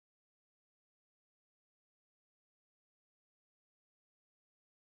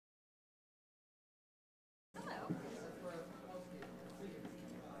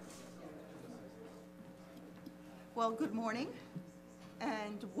Well, good morning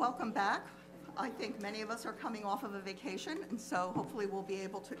and welcome back. I think many of us are coming off of a vacation, and so hopefully we'll be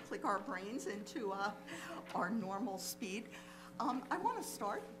able to click our brains into our normal speed. I want to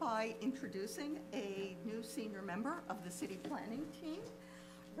start by introducing a new senior member of the city planning team.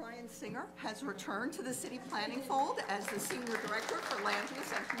 Ryan Singer has returned to the city planning fold as the Senior Director for Land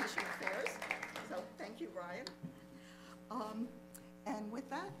Use and Commission Affairs. So thank you, Ryan. And with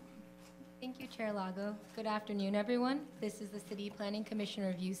that. Thank you, Chair Lago. Good afternoon, everyone. This is the City Planning Commission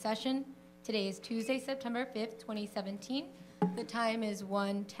Review Session. Today is Tuesday, September 5th, 2017. The time is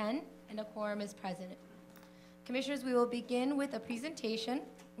 1:10 and a quorum is present. Commissioners, we will begin with a presentation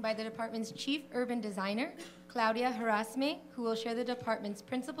by the department's Chief Urban Designer, Claudia Harasme, who will share the department's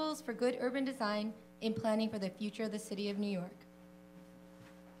principles for good urban design in planning for the future of the City of New York.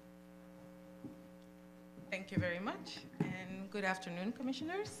 Thank you very much, and good afternoon,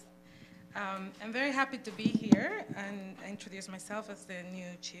 Commissioners. I'm very happy to be here and introduce myself as the new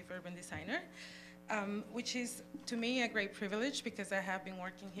Chief Urban Designer, which is, to me, a great privilege because I have been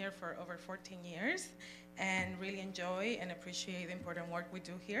working here for over 14 years and really enjoy and appreciate the important work we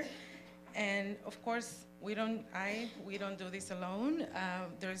do here. And of course, we don't do this alone.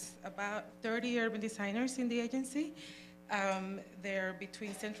 There's about 30 urban designers in the agency. They're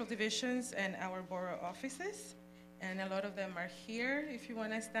between central divisions and our borough offices. And a lot of them are here, if you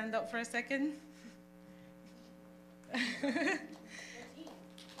want to stand up for a second.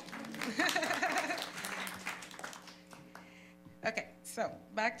 Okay, so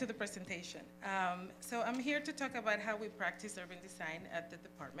back to the presentation. So I'm here to talk about how we practice urban design at the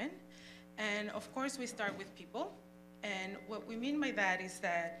department. And of course, we start with people. And what we mean by that is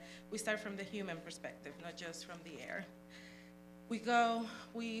that we start from the human perspective, not just from the air.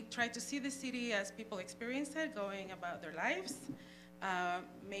 We try to see the city as people experience it, going about their lives,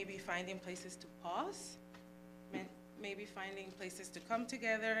 maybe finding places to pause, maybe finding places to come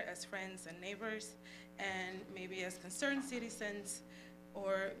together as friends and neighbors, and maybe as concerned citizens,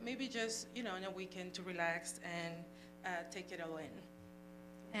 or maybe just, on a weekend to relax and take it all in.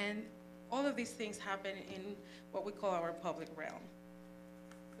 And all of these things happen in what we call our public realm.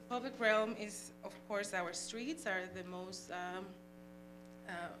 The public realm is, of course, our streets are the most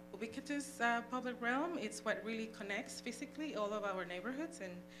ubiquitous public realm. It's what really connects physically all of our neighborhoods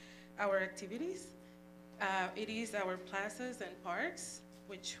and our activities. It is our plazas and parks,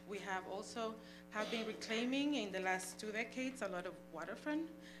 which we have been reclaiming in the last 2 decades, a lot of waterfront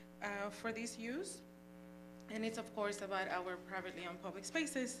for this use. And it's, of course, about our privately owned public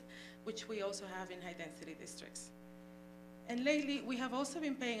spaces, which we also have in high-density districts. And lately, we have also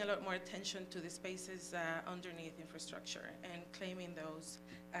been paying a lot more attention to the spaces underneath infrastructure and claiming those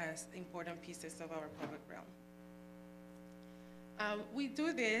as important pieces of our public realm. We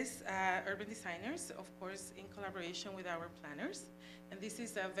do this, urban designers, of course, in collaboration with our planners. And this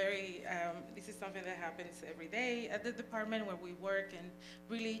is this is something that happens every day at the department, where we work and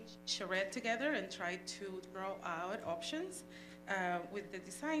really charrette together and try to draw out options with the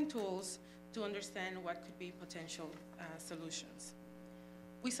design tools to understand what could be potential solutions.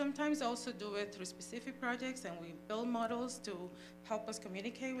 We sometimes also do it through specific projects, and we build models to help us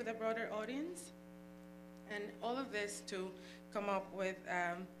communicate with a broader audience. And all of this to come up with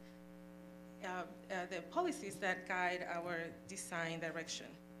the policies that guide our design direction.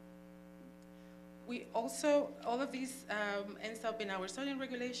 We also, all of these ends up in our zoning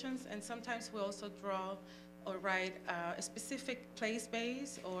regulations, and sometimes we also draw or write a specific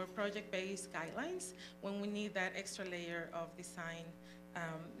place-based or project-based guidelines when we need that extra layer of design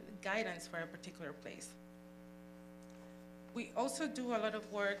guidance for a particular place. We also do a lot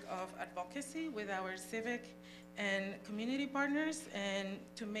of work of advocacy with our civic and community partners, and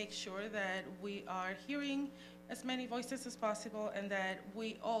to make sure that we are hearing as many voices as possible, and that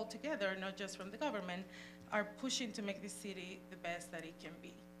we all together, not just from the government, are pushing to make this city the best that it can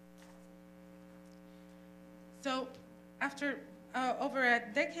be. So after over a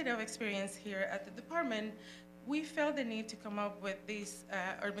decade of experience here at the department, we felt the need to come up with these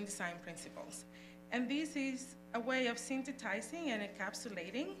urban design principles. And this is a way of synthesizing and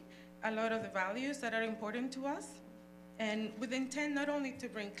encapsulating a lot of the values that are important to us, and with intent not only to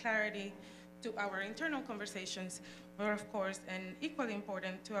bring clarity to our internal conversations, but of course, and equally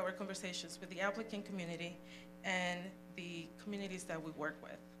important, to our conversations with the applicant community and the communities that we work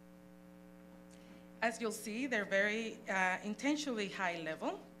with. As you'll see, they're very intentionally high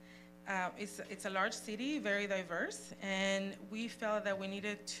level. It's a large city, very diverse, and we felt that we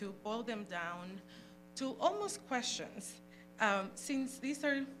needed to boil them down to almost questions, since these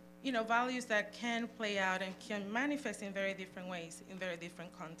are values that can play out and can manifest in very different ways, in very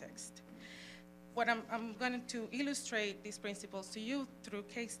different contexts. I'm going to illustrate these principles to you through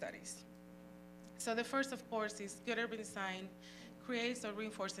case studies. So the first, of course, is good urban design creates or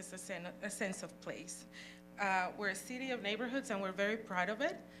reinforces a sense of place. We're a city of neighborhoods, and we're very proud of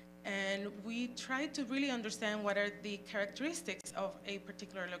it. And we try to really understand what are the characteristics of a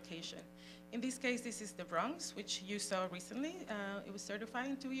particular location. In this case, this is the Bronx, which you saw recently. It was certified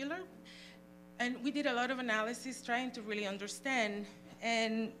in 2-wheeler. And we did a lot of analysis trying to really understand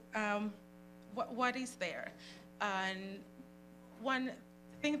and what is there. And one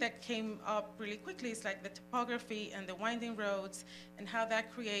thing that came up really quickly is like the topography and the winding roads and how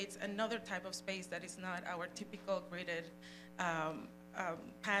that creates another type of space that is not our typical gridded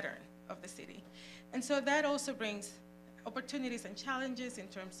pattern of the city. And so that also brings opportunities and challenges in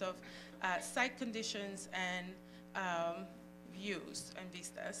terms of site conditions and views and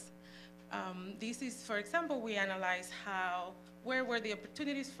vistas. This is, for example, we analyze where were the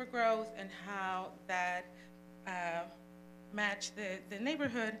opportunities for growth and how that match the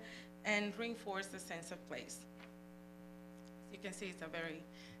neighborhood and reinforce the sense of place. You can see it's a very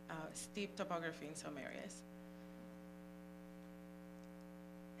steep topography in some areas.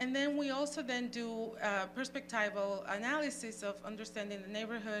 And then we also then do perspectival analysis of understanding the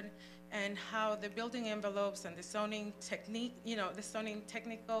neighborhood and how the building envelopes and the zoning technique, the zoning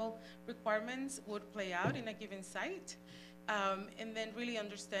technical requirements would play out in a given site. And then really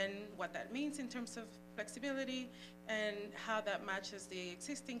understand what that means in terms of flexibility and how that matches the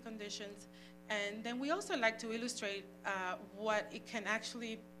existing conditions. And then we also like to illustrate what it can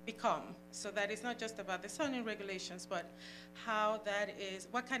actually become, so that it's not just about the zoning regulations, but how that is,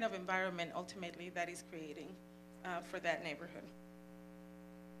 what kind of environment ultimately that is creating for that neighborhood.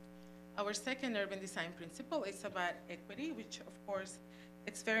 Our second urban design principle is about equity, which of course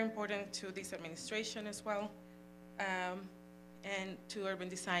it's very important to this administration as well, and to urban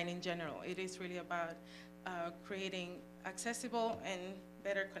design in general. It is really about creating accessible and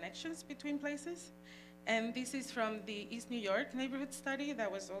better connections between places. And this is from the East New York neighborhood study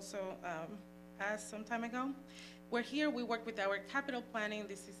that was also passed some time ago, where here we work with our capital planning.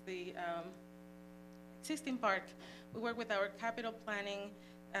 This is the existing park. We work with our capital planning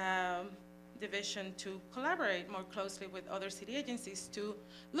division to collaborate more closely with other city agencies to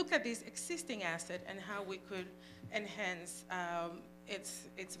look at this existing asset and how we could enhance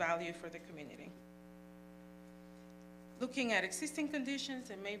its value for the community. Looking at existing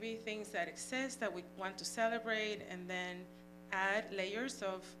conditions and maybe things that exist that we want to celebrate, and then add layers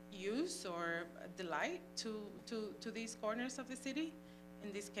of use or delight to these corners of the city.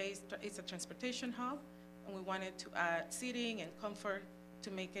 In this case, it's a transportation hub, and we wanted to add seating and comfort to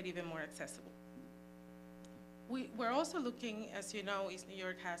make it even more accessible. We're also looking, as you know, East New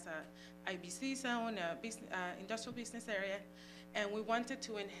York has a IBC zone, industrial business area, and we wanted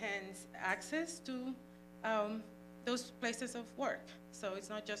to enhance access to those places of work. So it's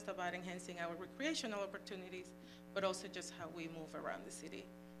not just about enhancing our recreational opportunities, but also just how we move around the city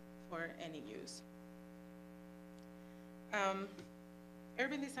for any use.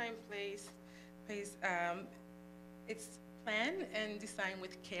 Urban design plays its plan and design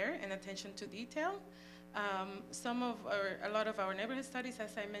with care and attention to detail. A lot of our neighborhood studies,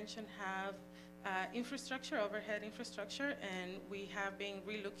 as I mentioned, have infrastructure, overhead infrastructure, and we have been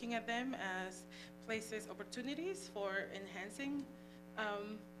relooking at them as places, opportunities for enhancing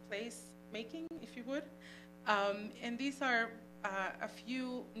place making, if you would. And these are a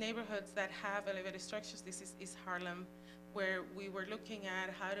few neighborhoods that have elevated structures. This is East Harlem, where we were looking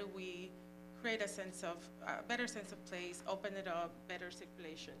at how do we create a better sense of place, open it up, better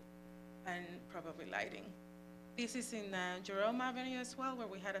circulation, and probably lighting. This is in Jerome Avenue as well, where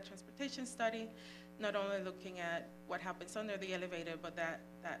we had a transportation study, not only looking at what happens under the elevator, but that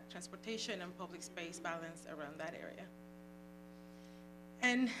transportation and public space balance around that area.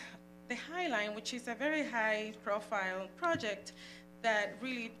 And the High Line, which is a very high profile project that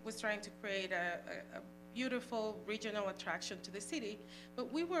really was trying to create a beautiful regional attraction to the city,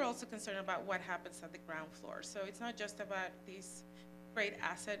 but we were also concerned about what happens at the ground floor. So it's not just about this great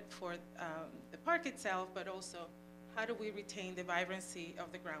asset for the park itself, but also how do we retain the vibrancy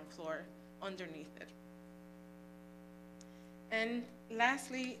of the ground floor underneath it. And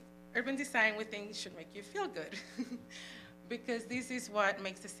lastly, urban design, we think, should make you feel good because this is what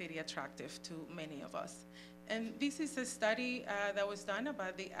makes the city attractive to many of us. And this is a study that was done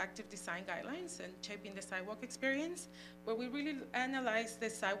about the active design guidelines and shaping the sidewalk experience, where we really analyzed the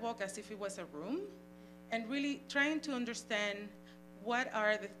sidewalk as if it was a room and really trying to understand what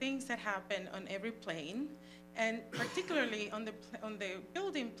are the things that happen on every plane, and particularly on the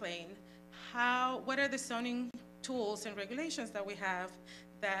building plane, what are the zoning tools and regulations that we have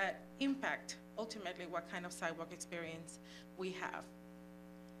that impact ultimately what kind of sidewalk experience we have.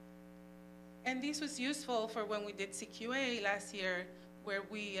 And this was useful for when we did CQA last year, where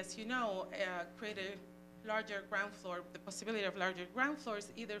we, as you know, created larger ground floor, the possibility of larger ground floors,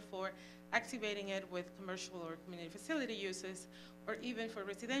 either for activating it with commercial or community facility uses, or even for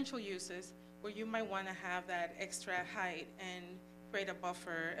residential uses, where you might want to have that extra height and create a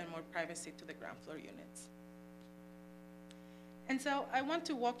buffer and more privacy to the ground floor units. And so I want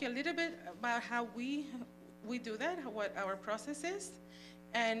to walk you a little bit about how we do that, what our process is.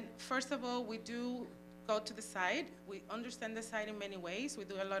 And first of all, we do go to the site. We understand the site in many ways. We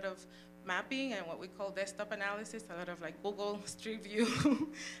do a lot of mapping and what we call desktop analysis, a lot of like Google Street View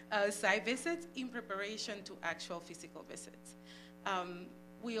site visits in preparation to actual physical visits.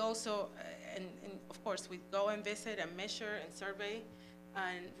 We also, and of course, we go and visit and measure and survey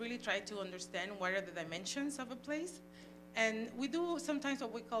and really try to understand what are the dimensions of a place. And we do sometimes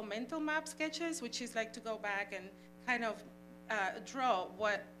what we call mental map sketches, which is like to go back and kind of draw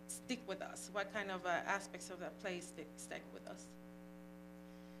what stick with us, what kind of aspects of that place stick with us.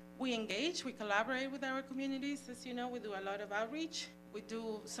 We engage, we collaborate with our communities. As you know, we do a lot of outreach. We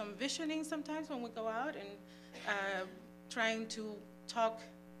do some visioning sometimes when we go out and trying to talk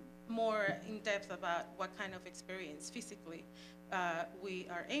more in depth about what kind of experience physically we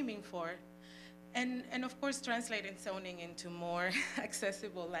are aiming for. And of course, translating zoning into more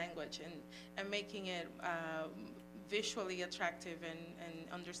accessible language and making it visually attractive and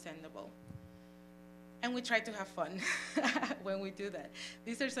understandable. And we try to have fun when we do that.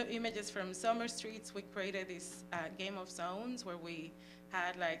 These are some images from Summer Streets. We created this game of zones where we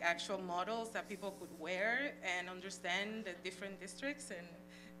had like actual models that people could wear and understand the different districts and,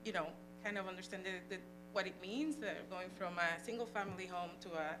 you know, kind of understand what it means, going from a single family home to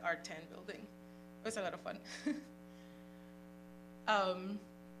a R10 building. It was a lot of fun.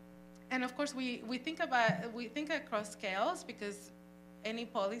 And of course, we think across scales, because any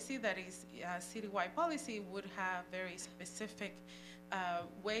policy that is a citywide policy would have very specific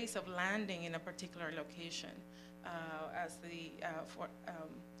ways of landing in a particular location, as the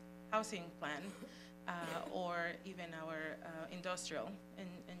housing plan, or even our industrial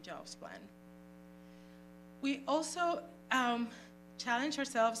and jobs plan. We also challenge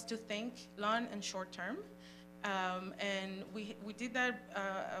ourselves to think long and short term, and we did that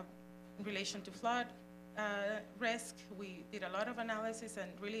in relation to flood risk. We did a lot of analysis and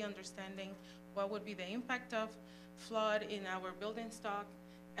really understanding what would be the impact of flood in our building stock,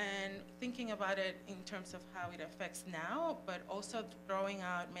 and thinking about it in terms of how it affects now, but also throwing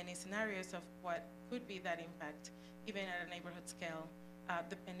out many scenarios of what could be that impact, even at a neighborhood scale,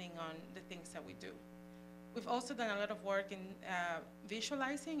 depending on the things that we do. We've also done a lot of work in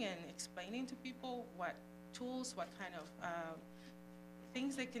visualizing and explaining to people what tools, what kind of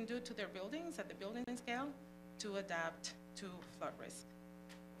things they can do to their buildings at the building scale to adapt to flood risk.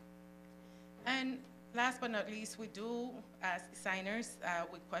 And last but not least, we do, as designers,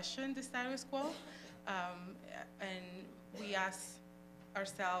 we question the status quo, and we ask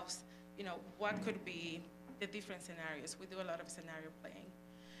ourselves, you know, what could be the different scenarios. We do a lot of scenario playing.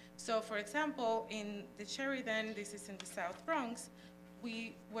 So for example, in the Sheridan, this is in the South Bronx,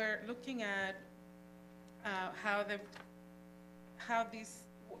 we were looking at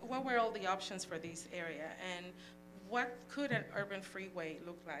what were all the options for this area, and what could an urban freeway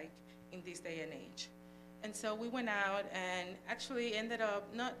look like in this day and age. And so we went out and actually ended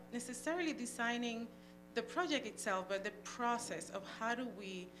up not necessarily designing the project itself, but the process of how do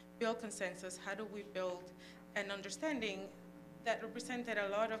we build consensus, how do we build an understanding that represented a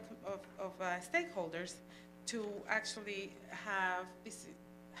lot of stakeholders to actually have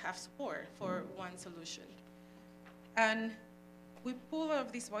support for one solution. And we pull all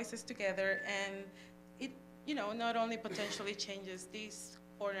of these voices together, and it, you know, not only potentially changes this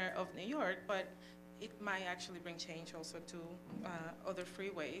corner of New York, but it might actually bring change also to other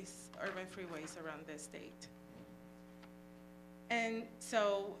freeways, urban freeways around the state. And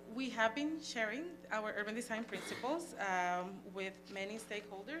so we have been sharing our urban design principles with many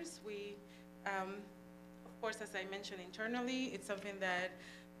stakeholders. We, of course, as I mentioned internally, it's something that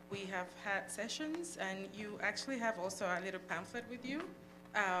we have had sessions, and you actually have also a little pamphlet with you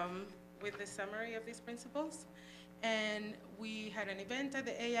with the summary of these principles. And we had an event at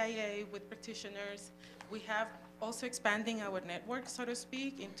the AIA with practitioners. We have also expanding our network, so to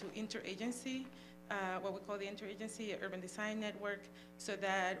speak, into interagency, what we call the Interagency Urban Design Network, so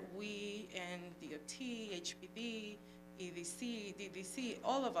that we and DOT, HPD, EDC, DDC,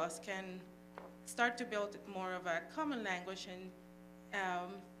 all of us can start to build more of a common language and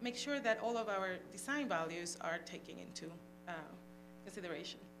make sure that all of our design values are taken into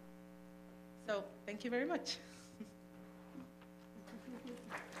consideration. So thank you very much.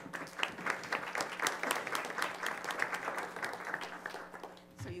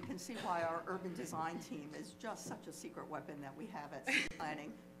 So you can see why our urban design team is just such a secret weapon that we have at city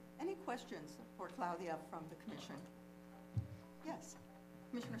planning. Any questions for Claudia from the commission? Yes,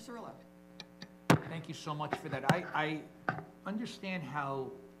 Commissioner Cirillo. Thank you so much for that. I understand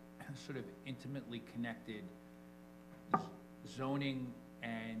how sort of intimately connected zoning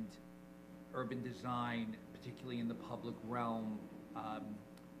and urban design, particularly in the public realm,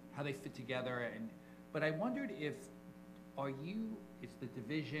 how they fit together. But I wondered if, is the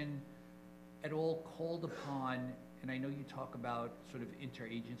division at all called upon, and I know you talk about sort of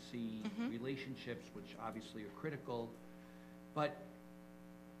interagency relationships, which obviously are critical, but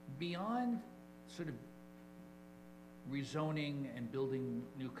beyond sort of rezoning and building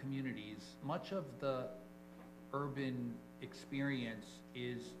new communities, much of the urban experience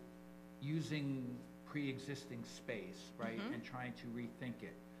is using pre-existing space, right? And trying to rethink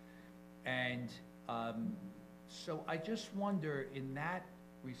it. And so I just wonder, in that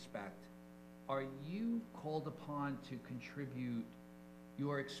respect, are you called upon to contribute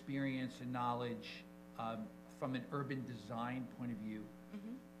your experience and knowledge from an urban design point of view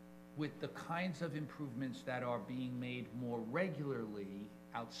with the kinds of improvements that are being made more regularly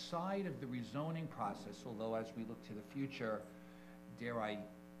outside of the rezoning process, although as we look to the future, dare I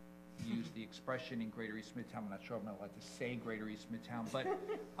use the expression in Greater East Midtown, I'm not sure I'm allowed to say Greater East Midtown,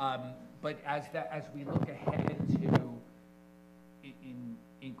 but as we look ahead to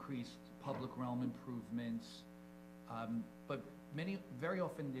increased public realm improvements, but very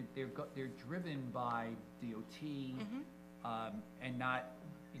often they're driven by DOT, and not,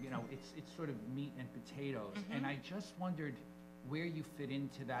 it's sort of meat and potatoes. And I just wondered where you fit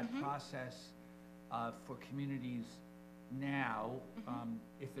into that process for communities now,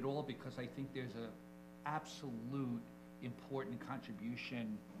 if at all, because I think there's a absolute important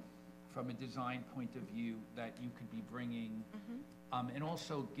contribution from a design point of view that you could be bringing. And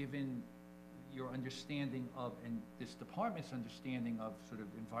also, given your understanding of, and this department's understanding of sort of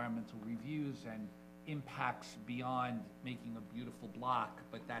environmental reviews and impacts beyond making a beautiful block,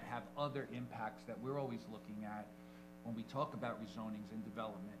 but that have other impacts that we're always looking at when we talk about rezonings and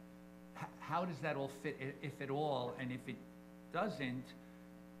development. How does that all fit, if at all? And if it doesn't,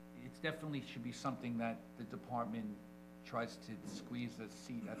 it definitely should be something that the department tries to squeeze a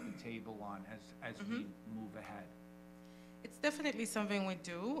seat at the table on as we move ahead. It's definitely something we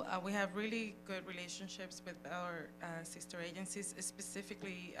do. We have really good relationships with our sister agencies,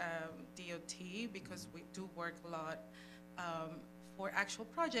 specifically DOT, because we do work a lot for actual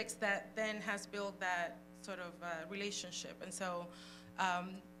projects that then has built that sort of relationship. And so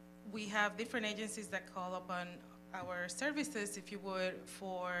we have different agencies that call upon our services, if you would,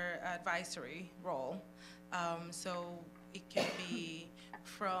 for advisory role. So it can be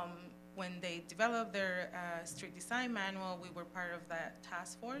from when they developed their street design manual, we were part of that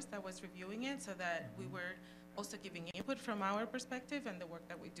task force that was reviewing it, so that we were also giving input from our perspective and the work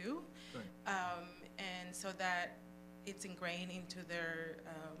that we do. Right. And so that it's ingrained into their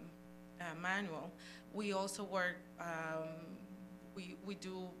manual. We also work, we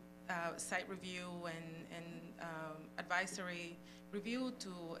do site review and advisory review to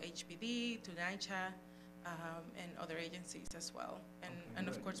HPD, to NYCHA, and other agencies as well, and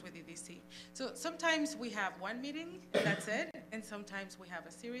of course with EDC. So sometimes we have one meeting, that's it, and sometimes we have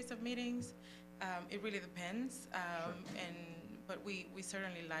a series of meetings. It really depends, but we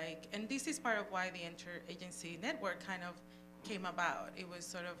certainly like, and this is part of why the interagency network kind of came about. It was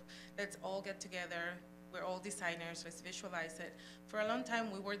sort of, let's all get together, we're all designers, let's visualize it. For a long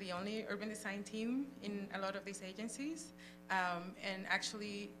time, we were the only urban design team in a lot of these agencies. And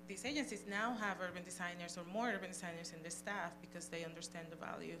actually, these agencies now have urban designers or more urban designers in their staff because they understand the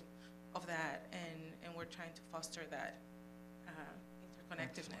value of that, and we're trying to foster that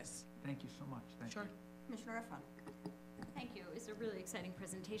interconnectedness. Thank you so much. Thank you. Commissioner Efron. Thank you. It's a really exciting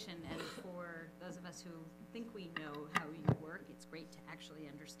presentation, and for those of us who think we know how you work, it's great to actually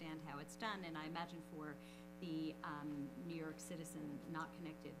understand how it's done. And I imagine for the New York citizen not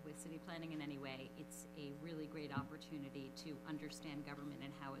connected with city planning in any way, it's a really great opportunity to understand government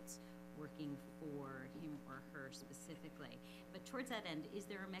and how it's working for him or her specifically. But towards that end, is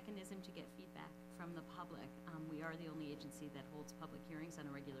there a mechanism to get feedback from the public? We are the only agency that holds public hearings on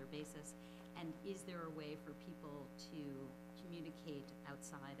a regular basis. And is there a way for people to communicate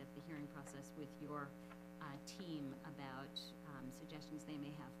outside of the hearing process with your team about suggestions they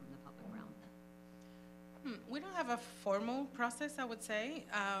may have from the public realm? We don't have a formal process, I would say,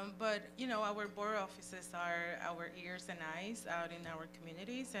 but our board offices are our ears and eyes out in our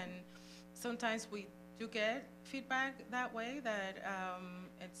communities, and sometimes we do get feedback that way, that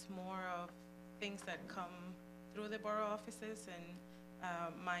it's more of things that come through the borough offices and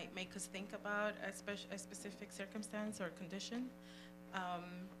might make us think about a specific circumstance or condition.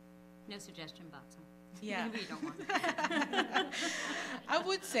 No suggestion box, huh? Yeah. Maybe you don't want it. I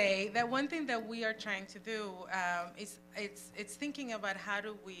would say that one thing that we are trying to do is it's thinking about how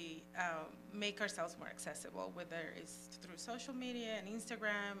do we make ourselves more accessible, whether it's through social media and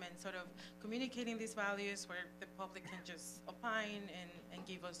Instagram and sort of communicating these values where the public can just opine and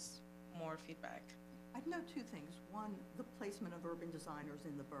give us more feedback. I'd note two things. One, the placement of urban designers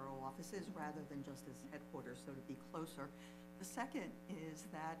in the borough offices rather than just as headquarters, so to be closer. The second is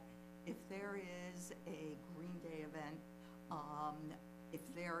that if there is a Green Day event, if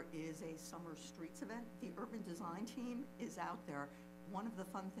there is a Summer Streets event, the urban design team is out there. One of the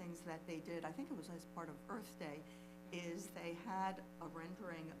fun things that they did, I think it was as part of Earth Day, is they had a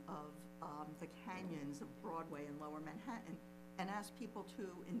rendering of the canyons of Broadway in Lower Manhattan and asked people to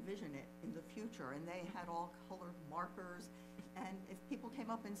envision it in the future. And they had all colored markers. And if people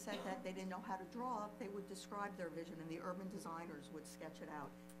came up and said that they didn't know how to draw, they would describe their vision and the urban designers would sketch it out.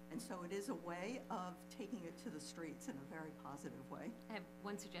 And so it is a way of taking it to the streets in a very positive way. I have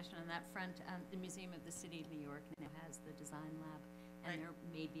one suggestion on that front. The Museum of the City of New York now has the design lab, and Right. there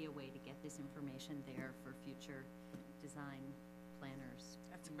may be a way to get this information there for future design planners.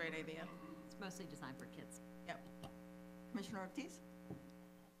 That's a great idea. It's mostly designed for kids. Yep. Commissioner Ortiz?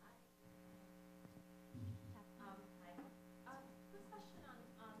 Quick question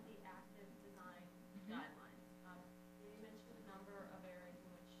on the active design guidelines. You mentioned a number of areas in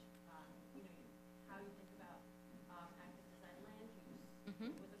which, how you think about active design land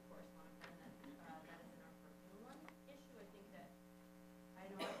use with the corresponding plan that is in our purview. One issue I think that I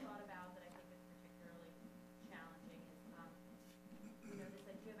know I've thought about that I think is particularly challenging is,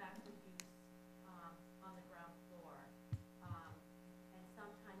 this idea of active use on the ground floor, and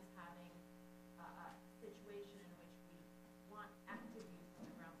sometimes having a situation in which we want active use on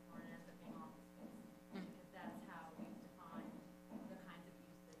the ground floor and it ends up being office space, because that's how we've defined the kinds of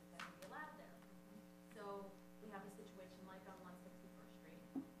uses that can be allowed there. So we have a situation like on 161st Street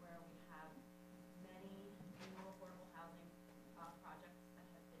where we have many new affordable housing projects that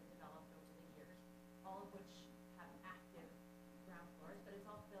have been developed over the years, all of which have active ground floors, but it's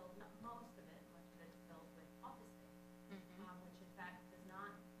all filled, not most of it, much of it is filled with office space, which in fact does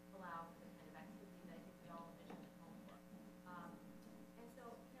not allow for the kind of activity that I think we all envision at home for. And so,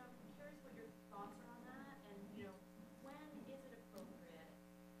 I'm curious what your thoughts are on that, and, when is it appropriate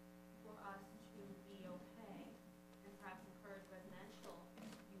for us to be okay and perhaps encourage residential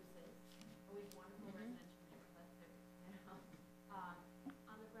uses, or we have wonderful residential neighborhoods that,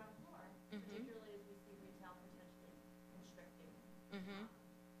 on the ground floor, particularly as we see retail potentially constricting,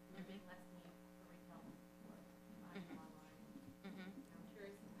 there being less need for retail for online. I'm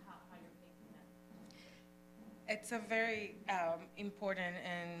curious how you're facing that. It's a very important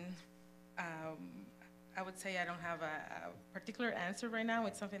and I would say I don't have a particular answer right now.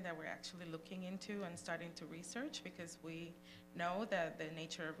 It's something that we're actually looking into and starting to research because we know that the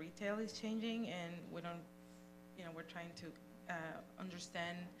nature of retail is changing and we don't, we're trying to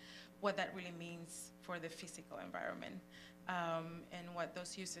understand what that really means for the physical environment and what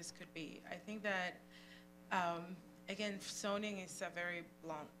those uses could be. I think that again, zoning is a very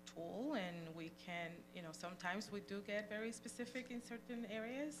blunt tool, and we can, sometimes we do get very specific in certain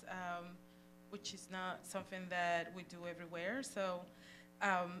areas, which is not something that we do everywhere. So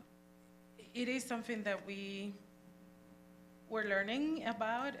it is something that we're learning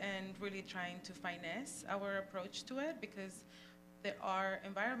about and really trying to finesse our approach to it, because there are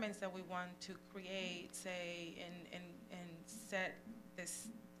environments that we want to create, say, and set this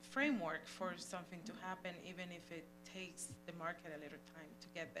framework for something to happen, even if it takes the market a little time to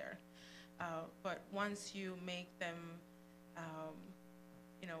get there. But once you make them,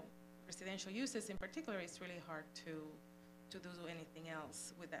 residential uses in particular, it's really hard to do anything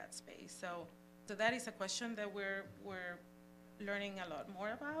else with that space. So that is a question that we're learning a lot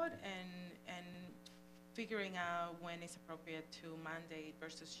more about and figuring out when it's appropriate to mandate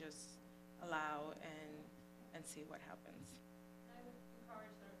versus just allow and see what happens. I would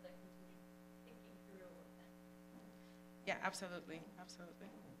encourage sort of the continued thinking through that. Yeah, absolutely, absolutely.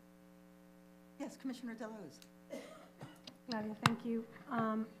 Yes, Commissioner Delos. Claudia, thank you.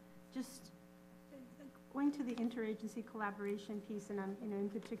 Just going to the interagency collaboration piece, and I'm, in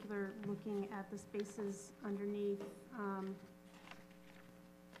particular looking at the spaces underneath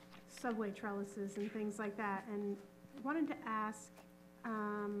subway trellises and things like that, and wanted to ask,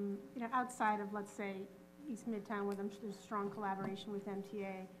 outside of, let's say, East Midtown, where there's strong collaboration with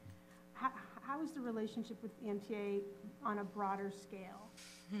MTA, how is the relationship with the MTA on a broader scale?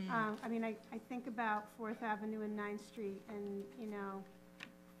 I mean, I think about 4th Avenue and 9th Street and,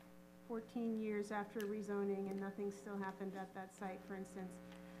 14 years after rezoning and nothing still happened at that site, for instance.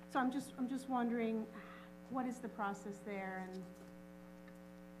 So I'm just wondering, what is the process there and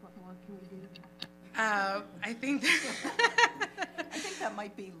what more can we do? I think I think that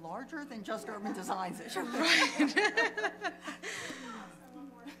might be larger than just urban designs issue.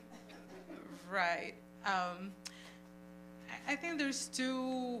 Right. I think there's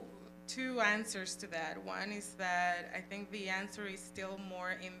two answers to that. One is that I think the answer is still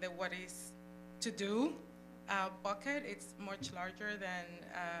more in the what is to do bucket. It's much larger than,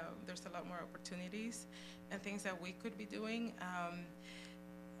 there's a lot more opportunities and things that we could be doing.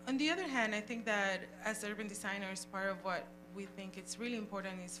 On the other hand, I think that as urban designers, part of what we think it's really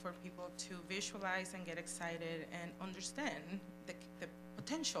important is for people to visualize and get excited and understand the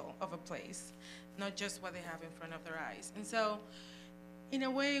potential of a place, not just what they have in front of their eyes. And so, in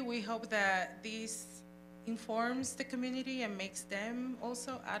a way, we hope that this informs the community and makes them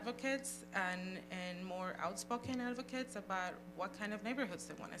also advocates and more outspoken advocates about what kind of neighborhoods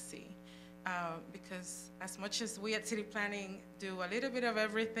they want to see. Because as much as we at City Planning do a little bit of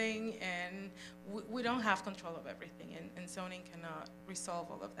everything, and we don't have control of everything, and zoning cannot resolve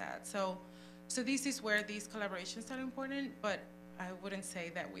all of that. So this is where these collaborations are important, but I wouldn't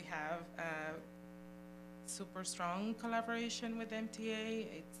say that we have a super strong collaboration with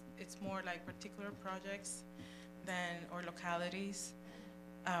MTA. It's more like particular projects or localities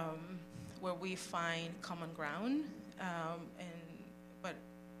where we find common ground, but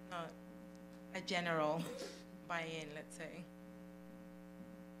not a general buy-in, let's say.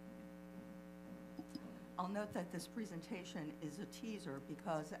 I'll note that this presentation is a teaser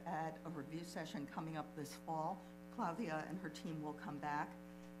because at a review session coming up this fall, Claudia and her team will come back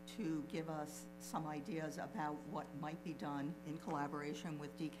to give us some ideas about what might be done in collaboration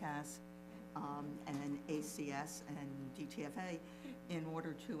with DCAS and ACS and DTFA in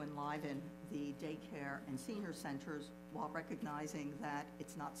order to enliven the daycare and senior centers, while recognizing that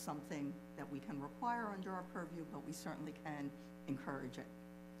it's not something that we can require under our purview, but we certainly can encourage it.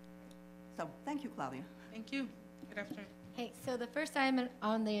 So thank you, Claudia. Thank you. Good afternoon. Hey, so the first item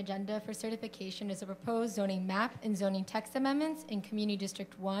on the agenda for certification is a proposed zoning map and zoning text amendments in Community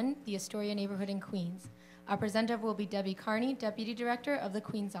District 1, the Astoria neighborhood in Queens. Our presenter will be Debbie Carney, Deputy Director of the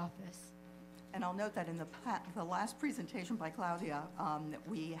Queens office. And I'll note that in the last presentation by Claudia,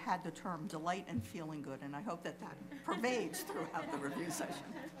 we had the term delight and feeling good, and I hope that pervades throughout the review session.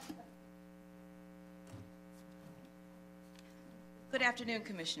 Good afternoon,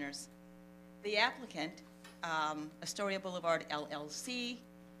 Commissioners. The applicant, Astoria Boulevard LLC,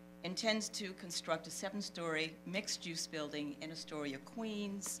 intends to construct a 7-story mixed-use building in Astoria,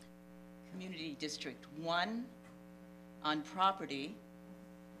 Queens, Community District 1, on property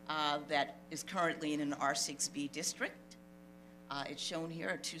that is currently in an R6B district. It's shown here,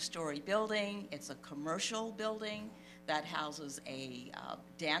 a 2-story building. It's a commercial building that houses a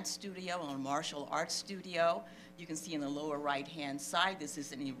dance studio and a martial arts studio. You can see in the lower right-hand side, this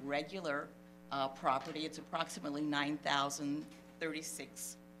is an irregular property. It's approximately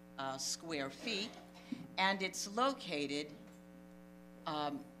 9,036 square feet, and it's located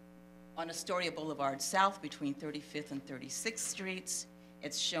on Astoria Boulevard South between 35th and 36th Streets.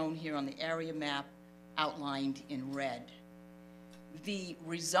 It's shown here on the area map, outlined in red. The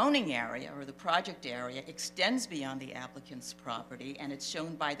rezoning area, or the project area, extends beyond the applicant's property, and it's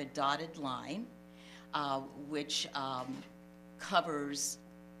shown by the dotted line, which covers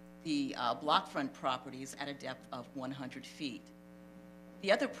the blockfront properties at a depth of 100 feet.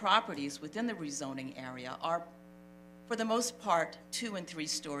 The other properties within the rezoning area are, for the most part, 2- and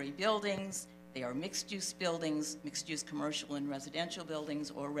 3-story buildings. They are mixed-use buildings, mixed-use commercial and residential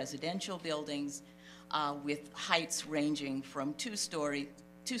buildings, or residential buildings with heights ranging from 2 stories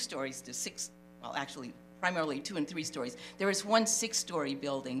to 6, well, actually, primarily 2 and 3 stories. There is one 6-story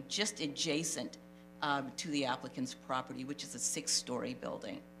building just adjacent to the applicant's property, which is a 6-story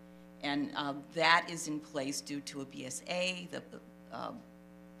building. And that is in place due to a BSA, the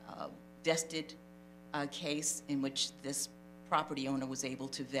vested case in which this property owner was able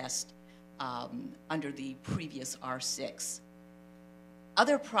to vest under the previous R6.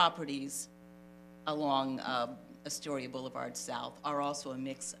 Other properties along Astoria Boulevard South are also a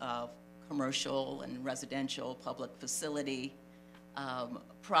mix of commercial and residential, public facility,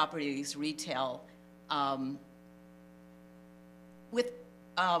 properties, retail,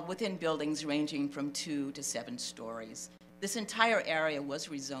 within buildings ranging from 2 to 7 stories. This entire area was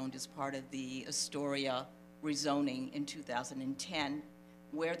rezoned as part of the Astoria rezoning in 2010.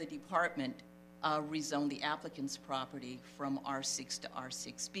 where the department rezoned the applicant's property from R6 to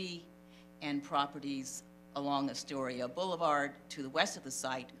R6B, and properties along Astoria Boulevard to the west of the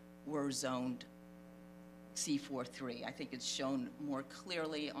site were zoned C43. I think it's shown more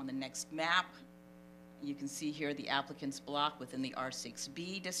clearly on the next map. You can see here the applicant's block within the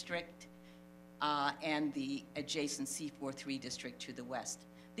R6B district and the adjacent C43 district to the west.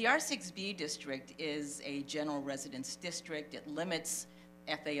 The R6B district is a general residence district. It limits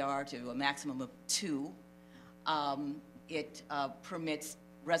FAR to a maximum of 2. It permits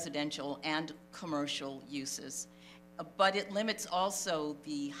residential and commercial uses, but it limits also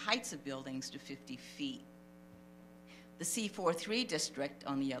the heights of buildings to 50 feet. The C43 district,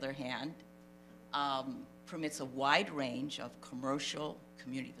 on the other hand, permits a wide range of commercial,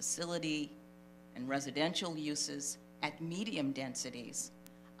 community facility, and residential uses at medium densities.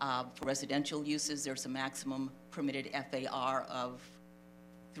 For residential uses, there's a maximum permitted FAR of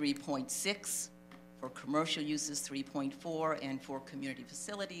 3.6, for commercial uses 3.4, and for community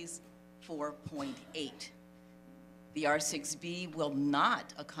facilities 4.8. The R6B will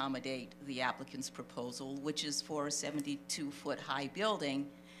not accommodate the applicant's proposal, which is for a 72-foot high building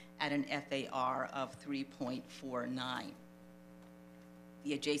at an FAR of 3.49.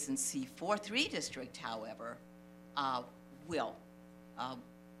 The adjacent C43 district, however, will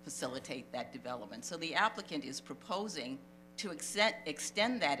facilitate that development. So the applicant is proposing to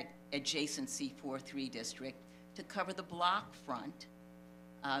extend that adjacent C43 district to cover the block front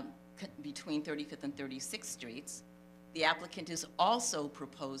between 35th and 36th Streets. The applicant is also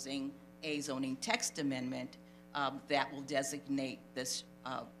proposing a zoning text amendment that will designate this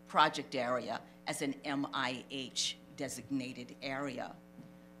project area as an MIH designated area.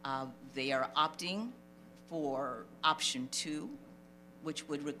 They are opting for option 2, which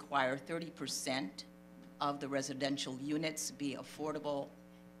would require 30% of the residential units be affordable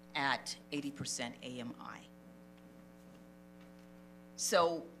at 80% AMI.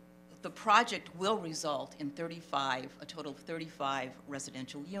 So the project will result in a total of 35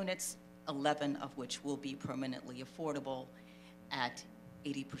 residential units, 11 of which will be permanently affordable at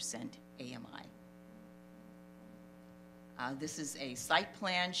 80% AMI. This is a site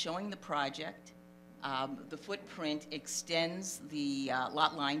plan showing the project. The footprint extends the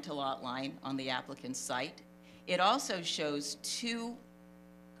lot line to lot line on the applicant's site. It also shows 2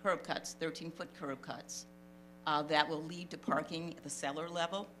 curb cuts, 13-foot curb cuts, that will lead to parking at the cellar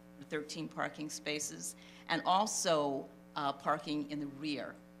level, 13 parking spaces, and also parking in the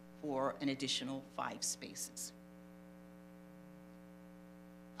rear for an additional 5 spaces.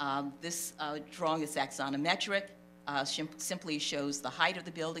 This drawing is axonometric. Simply shows the height of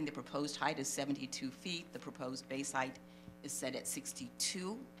the building. The proposed height is 72 feet. The proposed base height is set at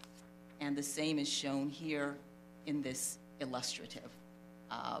 62. And the same is shown here in this illustrative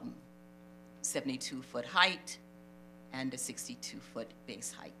 72-foot height and a 62-foot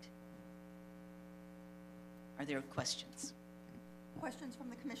base height. Are there questions? Questions from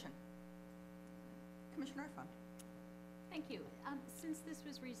the commission? Commissioner Irfan. Thank you. Since this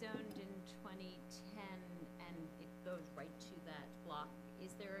was rezoned in 2010 and it goes right to that block,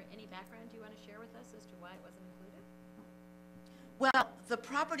 is there any background you want to share with us as to why it wasn't included? Well, the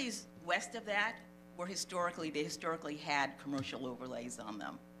properties west of that were they historically had commercial overlays on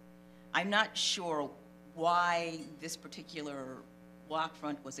them. I'm not sure why this particular block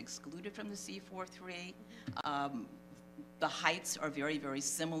front was excluded from the C43. The heights are very, very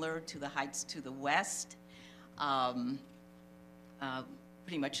similar to the heights to the west.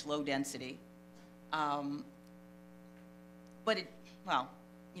 Pretty much low density. But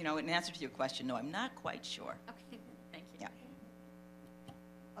in answer to your question, no, I'm not quite sure. Okay, thank you. Yeah.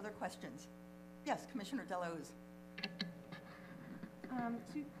 Other questions? Yes, Commissioner Delos.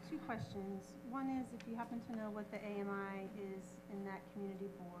 Two questions. One is if you happen to know what the AMI is in that community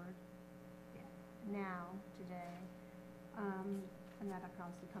board now, today, and that can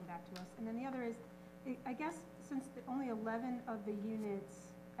obviously come back to us. And then the other is, I guess since only 11 of the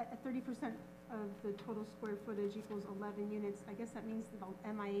units, at 30% of the total square footage equals 11 units, I guess that means that the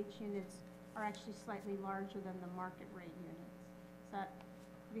MIH units are actually slightly larger than the market rate units. So that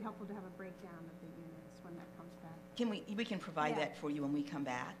would be helpful to have a breakdown of the units when that comes back. We can provide that for you when we come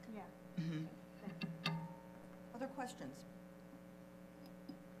back. Yeah. Mm-hmm. Other questions?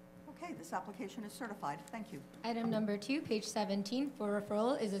 Okay, this application is certified. Thank you. Item number 2, page 17, for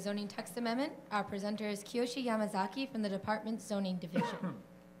referral is a zoning text amendment. Our presenter is Kiyoshi Yamazaki from the Department Zoning Division.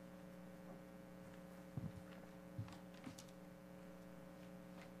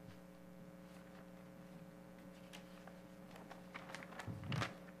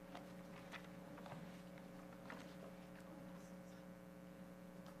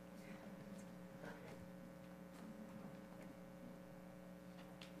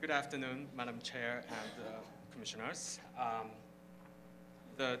 Good afternoon, Madam Chair and Commissioners.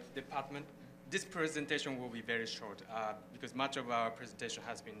 This presentation will be very short because much of our presentation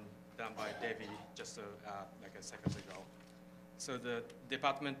has been done by Devi just like a second ago. So the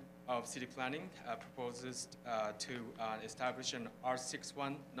Department of City Planning proposes to establish an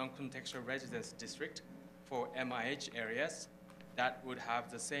R61 non-contextual residence district for MIH areas that would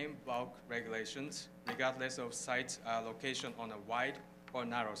have the same bulk regulations regardless of site location on a wide or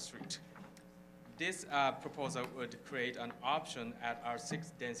narrow street. This proposal would create an option at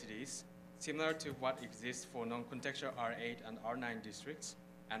R6 densities similar to what exists for non-contextual R8 and R9 districts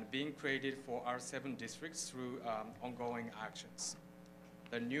and being created for R7 districts through ongoing actions.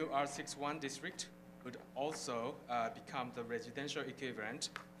 The new R61 district would also become the residential equivalent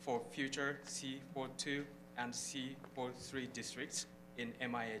for future C42 and C43 districts in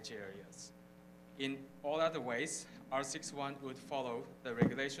MIH areas. In all other ways, R61 would follow the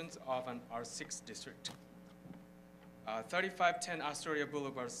regulations of an R6 district. 3510 Astoria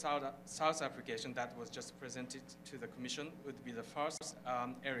Boulevard South application that was just presented to the Commission would be the first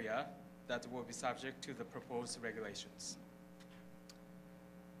area that will be subject to the proposed regulations.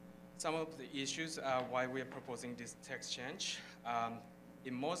 Some of the issues why we are proposing this text change.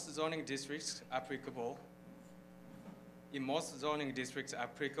 In most zoning districts applicable in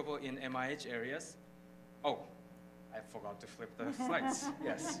MIH areas, oh, I forgot to flip the slides.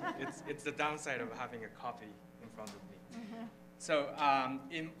 Yes, it's the downside of having a copy in front of me. So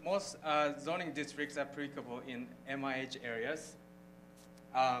in most zoning districts applicable in MIH areas,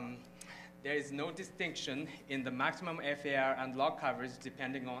 there is no distinction in the maximum FAR and lot coverage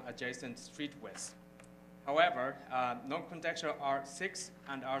depending on adjacent street width. However, non-contextual R6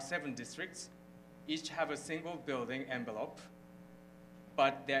 and R7 districts each have a single building envelope,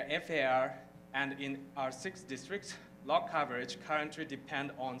 but their FAR and in R6 districts, lot coverage currently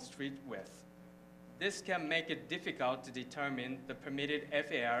depend on street width. This can make it difficult to determine the permitted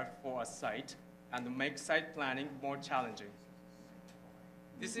FAR for a site and make site planning more challenging.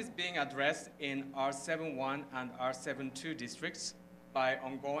 This is being addressed in R71 and R72 districts by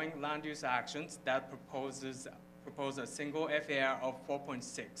ongoing land use actions that propose a single FAR of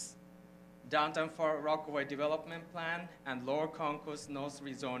 4.6. Downtown Fort Rockaway Development Plan and Lower Concourse North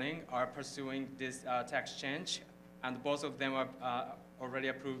rezoning are pursuing this tax change, and both of them are already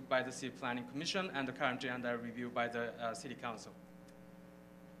approved by the City Planning Commission and currently under review by the City Council.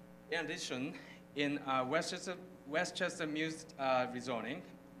 In addition, in Westchester Muse rezoning,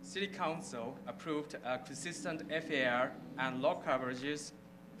 City Council approved consistent FAR and lot coverages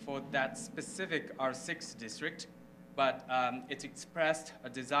for that specific R6 district, but it expressed a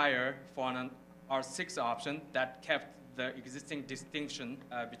desire for an R6 option that kept the existing distinction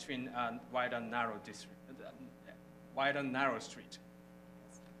between wide and narrow street.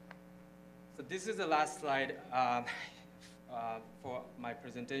 So this is the last slide for my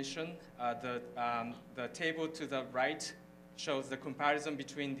presentation. The table to the right shows the comparison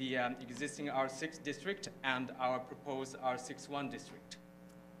between the existing R6 district and our proposed R61 district.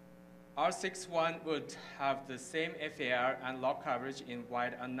 R61 would have the same FAR and lot coverage in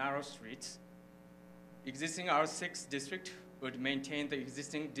wide and narrow streets. Existing R6 district would maintain the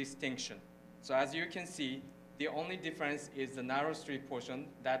existing distinction. So as you can see, the only difference is the narrow street portion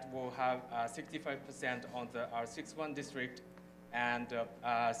that will have 65% on the R61 district and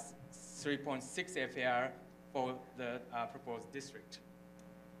 3.6 FAR for the proposed district.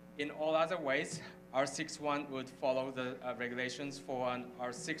 In all other ways, R61 would follow the regulations for an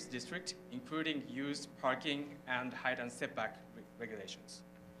R6 district, including use, parking, and height and setback regulations.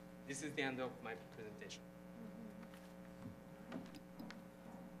 This is the end of my presentation.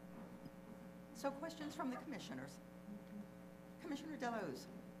 So questions from the commissioners? Commissioner Delos.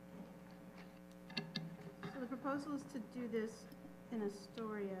 So the proposal is to do this in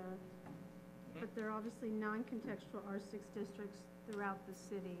Astoria, but there are obviously non-contextual R6 districts throughout the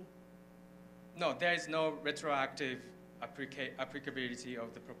city. No, there is no retroactive applicability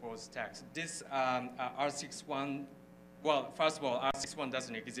of the proposed tax. This R61, well, first of all, R61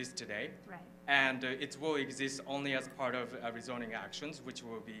 doesn't exist today. Right. And it will exist only as part of rezoning actions, which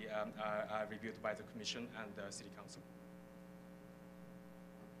will be reviewed by the Commission and the City Council.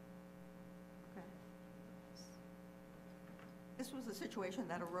 Okay. This was a situation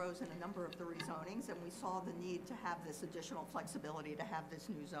that arose in a number of the rezonings, and we saw the need to have this additional flexibility to have this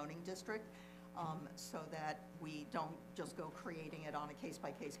new zoning district so that we don't just go creating it on a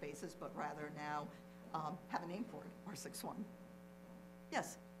case-by-case basis, but rather now have a name for it, R61.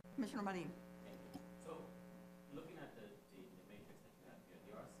 Yes, Commissioner Marin. So, looking at the matrix that you have here,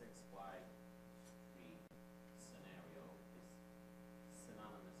 the R6 wide street scenario is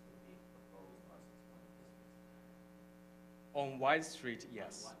synonymous On Wide Street,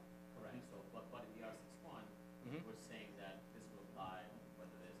 yes. What? Correct. So, but in the R61, we're saying that this will apply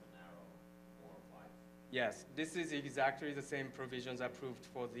whether there's a narrow or wide. Yes, this is exactly the same provisions approved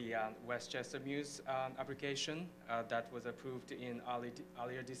for the Westchester Muse application that was approved in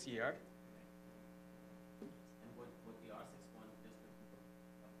earlier this year. And would the R61 district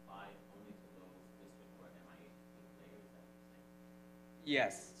apply only to those districts where MIH would play? Is that the same?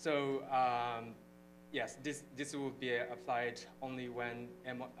 Yes, so yes, this will be applied only when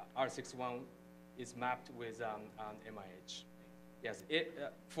R61 is mapped with MIH. Yes,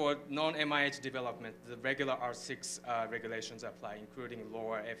 for non-MIH development, the regular R6 regulations apply, including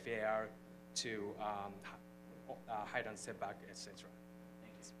lower FAR to height and setback, etc.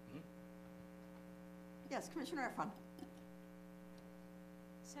 Thank you. Yes, Commissioner Efron.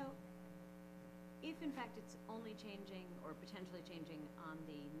 So, if in fact it's only changing or potentially changing on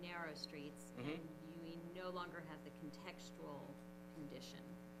the narrow streets, and you no longer have the contextual condition,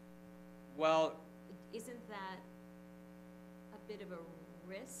 Well, isn't that a bit of a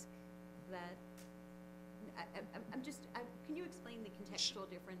risk that, can you explain the contextual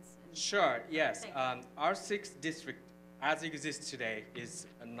difference? sure, yes. Thank you. R6 district, as it exists today, is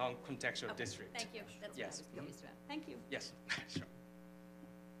a non-contextual Okay, district. Thank you, that's what I Yes. was curious about. Thank you. Yes, sure.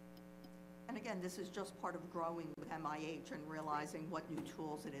 And again, this is just part of growing with MIH and realizing what new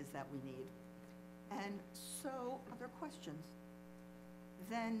tools it is that we need. And so, other questions?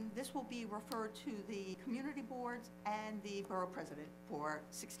 Then this will be referred to the community boards and the borough president for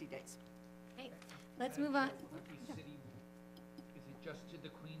 60 days. Okay, let's move on. Will that be city, is it just to the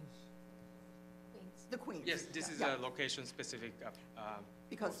Queens? The Queens. Yes, this is Yeah, a location-specific.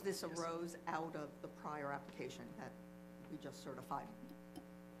 because this yes. arose out of the prior application that we just certified.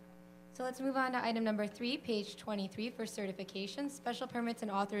 So let's move on to item number 3, page 23 for certification, special permits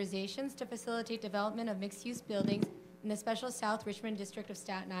and authorizations to facilitate development of mixed-use buildings in the Special South Richmond District of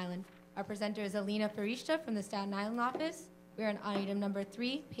Staten Island. Our presenter is Alina Farishta from the Staten Island office. We're on item number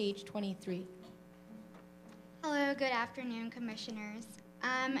 3, page 23. Hello, good afternoon, Commissioners.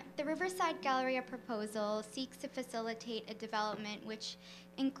 The Riverside Galleria proposal seeks to facilitate a development which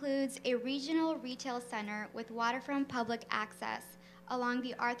includes a regional retail center with waterfront public access along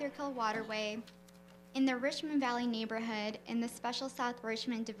the Arthur Kill Waterway in the Richmond Valley neighborhood in the Special South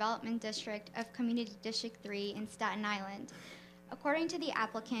Richmond Development District of Community District 3 in Staten Island. According to the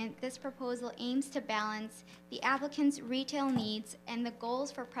applicant, this proposal aims to balance the applicant's retail needs and the goals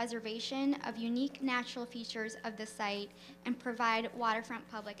for preservation of unique natural features of the site and provide waterfront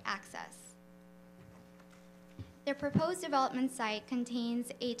public access. The proposed development site contains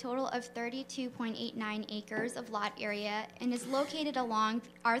a total of 32.89 acres of lot area and is located along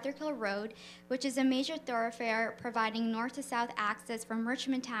Arthur Kill Road, which is a major thoroughfare providing north to south access from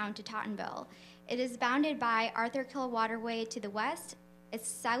Richmond Town to Tottenville. It is bounded by Arthur Kill Waterway to the west. It's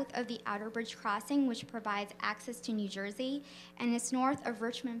south of the Outer Bridge Crossing, which provides access to New Jersey, and it's north of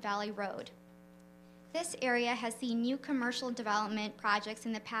Richmond Valley Road. This area has seen new commercial development projects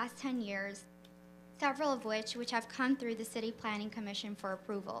in the past 10 years, several of which have come through the City Planning Commission for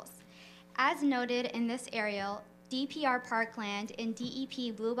approvals. As noted in this aerial, DPR Parkland and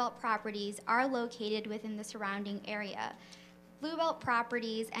DEP Bluebelt properties are located within the surrounding area. Bluebelt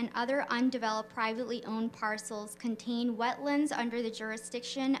properties and other undeveloped privately owned parcels contain wetlands under the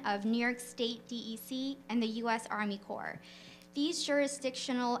jurisdiction of New York State DEC and the U.S. Army Corps. These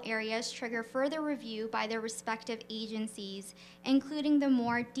jurisdictional areas trigger further review by their respective agencies, including the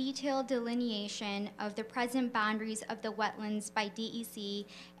more detailed delineation of the present boundaries of the wetlands by DEC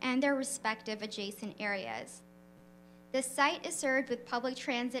and their respective adjacent areas. The site is served with public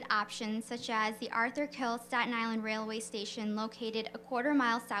transit options such as the Arthur Kill Staten Island Railway Station located a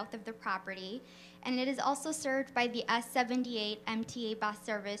quarter-mile south of the property, and it is also served by the S78 MTA bus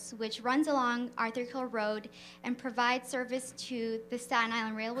service, which runs along Arthur Kill Road and provides service to the Staten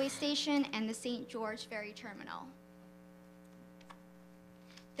Island Railway Station and the St. George Ferry Terminal.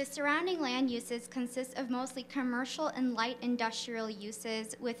 The surrounding land uses consist of mostly commercial and light industrial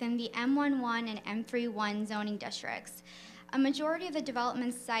uses within the M11 and M31 zoning districts. A majority of the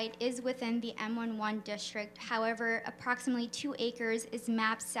development site is within the M11 district. However, approximately 2 acres is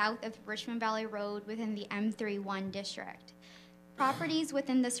mapped south of Richmond Valley Road within the M31 district. Properties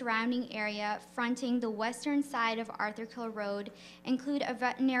within the surrounding area fronting the western side of Arthur Kill Road include a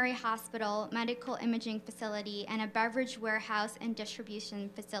veterinary hospital, medical imaging facility, and a beverage warehouse and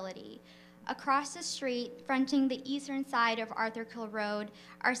distribution facility. Across the street, fronting the eastern side of Arthur Kill Road,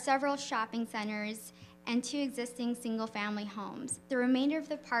 are several shopping centers and 2 existing single-family homes. The remainder of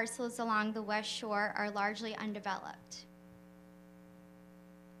the parcels along the west shore are largely undeveloped.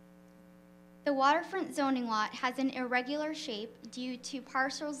 The waterfront zoning lot has an irregular shape due to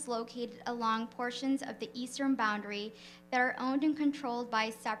parcels located along portions of the eastern boundary that are owned and controlled by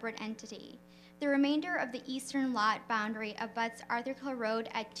a separate entity. The remainder of the eastern lot boundary abuts Arthur Kill Road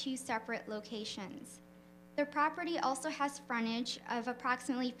at 2 separate locations. The property also has frontage of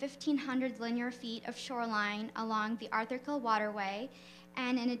approximately 1,500 linear feet of shoreline along the Arthur Kill Waterway,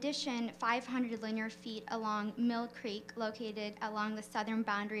 and in addition, 500 linear feet along Mill Creek, located along the southern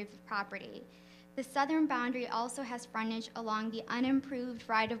boundary of the property. The southern boundary also has frontage along the unimproved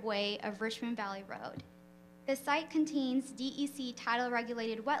right-of-way of Richmond Valley Road. The site contains DEC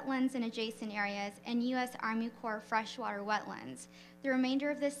tidal-regulated wetlands in adjacent areas and U.S. Army Corps freshwater wetlands. The remainder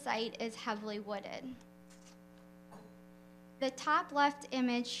of this site is heavily wooded. The top left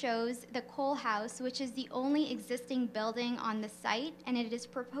image shows the Cole House, which is the only existing building on the site, and it is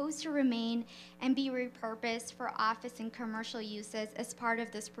proposed to remain and be repurposed for office and commercial uses as part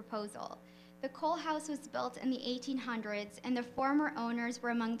of this proposal. The Cole House was built in the 1800s, and the former owners were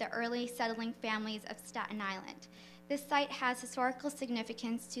among the early settling families of Staten Island. This site has historical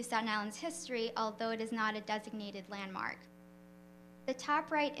significance to Staten Island's history, although it is not a designated landmark. The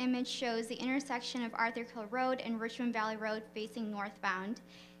top right image shows the intersection of Arthur Kill Road and Richmond Valley Road facing northbound,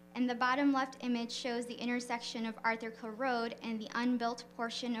 and the bottom left image shows the intersection of Arthur Kill Road and the unbuilt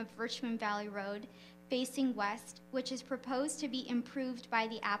portion of Richmond Valley Road facing west, which is proposed to be improved by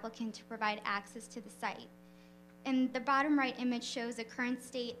the applicant to provide access to the site. And the bottom right image shows the current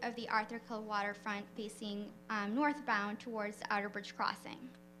state of the Arthur Kill waterfront facing northbound towards the Outer Bridge Crossing.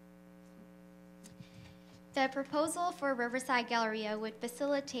 The proposal for Riverside Galleria would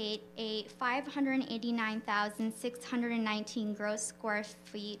facilitate a 589,619 gross square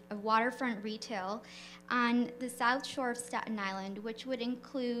feet of waterfront retail on the south shore of Staten Island, which would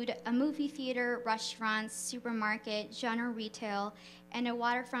include a movie theater, restaurants, supermarket, general retail, and a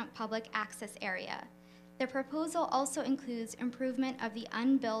waterfront public access area. The proposal also includes improvement of the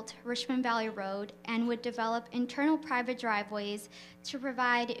unbuilt Richmond Valley Road and would develop internal private driveways to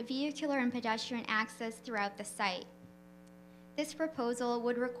provide vehicular and pedestrian access throughout the site. This proposal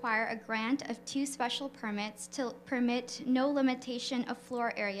would require a grant of 2 special permits to permit no limitation of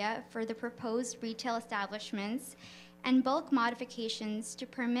floor area for the proposed retail establishments and bulk modifications to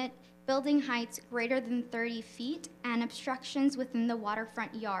permit building heights greater than 30 feet and obstructions within the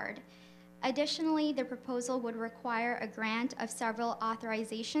waterfront yard. Additionally, the proposal would require a grant of several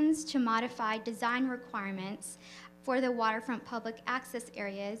authorizations to modify design requirements for the waterfront public access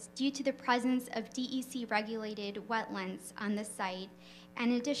areas due to the presence of DEC-regulated wetlands on the site.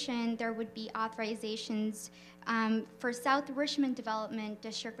 In addition, there would be authorizations for South Richmond Development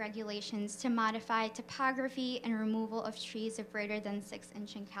District regulations to modify topography and removal of trees of greater than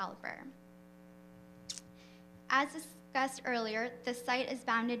 6-inch in caliber. As discussed earlier, the site is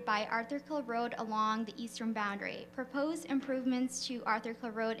bounded by Arthur Kill Road along the eastern boundary. Proposed improvements to Arthur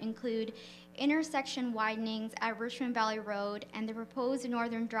Kill Road include intersection widenings at Richmond Valley Road and the proposed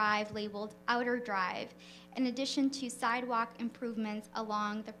northern drive labeled Outer Drive, in addition to sidewalk improvements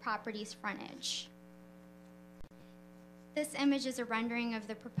along the property's frontage. This image is a rendering of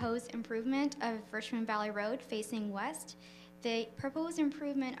the proposed improvement of Richmond Valley Road facing west. The proposed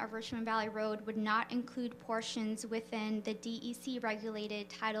improvement of Richmond Valley Road would not include portions within the DEC-regulated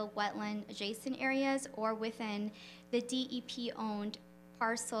tidal wetland adjacent areas or within the DEP-owned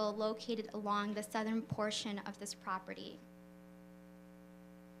parcel located along the southern portion of this property.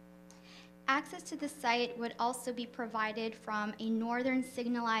 Access to the site would also be provided from a northern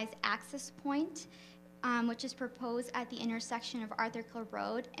signalized access point, which is proposed at the intersection of Arthur Kill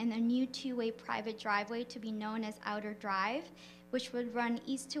Road, and a new 2-way private driveway to be known as Outer Drive, which would run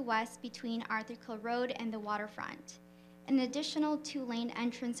east to west between Arthur Kill Road and the waterfront. An additional 2-lane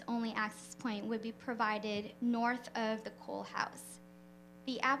entrance-only access point would be provided north of the Cole House.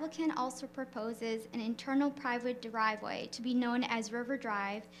 The applicant also proposes an internal private driveway to be known as River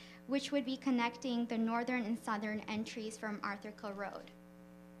Drive, which would be connecting the northern and southern entries from Arthur Kill Road.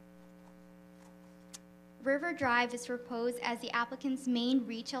 River Drive is proposed as the applicant's main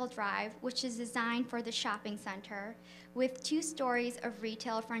retail drive, which is designed for the shopping center, with 2 stories of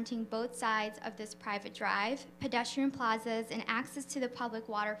retail fronting both sides of this private drive, pedestrian plazas, and access to the public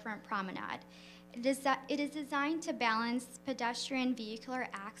waterfront promenade. It is designed to balance pedestrian vehicular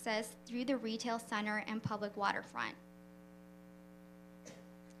access through the retail center and public waterfront.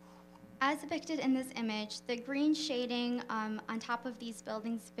 As depicted in this image, the green shading on top of these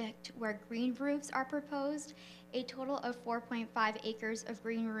buildings depict where green roofs are proposed. A total of 4.5 acres of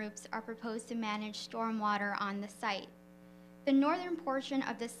green roofs are proposed to manage stormwater on the site. The northern portion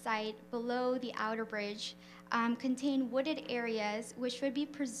of the site below the outer bridge contain wooded areas which would be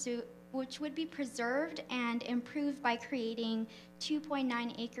preserved and improved by creating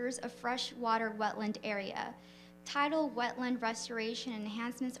 2.9 acres of freshwater wetland area. Tidal wetland restoration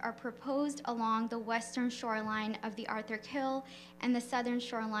enhancements are proposed along the western shoreline of the Arthur Hill and the southern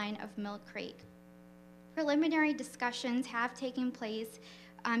shoreline of Mill Creek. Preliminary discussions have taken place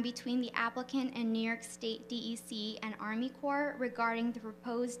between the applicant and New York State DEC and Army Corps regarding the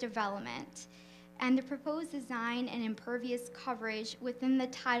proposed development. And the proposed design and impervious coverage within the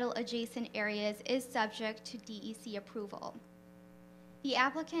tidal adjacent areas is subject to DEC approval. The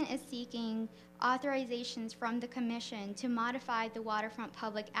applicant is seeking authorizations from the Commission to modify the waterfront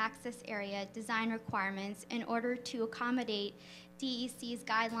public access area design requirements in order to accommodate DEC's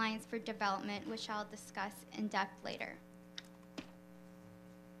guidelines for development, which I'll discuss in depth later.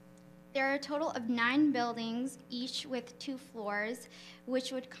 There are a total of 9 buildings, each with 2 floors,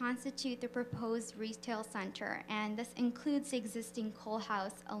 which would constitute the proposed retail center, and this includes the existing coal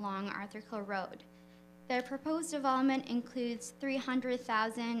house along Arthur Hill Road. The proposed development includes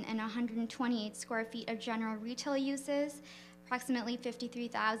 300,000 and 128 square feet of general retail uses, approximately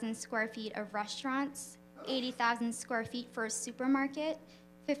 53,000 square feet of restaurants, 80,000 square feet for a supermarket,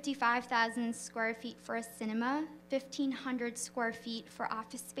 55,000 square feet for a cinema, 1,500 square feet for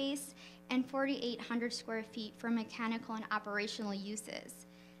office space, and 4,800 square feet for mechanical and operational uses.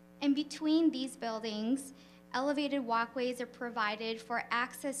 In between these buildings, elevated walkways are provided for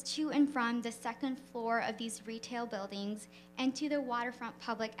access to and from the second floor of these retail buildings and to the waterfront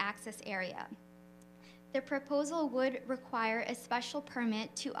public access area. The proposal would require a special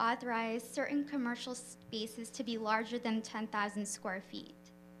permit to authorize certain commercial spaces to be larger than 10,000 square feet.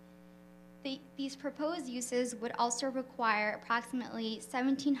 These proposed uses would also require approximately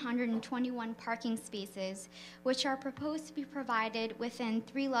 1,721 parking spaces, which are proposed to be provided within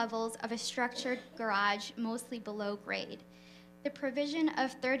 3 levels of a structured garage, mostly below grade. The provision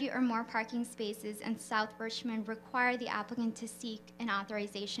of 30 or more parking spaces in South Richmond require the applicant to seek an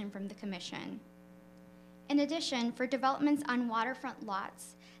authorization from the Commission. In addition, for developments on waterfront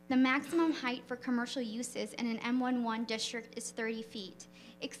lots, the maximum height for commercial uses in an M11 district is 30 feet.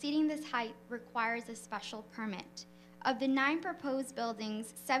 Exceeding this height requires a special permit. Of the 9 proposed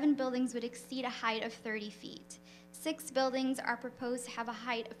buildings, 7 buildings would exceed a height of 30 feet. 6 buildings are proposed to have a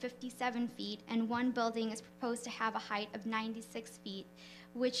height of 57 feet, and 1 building is proposed to have a height of 96 feet,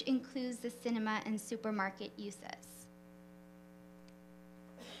 which includes the cinema and supermarket uses.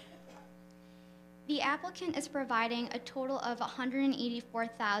 The applicant is providing a total of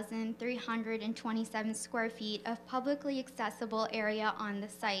 184,327 square feet of publicly accessible area on the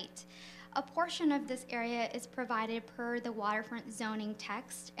site. A portion of this area is provided per the waterfront zoning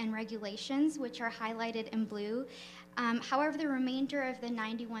text and regulations, which are highlighted in blue. However, the remainder of the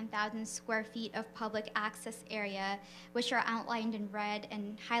 91,000 square feet of public access area, which are outlined in red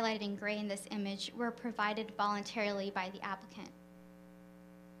and highlighted in gray in this image, were provided voluntarily by the applicant.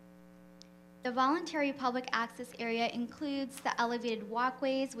 The voluntary public access area includes the elevated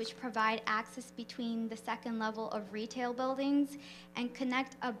walkways, which provide access between the second level of retail buildings and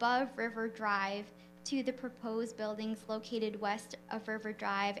connect above River Drive to the proposed buildings located west of River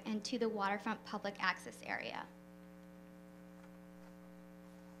Drive and to the waterfront public access area.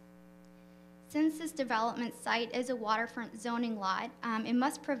 Since this development site is a waterfront zoning lot, it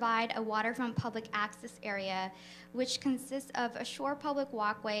must provide a waterfront public access area, which consists of a shore public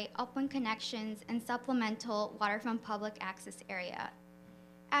walkway, upland connections, and supplemental waterfront public access area.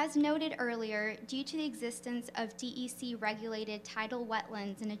 As noted earlier, due to the existence of DEC-regulated tidal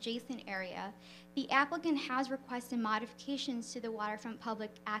wetlands in adjacent area, the applicant has requested modifications to the waterfront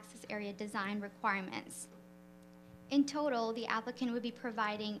public access area design requirements. In total, the applicant would be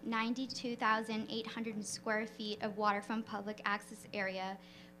providing 92,800 square feet of waterfront public access area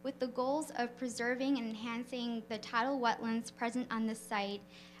with the goals of preserving and enhancing the tidal wetlands present on the site,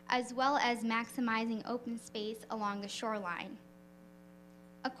 as well as maximizing open space along the shoreline.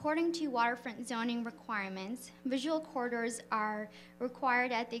 According to waterfront zoning requirements, visual corridors are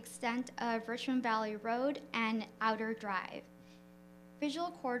required at the extent of Richmond Valley Road and Outer Drive.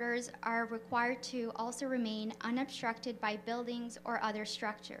 Visual corridors are required to also remain unobstructed by buildings or other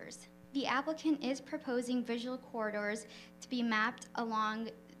structures. The applicant is proposing visual corridors to be mapped along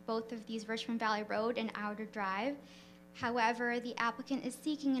both of these Richmond Valley Road and Outer Drive. However, the applicant is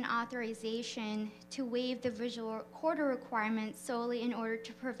seeking an authorization to waive the visual corridor requirement solely in order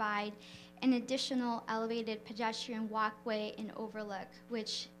to provide an additional elevated pedestrian walkway and overlook,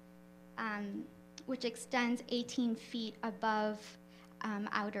 which extends 18 feet above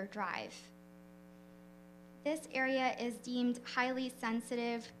Outer Drive. This area is deemed highly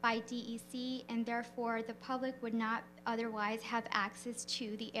sensitive by DEC, and therefore the public would not otherwise have access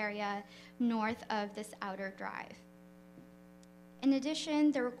to the area north of this outer drive. In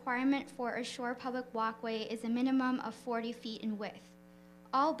addition, the requirement for a shore public walkway is a minimum of 40 feet in width.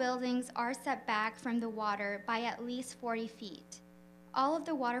 All buildings are set back from the water by at least 40 feet. All of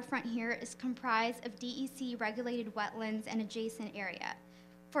the waterfront here is comprised of DEC-regulated wetlands and adjacent area.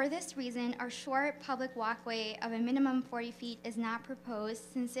 For this reason, our shore public walkway of a minimum 40 feet is not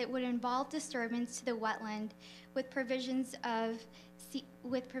proposed, since it would involve disturbance to the wetland with provisions of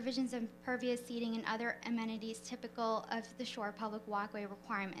impervious seating and other amenities typical of the shore public walkway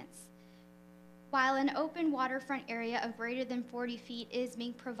requirements. While an open waterfront area of greater than 40 feet is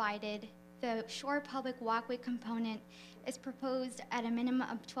being provided, the shore public walkway component is proposed at a minimum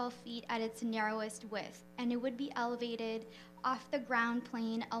of 12 feet at its narrowest width, and it would be elevated off the ground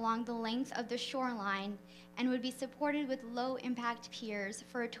plane along the length of the shoreline and would be supported with low-impact piers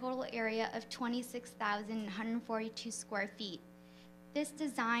for a total area of 26,142 square feet. This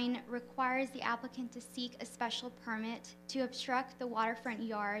design requires the applicant to seek a special permit to obstruct the waterfront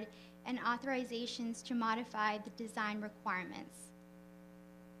yard and authorizations to modify the design requirements.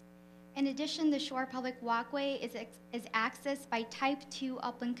 In addition, the shore public walkway is accessed by Type 2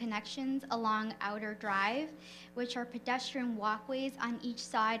 upland connections along Outer Drive, which are pedestrian walkways on each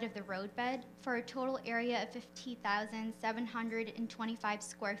side of the roadbed for a total area of 50,725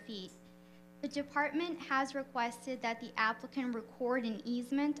 square feet. The department has requested that the applicant record an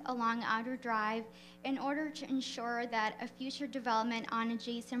easement along Outer Drive in order to ensure that a future development on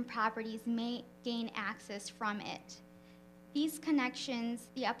adjacent properties may gain access from it. These connections,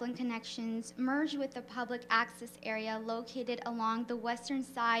 the upland connections, merge with the public access area located along the western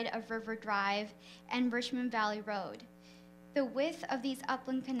side of River Drive and Richmond Valley Road. The width of these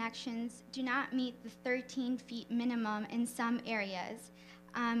upland connections do not meet the 13 feet minimum in some areas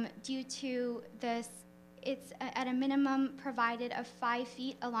due to this. It's at a minimum provided of 5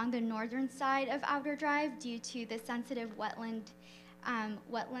 feet along the northern side of Outer Drive due to the sensitive wetlands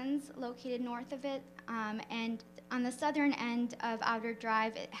located north of it, and on the southern end of Outer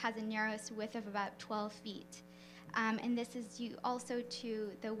Drive, it has a narrowest width of about 12 feet. And this is due also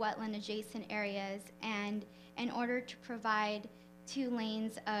to the wetland adjacent areas, and in order to provide 2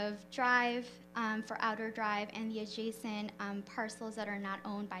 lanes of drive for Outer Drive and the adjacent parcels that are not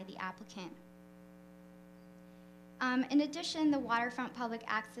owned by the applicant. In addition, the waterfront public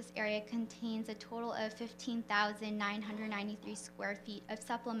access area contains a total of 15,993 square feet of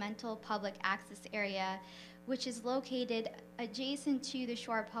supplemental public access area, which is located adjacent to the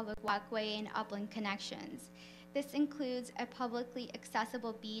shore public walkway and upland connections. This includes a publicly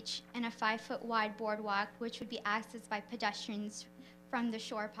accessible beach and a 5-foot wide boardwalk, which would be accessed by pedestrians from the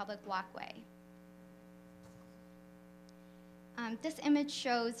shore public walkway. This image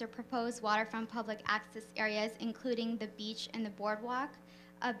shows the proposed waterfront public access areas, including the beach and the boardwalk.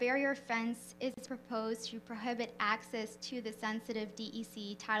 A barrier fence is proposed to prohibit access to the sensitive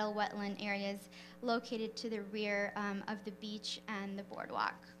DEC tidal wetland areas located to the rear of the beach and the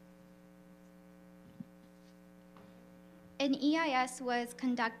boardwalk. An EIS was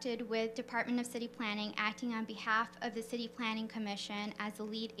conducted with Department of City Planning acting on behalf of the City Planning Commission as the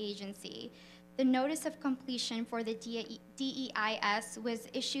lead agency. The notice of completion for the DEIS was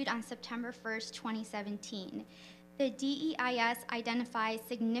issued on September 1st, 2017. The DEIS identifies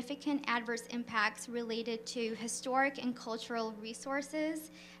significant adverse impacts related to historic and cultural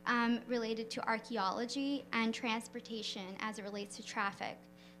resources, related to archaeology and transportation as it relates to traffic.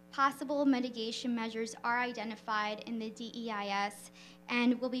 Possible mitigation measures are identified in the DEIS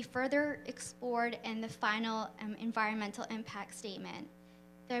and will be further explored in the final environmental impact statement.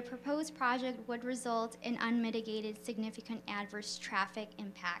 The proposed project would result in unmitigated significant adverse traffic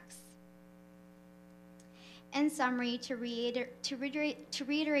impacts. In summary, to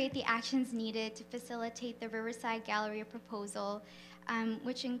reiterate the actions needed to facilitate the Riverside Galleria proposal,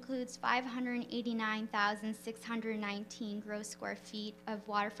 which includes 589,619 gross square feet of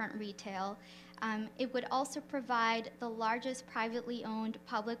waterfront retail. It would also provide the largest privately owned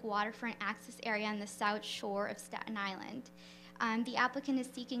public waterfront access area on the south shore of Staten Island. The applicant is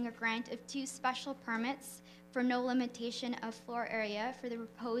seeking a grant of 2 special permits for no limitation of floor area for the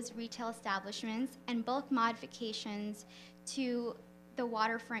proposed retail establishments and bulk modifications to the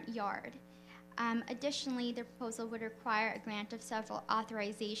waterfront yard. Additionally, the proposal would require a grant of several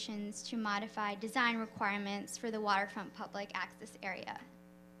authorizations to modify design requirements for the waterfront public access area.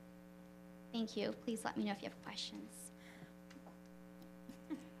 Thank you. Please let me know if you have questions.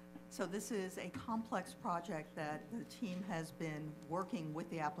 So this is a complex project that the team has been working with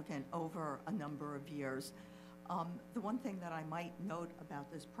the applicant over a number of years. The one thing that I might note about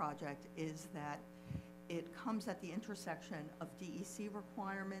this project is that it comes at the intersection of DEC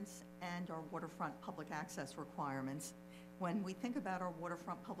requirements and our waterfront public access requirements. When we think about our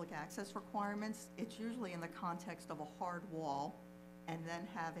waterfront public access requirements, it's usually in the context of a hard wall and then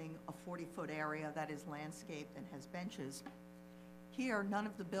having a 40-foot area that is landscaped and has benches. Here, none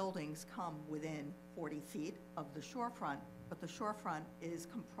of the buildings come within 40 feet of the shorefront, but the shorefront is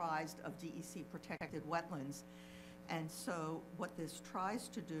comprised of DEC protected wetlands. And so what this tries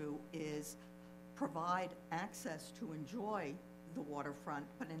to do is provide access to enjoy the waterfront,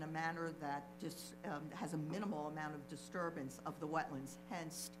 but in a manner that just has a minimal amount of disturbance of the wetlands,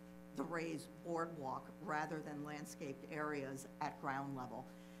 hence the raised boardwalk rather than landscaped areas at ground level.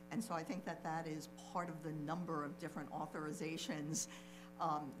 And so I think that that is part of the number of different authorizations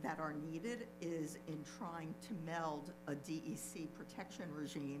that are needed, is in trying to meld a DEC protection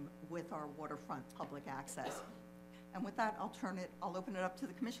regime with our waterfront public access. And with that, I'll open it up to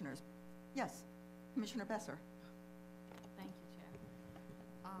the commissioners. Yes, Commissioner Besser. Thank you, Chair.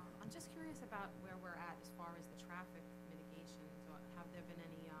 I'm just curious about where we're at as far as the traffic mitigations, or have there been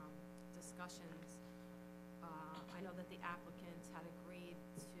any discussions? I know that the applicants had agreed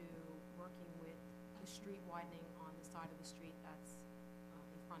to working with the street widening on the side of the street that's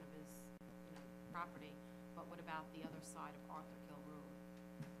in front of his property, but what about the other side of Arthur Kill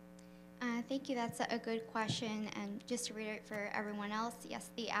Road? Thank you. That's a good question. And just to reiterate for everyone else, yes,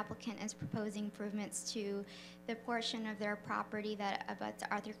 the applicant is proposing improvements to the portion of their property that abuts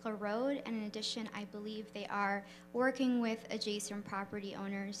Arthur Kill Road. And in addition, I believe they are working with adjacent property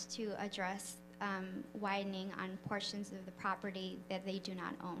owners to address widening on portions of the property that they do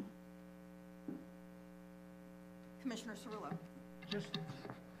not own. Commissioner Cerullo. Just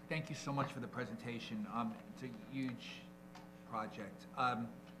thank you so much for the presentation. It's a huge project.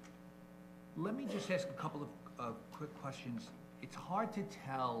 Let me just ask a couple of quick questions. It's hard to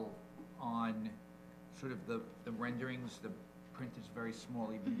tell on sort of the renderings. The print is very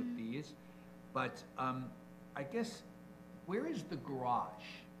small even with these. But I guess, where is the garage?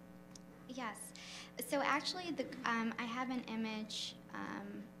 Yes. So actually, I have an image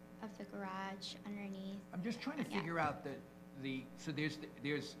of the garage underneath. I'm just trying to figure out so there's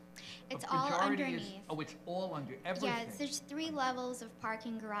It's a all majority underneath. It's all under everything. Yes, there's 3 levels of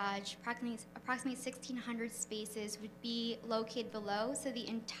parking garage. Approximately 1,600 spaces would be located below. So the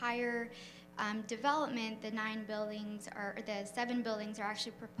entire development, the 7 buildings are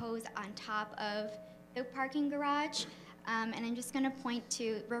actually proposed on top of the parking garage. And I'm just going to point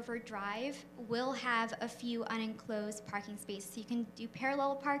to River Drive will have a few unenclosed parking spaces. So you can do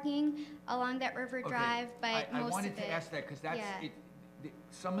parallel parking along that River Drive, but I most wanted of it, to ask that because that's yeah.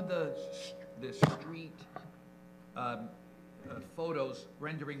 some of the street photos,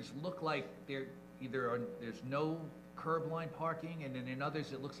 renderings look like they're there's no curb line parking, and then in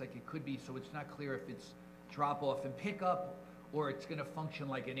others it looks like it could be, so it's not clear if it's drop off and pick up or it's going to function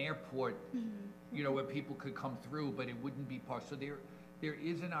like an airport, where people could come through, but it wouldn't be parked. So there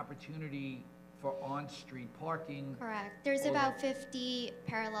is an opportunity for on-street parking. Correct. There's Although- about 50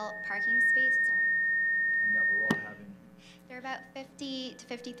 parallel parking spaces. Sorry. I know, we're all having, There are about 50 to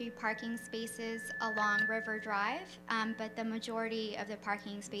 53 parking spaces along River Drive, but the majority of the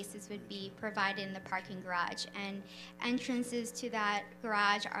parking spaces would be provided in the parking garage. And entrances to that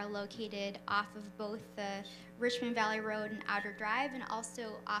garage are located off of both the Richmond Valley Road and Outer Drive, and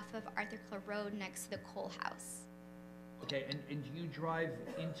also off of Arthur Kill Road next to the Cole House. okay, and do you drive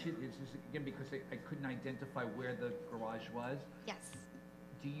into, this is again because I couldn't identify where the garage was. Yes.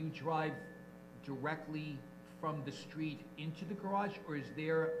 Do you drive directly from the street into the garage, or is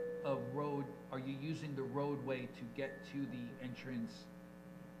there a road, are you using the roadway to get to the entrance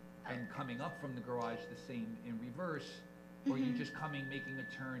and coming up from the garage the same in reverse? Or are you just making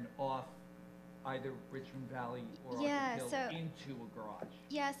a turn off either Richmond Valley or Yeah, Arthur Hill so- into a garage?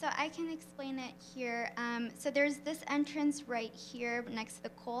 Yeah, so I can explain it here. So there's this entrance right here next to the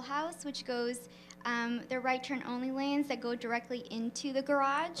Cole House, which goes, the right turn only lanes that go directly into the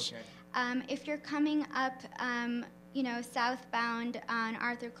garage. Okay. If you're coming up, southbound on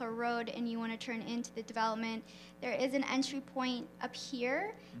Arthur Kill Road and you want to turn into the development, there is an entry point up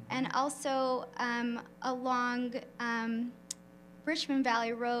here, and also along Richmond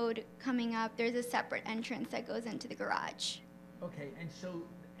Valley Road coming up, there's a separate entrance that goes into the garage. Okay, and so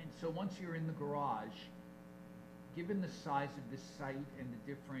once you're in the garage, given the size of this site and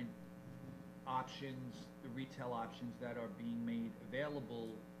the different options, the retail options that are being made available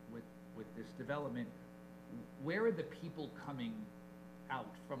with this development, where are the people coming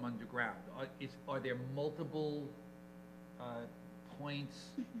out from underground? Are there multiple points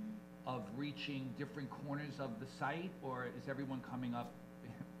of reaching different corners of the site, or is everyone coming up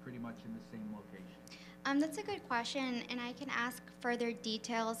pretty much in the same location? That's a good question, and I can ask further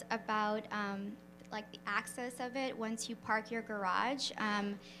details about like the access of it once you park your garage.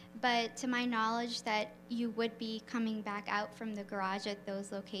 But to my knowledge, that you would be coming back out from the garage at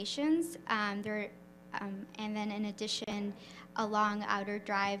those locations. And then in addition, along Outer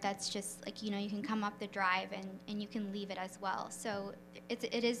Drive, that's just like, you can come up the drive and you can leave it as well. So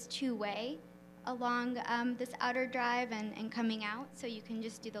it is two-way along this Outer Drive and coming out. So you can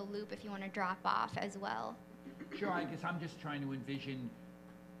just do the loop if you want to drop off as well. Sure, I guess I'm just trying to envision,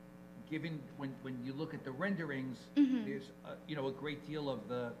 given when you look at the renderings, there's a great deal of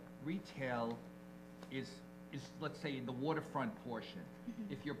the retail is let's say in the waterfront portion.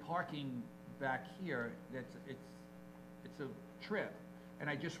 If you're parking back here, it's a trip. And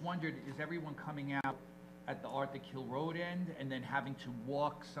I just wondered, is everyone coming out at the Arthur Kill Road end and then having to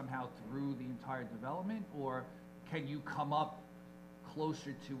walk somehow through the entire development, or can you come up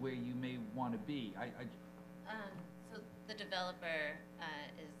closer to where you may want to be? So the developer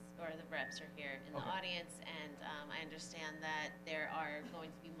or the reps are here in the audience, and I understand that there are going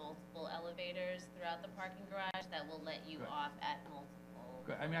to be multiple elevators throughout the parking garage that will let you off at multiple.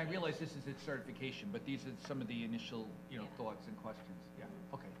 Good. I mean, I realize this is its certification, but these are some of the initial, thoughts and questions. Yeah.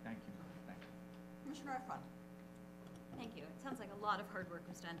 Okay. Thank you. Thank you. Commissioner Ifan. Thank you. It sounds like a lot of hard work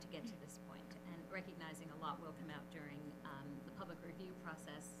was done to get to this point, and recognizing a lot will come out during the public review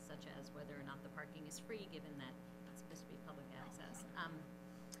process, such as whether or not the parking is free, given that it's supposed to be public access.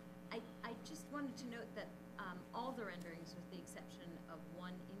 I just wanted to note that all the renderings, with the exception of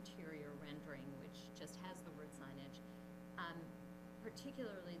one interior rendering, which just has the word signage,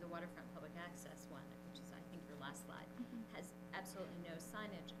 particularly the waterfront public access one, which is, I think, your last slide, has absolutely no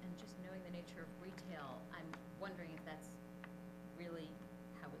signage. And just knowing the nature of retail, I'm wondering if that's really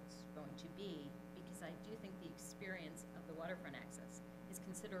how it's going to be, because I do think the experience of the waterfront access is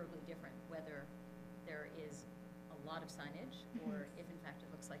considerably different, whether there is a lot of signage or if in fact it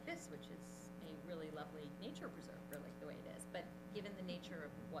looks like this, which is a really lovely nature preserve, really the way it is. But given the nature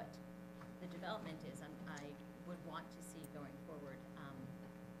of what the development is, I would want to see going forward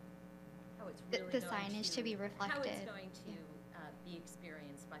how it's really the signage to be reflected. How it's going to be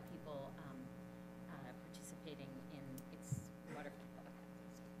experienced by people participating in its waterfront public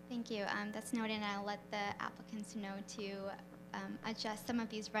access. Thank you. That's noted, and I'll let the applicants know to adjust some of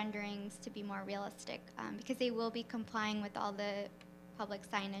these renderings to be more realistic, because they will be complying with all the public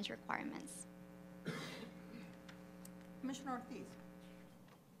signage requirements. Commissioner Ortiz.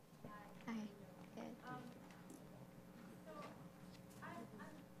 Hi. Good. So, I'm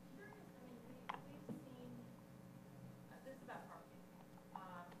curious, I mean, we've seen, this is about parking.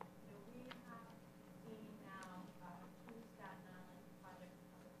 We have seen now two Staten Island projects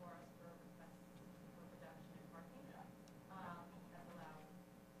come before us for requests for reduction in parking, that's allowed,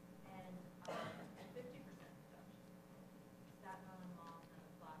 and 50% reduction. Staten Island Mall and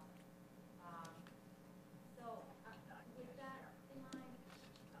the Plaza. So, with that in mind,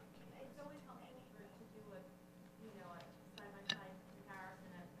 it's always helpful to do a side-by-side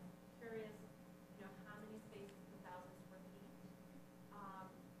comparison. I'm curious, how many spaces per 1,000 square feet,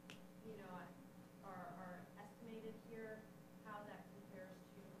 are estimated here, how that compares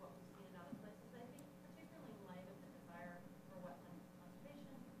to what we've seen in other places. I think particularly in light of the desire for wetland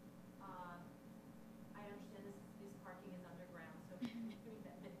conservation. I understand this parking is underground, so maybe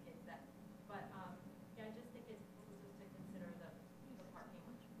that mitigates that. But I just think it's just to consider the parking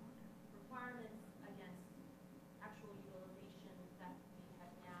requirements against actual utilization that we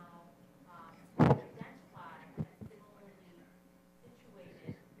have now identified as similarly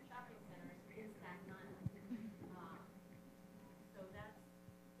situated shopping centers in Staten Island. So that's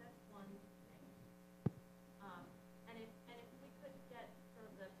one thing. And if we could get sort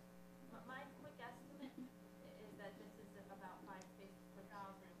of my quick estimate is that this is about 5 spaces per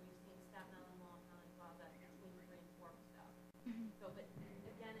 1,000. We've seen Staten Island Mall and County Plaza between 3,000 and 4,000. So, but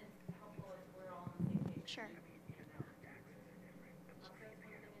again, it's helpful if we're all on the same page. Sure. So that's one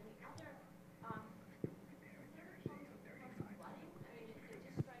thing. And the other, flooding. I mean, it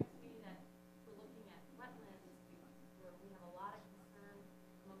just strikes me that we're looking at wetlands, where we have a lot of concern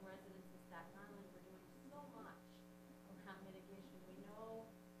among residents in Staten Island. We're doing so much around mitigation. We know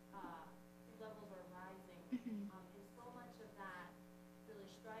sea levels are rising, and so much of that really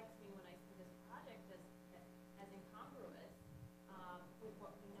strikes me when I see this project as incongruous with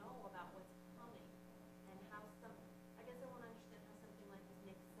what we know about what's coming, and how I guess I want to understand how something like this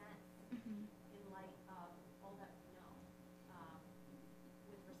makes sense in light of all that we know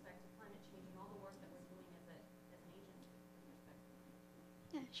with respect to climate change and all the work that we're doing as an agency with respect to climate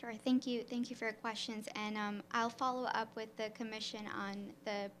change. Yeah, Sure. Thank you. Thank you for your questions. And I'll follow up with the commission on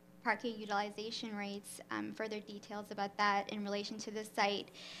the parking utilization rates, further details about that in relation to the site.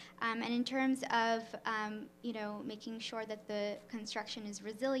 And in terms of, making sure that the construction is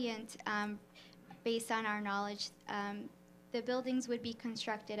resilient, based on our knowledge, the buildings would be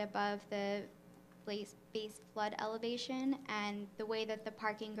constructed above the base flood elevation, and the way that the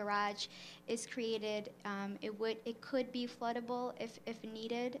parking garage is created, it could be floodable if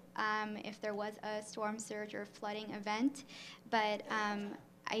needed, if there was a storm surge or flooding event. But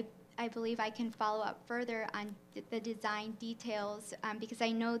I believe I can follow up further on the design details, because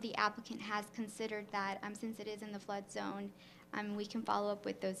I know the applicant has considered that, since it is in the flood zone. We can follow up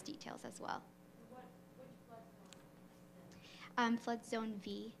with those details as well. Which flood zone? Flood zone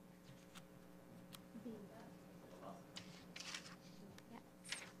V. Yeah.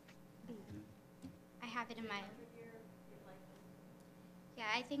 B. I have it in my. Yeah,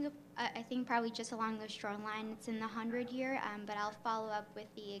 I think probably just along the shoreline, it's in the 100-year, but I'll follow up with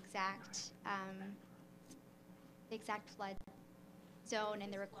the exact flood zone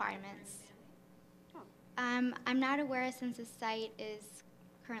and the requirements. I'm not aware, since the site is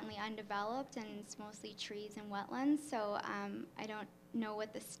currently undeveloped and it's mostly trees and wetlands, so I don't know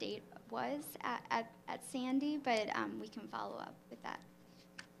what the state was at Sandy, but we can follow up with that.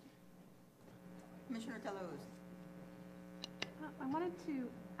 Commissioner Deleuze. I wanted to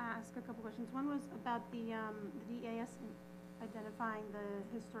ask a couple questions. One was about the DAS identifying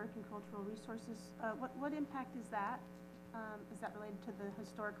the historic and cultural resources. What impact is that? Is that related to the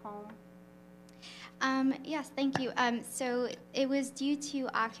historic home? Yes, thank you. So it was due to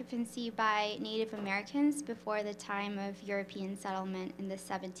occupancy by Native Americans before the time of European settlement in the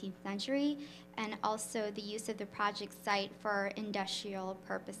 17th century, and also the use of the project site for industrial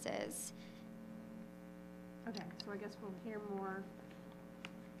purposes. Okay, so I guess we'll hear more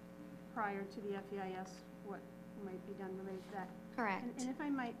prior to the FEIS what might be done related to that. Correct. And if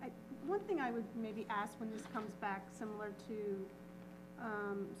I might, one thing I would maybe ask when this comes back, similar to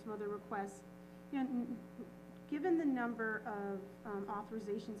some other requests, given the number of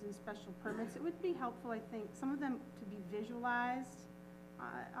authorizations and special permits, it would be helpful, I think, some of them to be visualized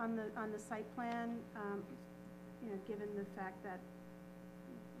on the site plan, given the fact that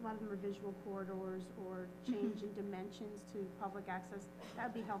a lot of them are visual corridors or change in dimensions to public access.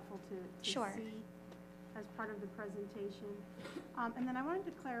 That would be helpful to Sure. see as part of the presentation. And then I wanted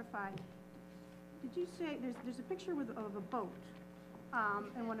to clarify, did you say, there's a picture of a boat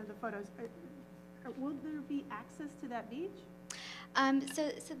in one of the photos. Will there be access to that beach?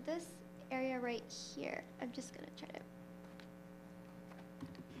 So this area right here, I'm just gonna try to.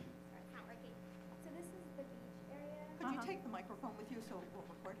 Sorry, it's not working. So this is the beach area. Could you take the microphone with you so we'll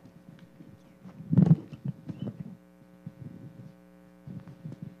record?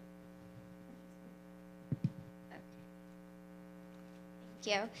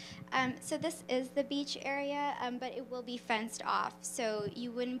 Thank you. So this is the beach area, but it will be fenced off, so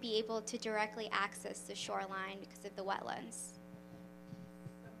you wouldn't be able to directly access the shoreline because of the wetlands.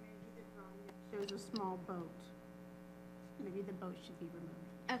 So maybe the drawing shows a small boat. Maybe the boat should be removed.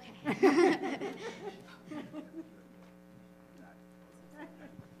 Okay.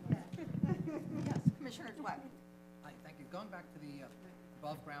 Yes, Commissioner Dweck. Hi, thank you. Going back to the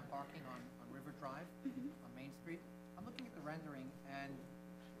above-ground parking on River Drive on Main Street, I'm looking at the rendering, and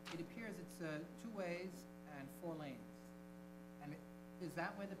it appears it's 2 ways and 4 lanes. And is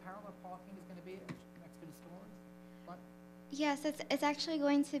that where the parallel parking is going to be next to the stores? What? Yes, it's actually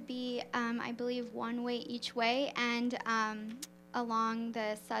going to be, I believe, 1 way each way, and along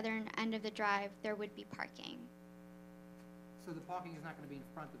the southern end of the drive, there would be parking. So the parking is not going to be in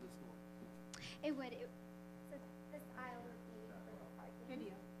front of the store? It would. So this aisle would be for the parking.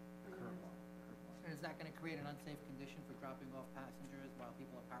 Video. And is that going to create an unsafe condition for dropping off passengers while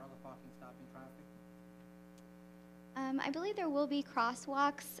people are parallel parking, stopping traffic? I believe there will be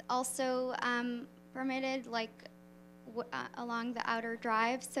crosswalks also permitted, like along the outer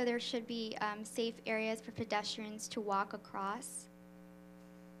drive, so there should be safe areas for pedestrians to walk across.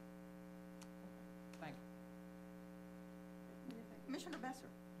 Thank you. Commissioner Besser.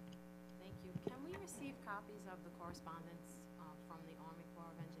 Thank you. Can we receive copies of the correspondence from the Army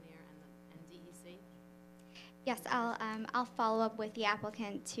Corps of Engineer and DEC? Yes, I'll follow up with the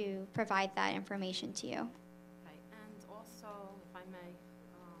applicant to provide that information to you. Okay, and also, if I may,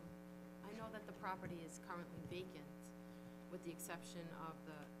 I know that the property is currently vacant, with the exception of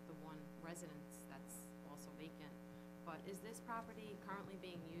the one residence that's also vacant. But is this property currently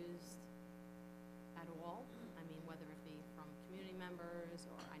being used at all? I mean, whether it be from community members,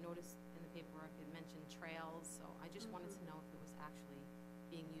 or I noticed in the paperwork it mentioned trails, so I just wanted to know if it was actually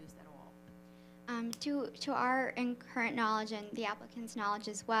being used at all? To our current knowledge and the applicant's knowledge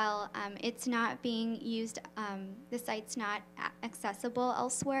as well, it's not being used, the site's not accessible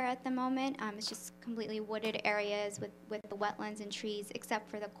elsewhere at the moment. It's just completely wooded areas with the wetlands and trees, except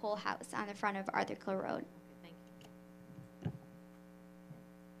for the coal house on the front of Arthur Kill Road. Okay, thank you.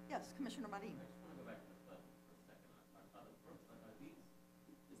 Yes, Commissioner Marin. I just want to go back to the flood for a second.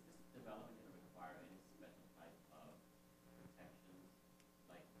 Is this development going to require any special type of protections,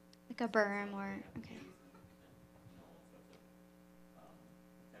 Like a berm or, okay. you know, all sorts of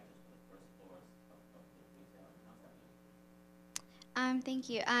protections for the first floors of the retail, and how's that going to be?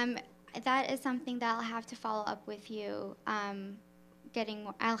 Thank you. That is something that I'll have to follow up with you.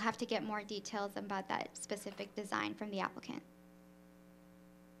 I'll have to get more details about that specific design from the applicant.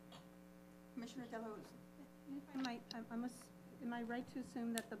 Commissioner Delahoo's. If I might, am I right to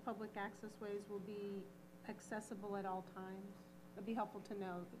assume that the public access ways will be accessible at all times? It'd be helpful to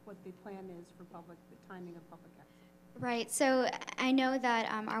know what the plan is for the timing of public access. Right, so I know that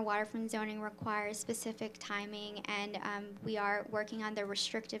our waterfront zoning requires specific timing, and we are working on the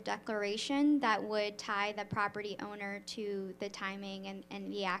restrictive declaration that would tie the property owner to the timing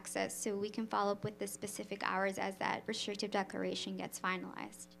and the access, so we can follow up with the specific hours as that restrictive declaration gets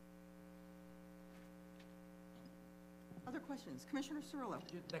finalized. Other questions? Commissioner Cirillo.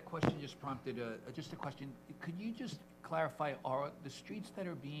 That question just prompted just a question. Could you just clarify, are the streets that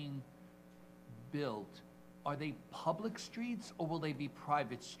are being built, are they public streets or will they be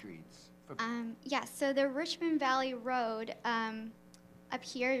private streets? Yes, so the Richmond Valley Road up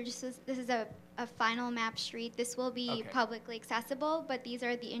here, this is a final map street. This will be Okay. publicly accessible, but these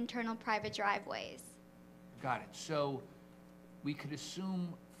are the internal private driveways. Got it. So we could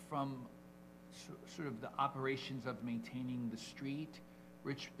assume from sort of the operations of maintaining the street,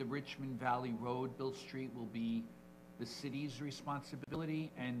 the Richmond Valley Road, Bill Street will be the city's responsibility,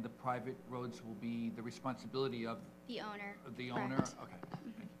 and the private roads will be the responsibility of The owner. the Correct. owner?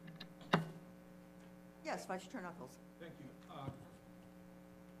 Okay. Yes, Vice Chair Knuckles. Thank you.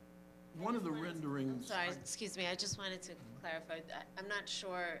 One of the renderings. Sorry, excuse me, I just wanted to clarify. I'm not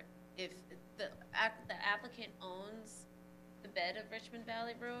sure if the applicant owns the bed of Richmond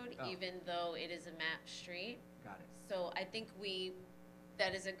Valley Road, Oh. even though it is a map street. Got it. So I think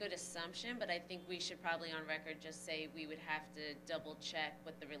that is a good assumption, but I think we should probably on record just say we would have to double check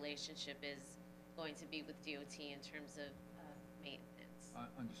what the relationship is going to be with DOT in terms of maintenance,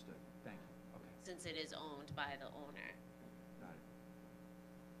 Understood. Thank you. Okay. since it is owned by the owner. Got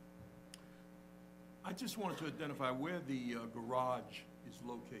it. I just wanted to identify where the garage is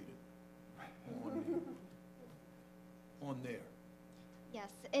located on there.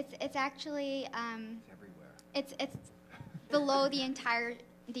 Yes, it's actually It's everywhere. it's below the entire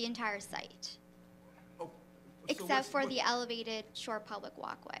site, Oh, so except what's- for what- the elevated shore public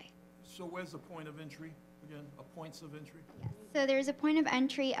walkway. So where's the point of entry again? Points of entry? So there's a point of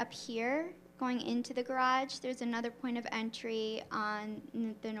entry up here going into the garage. There's another point of entry on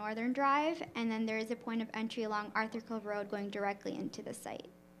the northern drive, and then there is a point of entry along Arthur Kill Road going directly into the site.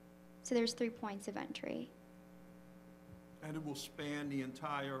 So there's 3 points of entry. And it will span the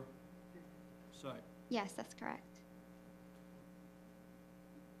entire site? Yes, that's correct.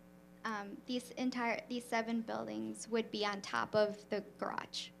 These 7 buildings would be on top of the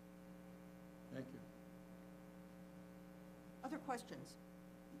garage. Thank you. Other questions?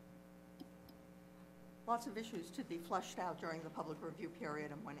 Lots of issues to be fleshed out during the public review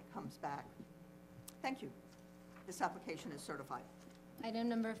period and when it comes back. Thank you. This application is certified. Item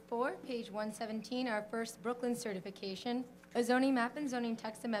number 4, page 117, our first Brooklyn certification, a zoning map and zoning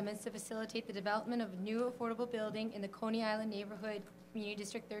text amendments to facilitate the development of a new affordable building in the Coney Island neighborhood, Community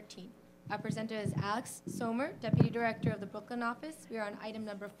District 13. Our presenter is Alex Somer, Deputy Director of the Brooklyn office. We are on item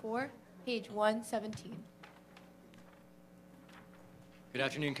number 4, page 117. Good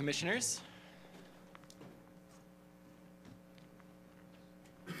afternoon, Commissioners.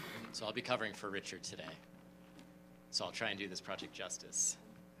 So I'll be covering for Richard today. So I'll try and do this project justice.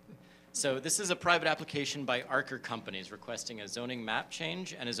 So this is a private application by Archer Companies requesting a zoning map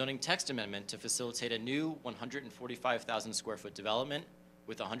change and a zoning text amendment to facilitate a new 145,000 square foot development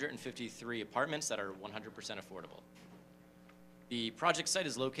with 153 apartments that are 100% affordable. The project site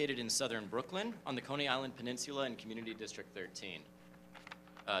is located in southern Brooklyn on the Coney Island Peninsula in Community District 13.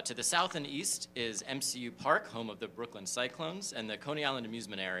 To the south and east is MCU Park, home of the Brooklyn Cyclones, and the Coney Island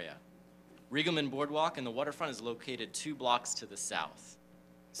Amusement Area. Riegelman Boardwalk and the waterfront is located 2 blocks to the south.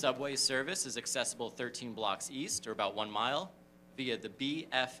 Subway service is accessible 13 blocks east, or about 1 mile, via the B,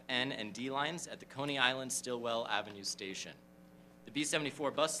 F, N, and D lines at the Coney Island Stillwell Avenue station. The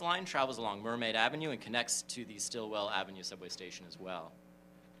B-74 bus line travels along Mermaid Avenue and connects to the Stillwell Avenue subway station as well.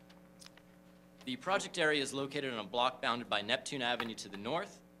 The project area is located on a block bounded by Neptune Avenue to the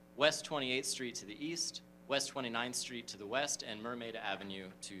north, West 28th Street to the east, West 29th Street to the west, and Mermaid Avenue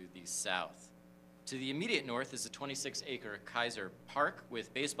to the south. To the immediate north is a 26-acre Kaiser Park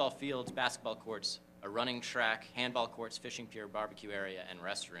with baseball fields, basketball courts, a running track, handball courts, fishing pier, barbecue area, and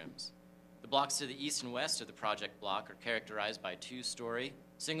restrooms. The blocks to the east and west of the project block are characterized by two-story,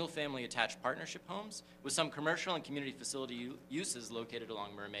 single-family attached partnership homes with some commercial and community facility uses located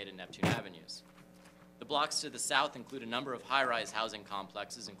along Mermaid and Neptune Avenues. The blocks to the south include a number of high-rise housing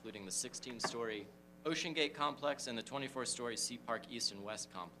complexes, including the 16-story Ocean Gate complex and the 24-story Sea Park East and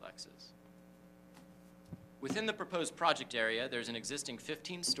West complexes. Within the proposed project area, there's an existing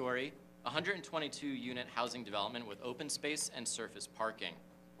 15-story, 122-unit housing development with open space and surface parking.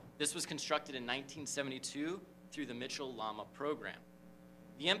 This was constructed in 1972 through the Mitchell-Lama program.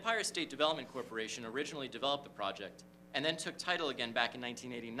 The Empire State Development Corporation originally developed the project and then took title again back in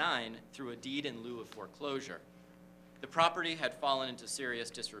 1989 through a deed in lieu of foreclosure. The property had fallen into serious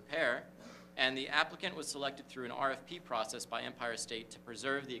disrepair, and the applicant was selected through an RFP process by Empire State to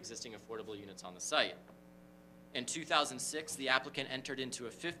preserve the existing affordable units on the site. In 2006, the applicant entered into a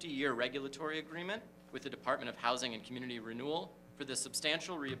 50-year regulatory agreement with the Department of Housing and Community Renewal for the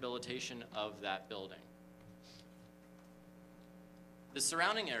substantial rehabilitation of that building. The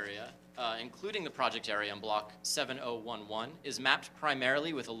surrounding area, including the project area in Block 7011, is mapped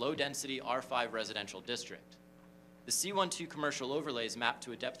primarily with a low-density R5 residential district. The C12 commercial overlay is mapped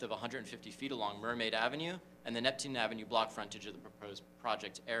to a depth of 150 feet along Mermaid Avenue and the Neptune Avenue block frontage of the proposed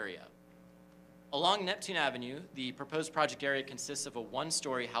project area. Along Neptune Avenue, the proposed project area consists of a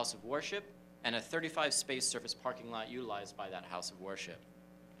one-story house of worship and a 35-space surface parking lot utilized by that house of worship.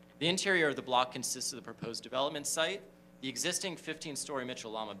 The interior of the block consists of the proposed development site, the existing 15-story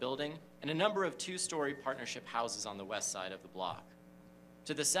Mitchell-Lama building, and a number of two-story partnership houses on the west side of the block.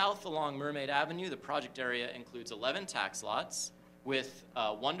 To the south along Mermaid Avenue, the project area includes 11 tax lots with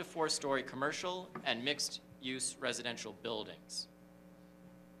 1 to 4-story commercial and mixed-use residential buildings.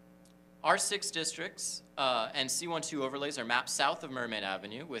 R6 districts and C12 overlays are mapped south of Mermaid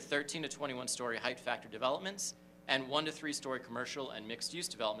Avenue with 13 to 21-story height factor developments and 1 to 3-story commercial and mixed-use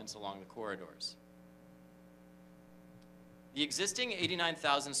developments along the corridors. The existing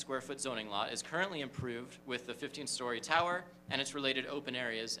 89,000 square foot zoning lot is currently improved with the 15-story tower and its related open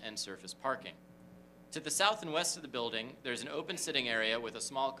areas and surface parking. To the south and west of the building, there's an open sitting area with a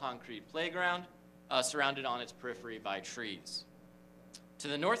small concrete playground surrounded on its periphery by trees. To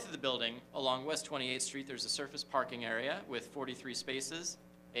the north of the building, along West 28th Street, there's a surface parking area with 43 spaces,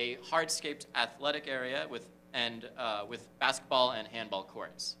 a hardscaped athletic area with basketball and handball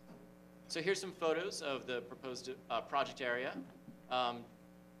courts. So here's some photos of the proposed project area. On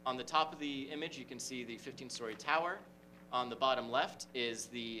the top of the image, you can see the 15-story tower. On the bottom left is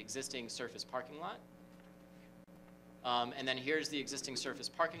the existing surface parking lot. And then here's the existing surface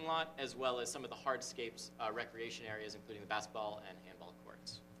parking lot, as well as some of the hardscaped recreation areas, including the basketball and handball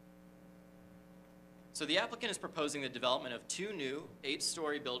courts. So the applicant is proposing the development of 2 new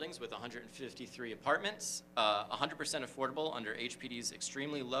 8-story buildings with 153 apartments, 100% affordable under HPD's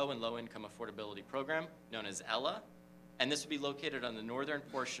extremely low and low-income affordability program, known as ELA, and this would be located on the northern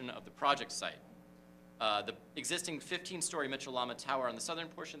portion of the project site. The existing 15-story Mitchell-Lama tower on the southern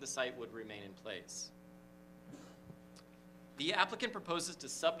portion of the site would remain in place. The applicant proposes to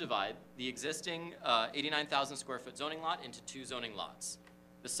subdivide the existing 89,000 square foot zoning lot into 2 zoning lots.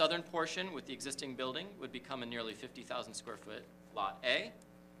 The southern portion with the existing building would become a nearly 50,000 square foot Lot A,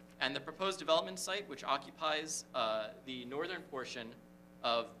 and the proposed development site, which occupies the northern portion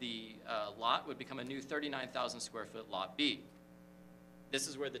of the lot, would become a new 39,000 square foot Lot B. This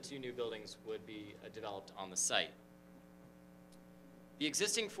is where the 2 new buildings would be developed on the site. The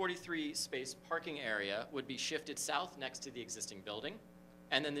existing 43-space parking area would be shifted south next to the existing building,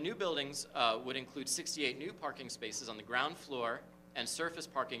 and then the new buildings would include 68 new parking spaces on the ground floor and surface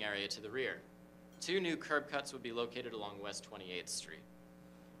parking area to the rear. 2 new curb cuts would be located along West 28th Street.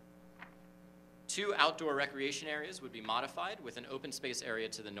 2 outdoor recreation areas would be modified with an open space area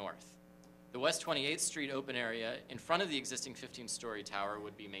to the north. The West 28th Street open area in front of the existing 15-story tower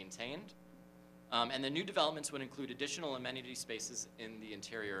would be maintained, and the new developments would include additional amenity spaces in the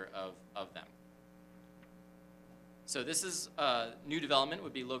interior of them. So this is new development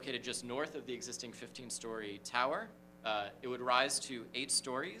would be located just north of the existing 15-story tower. It would rise to 8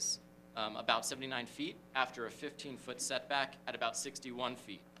 stories, about 79 feet, after a 15-foot setback at about 61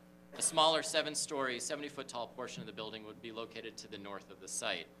 feet. A smaller 7-story, 70-foot tall portion of the building would be located to the north of the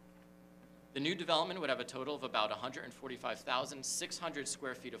site. The new development would have a total of about 145,600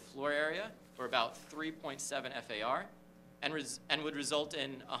 square feet of floor area, or about 3.7 FAR, and would result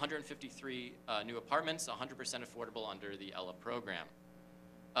in 153 new apartments, 100% affordable under the ELA program.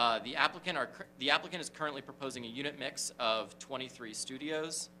 The applicant is currently proposing a unit mix of 23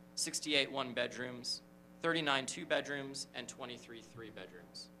 studios, 68 one-bedrooms, 39 two-bedrooms, and 23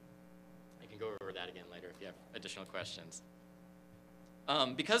 three-bedrooms. I can go over that again later if you have additional questions.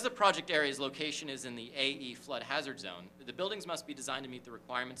 Because the project area's location is in the AE flood hazard zone, the buildings must be designed to meet the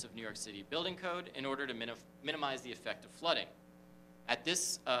requirements of New York City Building Code in order to minimize the effect of flooding. At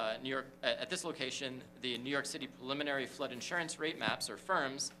this location, the New York City preliminary flood insurance rate maps, or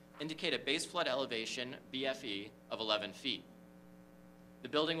FIRMs, indicate a base flood elevation, BFE, of 11 feet. The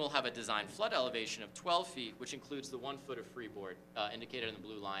building will have a design flood elevation of 12 feet, which includes the 1 foot of freeboard indicated in the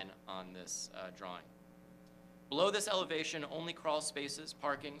blue line on this drawing. Below this elevation, only crawl spaces,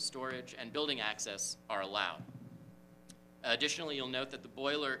 parking, storage, and building access are allowed. Additionally, you'll note that the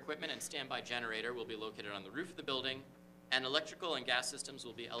boiler equipment and standby generator will be located on the roof of the building, and electrical and gas systems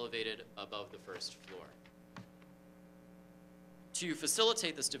will be elevated above the first floor. To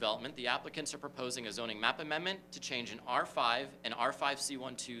facilitate this development, the applicants are proposing a zoning map amendment to change an R5 and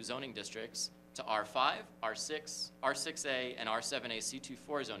R5C12 zoning districts to R5, R6, R6A, and R7A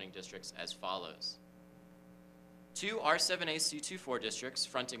C24 zoning districts as follows. 2 R7A C24 districts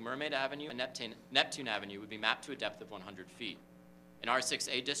fronting Mermaid Avenue and Neptune Avenue would be mapped to a depth of 100 feet. An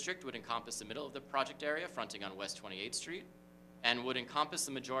R6A district would encompass the middle of the project area fronting on West 28th Street and would encompass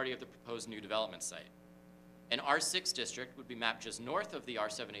the majority of the proposed new development site. An R6 district would be mapped just north of the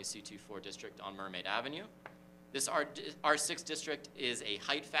R7A C24 district on Mermaid Avenue. This R6 district is a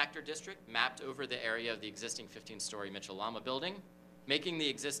height factor district mapped over the area of the existing 15-story Mitchell-Lama building, making the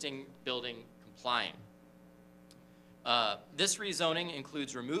existing building compliant. This rezoning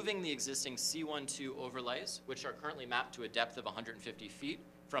includes removing the existing C12 overlays, which are currently mapped to a depth of 150 feet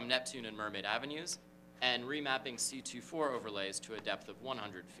from Neptune and Mermaid Avenues, and remapping C24 overlays to a depth of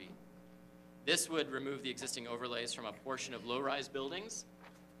 100 feet. This would remove the existing overlays from a portion of low-rise buildings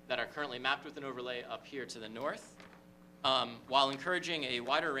that are currently mapped with an overlay up here to the north, while encouraging a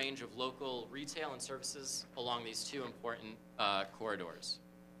wider range of local retail and services along these two important corridors.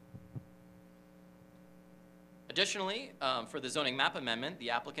 Additionally, for the zoning map amendment,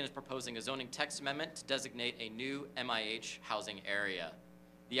 the applicant is proposing a zoning text amendment to designate a new MIH housing area.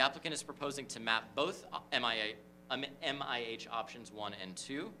 The applicant is proposing to map both MIH options 1 and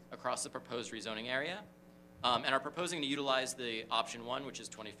 2 across the proposed rezoning area, and are proposing to utilize the option 1, which is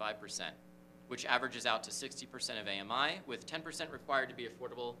 25%, which averages out to 60% of AMI, with 10% required to be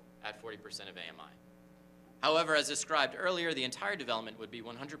affordable at 40% of AMI. However, as described earlier, the entire development would be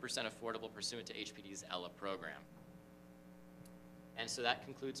 100% affordable pursuant to HPD's ELA program. And so that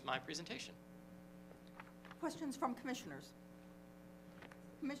concludes my presentation. Questions from commissioners?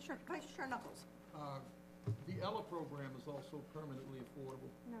 Vice Chair Knuckles. The ELA program is also permanently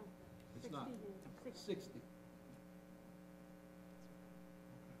affordable. No. It's not. 60.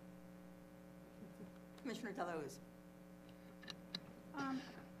 Commissioner Deleuze.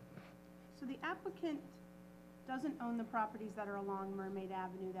 So the applicant doesn't own the properties that are along Mermaid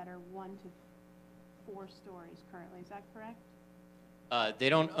Avenue that are 1 to 4 stories currently, is that correct?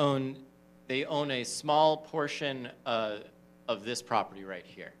 They own a small portion of this property right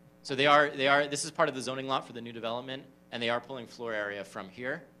here. So this is part of the zoning lot for the new development, and they are pulling floor area from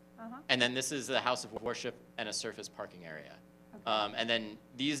here. And then this is the house of worship and a surface parking area. Okay. And then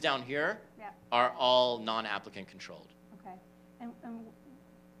these down here are all non-applicant controlled. Okay.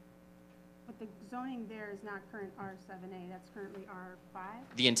 But the zoning there is not current R7A, that's currently R5?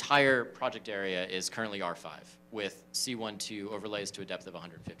 The entire project area is currently R5 with C12 overlays to a depth of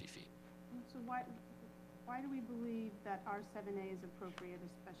 150 feet. So why do we believe that R7A is appropriate,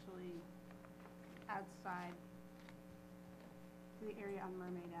 especially outside the area on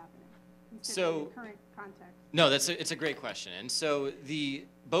Mermaid Avenue, considering the current context? No, it's a great question. And so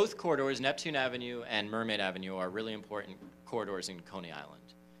both corridors, Neptune Avenue and Mermaid Avenue, are really important corridors in Coney Island.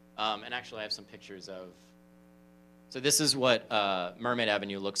 And actually I have some pictures of, so this is what Mermaid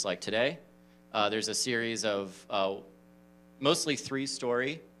Avenue looks like today. There's a series of mostly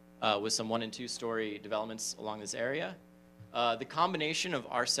 3-story with some 1- and 2-story developments along this area. The combination of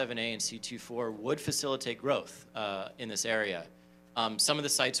R7A and C24 would facilitate growth in this area. Some of the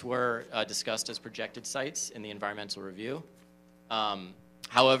sites were discussed as projected sites in the environmental review.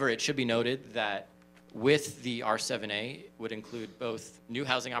 However, it should be noted that with the R7A would include both new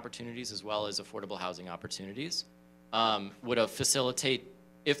housing opportunities as well as affordable housing opportunities. Would facilitate,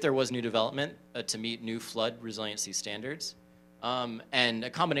 if there was new development, to meet new flood resiliency standards. And a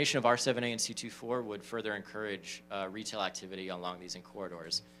combination of R7A and C24 would further encourage retail activity along these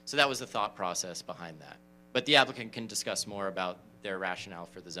corridors. So that was the thought process behind that. But the applicant can discuss more about their rationale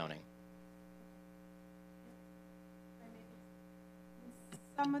for the zoning.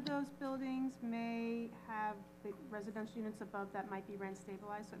 Some of those buildings may have the residential units above that might be rent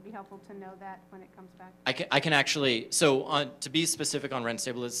stabilized, so it'd be helpful to know that when it comes back. I can actually, so to be specific on rent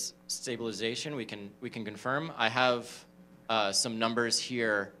stabilization, we can confirm. I have some numbers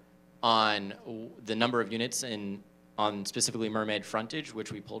here on the number of units on specifically Mermaid frontage,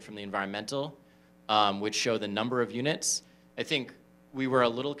 which we pulled from the environmental, which show the number of units. I think we were a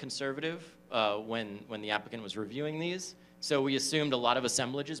little conservative when the applicant was reviewing these. So we assumed a lot of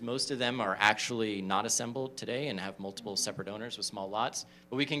assemblages. Most of them are actually not assembled today and have multiple separate owners with small lots.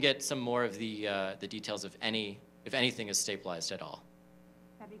 But we can get some more of the details if anything is stabilized at all.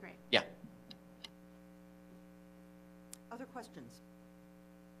 That'd be great. Yeah. Other questions?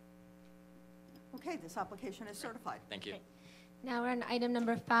 Okay, this application is certified. Thank you. Now we're on item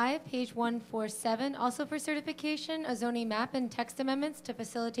number 5, page 147. Also for certification, a zoning map and text amendments to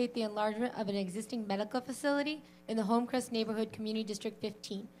facilitate the enlargement of an existing medical facility in the Homecrest Neighborhood Community District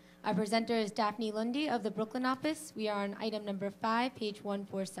 15. Our presenter is Daphne Lundy of the Brooklyn office. We are on item number 5, page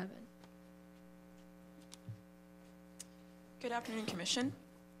 147. Good afternoon, Commission.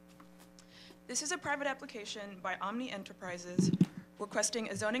 This is a private application by Omni Enterprises requesting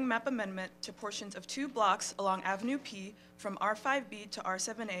a zoning map amendment to portions of 2 blocks along Avenue P from R5B to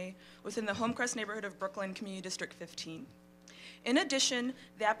R7A within the Homecrest neighborhood of Brooklyn, Community District 15. In addition,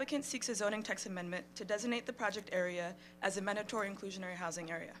 the applicant seeks a zoning text amendment to designate the project area as a mandatory inclusionary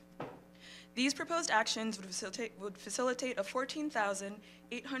housing area. These proposed actions would facilitate a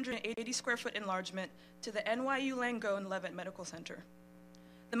 14,880 square foot enlargement to the NYU Langone Levitt Medical Center.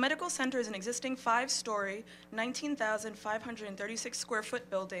 The medical center is an existing 5-story, 19,536 square foot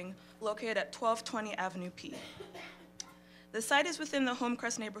building located at 1220 Avenue P. The site is within the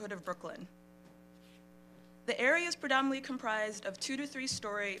Homecrest neighborhood of Brooklyn. The area is predominantly comprised of 2 to 3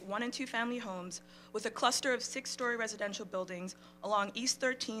 story, 1 and 2 family homes with a cluster of 6-story residential buildings along East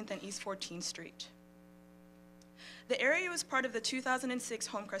 13th and East 14th Street. The area was part of the 2006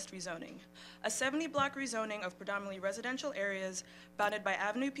 Homecrest rezoning, a 70-block rezoning of predominantly residential areas bounded by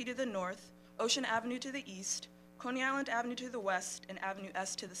Avenue P to the north, Ocean Avenue to the east, Coney Island Avenue to the west, and Avenue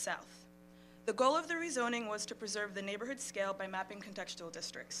S to the south. The goal of the rezoning was to preserve the neighborhood scale by mapping contextual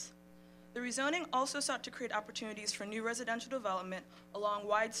districts. The rezoning also sought to create opportunities for new residential development along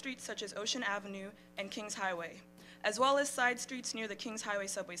wide streets such as Ocean Avenue and Kings Highway, as well as side streets near the Kings Highway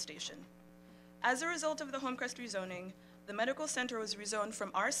subway station. As a result of the Homecrest rezoning, the medical center was rezoned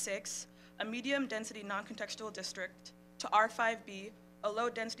from R6, a medium-density non-contextual district, to R5B, a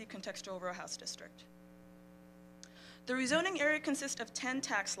low-density contextual row house district. The rezoning area consists of 10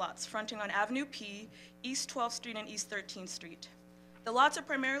 tax lots fronting on Avenue P, East 12th Street, and East 13th Street. The lots are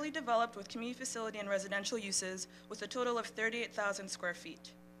primarily developed with community facility and residential uses with a total of 38,000 square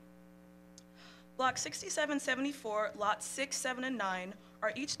feet. Block 6774, lots 6, 7, and 9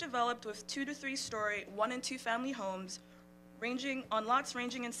 are each developed with 2 to 3 story, 1 and 2 family homes on lots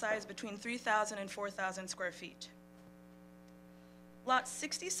ranging in size between 3,000 and 4,000 square feet. Lot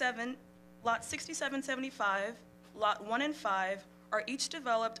 6775, lot 1 and 5 are each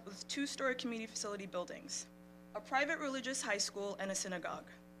developed with 2-story community facility buildings, a private religious high school, and a synagogue.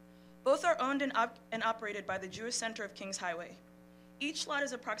 Both are owned and operated by the Jewish Center of Kings Highway. Each lot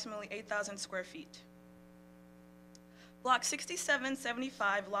is approximately 8,000 square feet. Block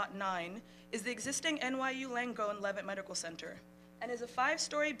 6775, lot 9, is the existing NYU Langone Levitt Medical Center and is a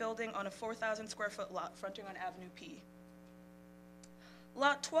 5-story building on a 4,000 square foot lot fronting on Avenue P.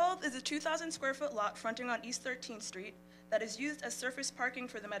 Lot 12 is a 2,000 square foot lot fronting on East 13th Street that is used as surface parking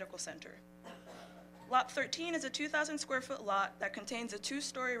for the medical center. Lot 13 is a 2,000 square foot lot that contains a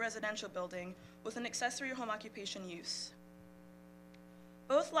 2-story residential building with an accessory home occupation use.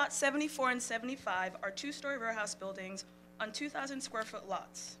 Both lots 74 and 75 are 2-story row house buildings on 2,000 square foot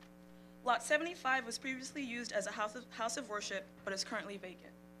lots. Lot 75 was previously used as a house of worship, but is currently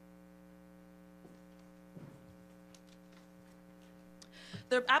vacant.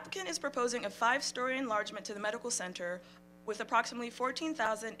 The applicant is proposing a 5-story enlargement to the medical center with approximately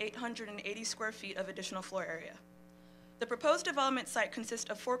 14,880 square feet of additional floor area. The proposed development site consists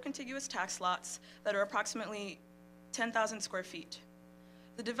of 4 contiguous tax lots that are approximately 10,000 square feet.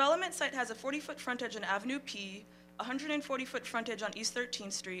 The development site has a 40-foot frontage on Avenue P, a 140-foot frontage on East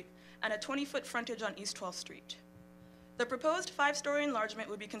 13th Street, and a 20-foot frontage on East 12th Street. The proposed 5-story enlargement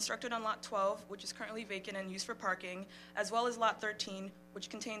would be constructed on Lot 12, which is currently vacant and used for parking, as well as Lot 13, which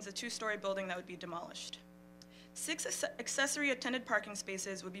contains a 2-story building that would be demolished. 6 accessory attended parking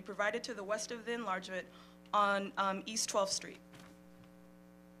spaces would be provided to the west of the enlargement on East 12th Street.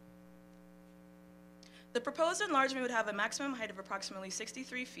 The proposed enlargement would have a maximum height of approximately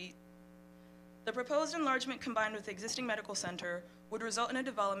 63 feet. The proposed enlargement combined with the existing medical center would result in a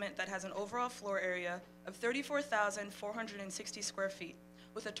development that has an overall floor area of 34,460 square feet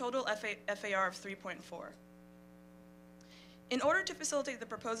with a total FAR of 3.4. In order to facilitate the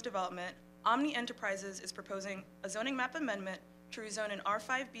proposed development, Omni Enterprises is proposing a zoning map amendment to rezone an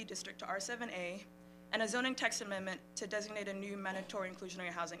R5B district to R7A and a zoning text amendment to designate a new mandatory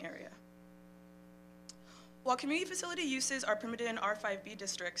inclusionary housing area. While community facility uses are permitted in R5B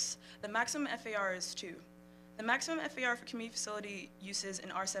districts, the maximum FAR is 2. The maximum FAR for community facility uses in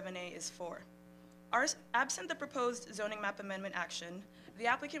R7A is 4. Absent the proposed zoning map amendment action, the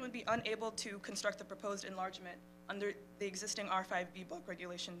applicant would be unable to construct the proposed enlargement under the existing R5B bulk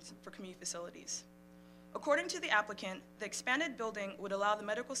regulations for community facilities. According to the applicant, the expanded building would allow the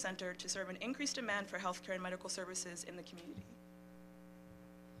medical center to serve an increased demand for healthcare and medical services in the community.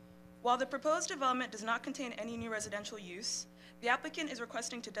 While the proposed development does not contain any new residential use, the applicant is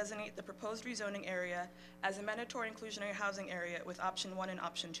requesting to designate the proposed rezoning area as a mandatory inclusionary housing area with option 1 and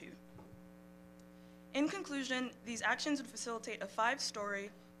option 2. In conclusion, these actions would facilitate a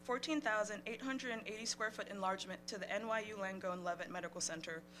 5-story, 14,880 square foot enlargement to the NYU Langone Leavitt Medical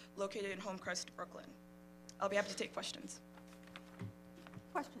Center located in Homecrest, Brooklyn. I'll be happy to take questions.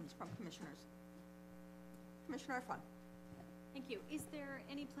 Questions from commissioners? Commissioner Fun. Thank you. Is there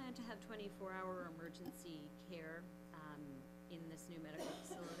any plan to have 24-hour emergency care in this new medical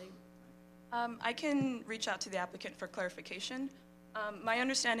facility? I can reach out to the applicant for clarification. My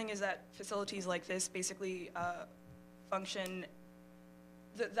understanding is that facilities like this basically function.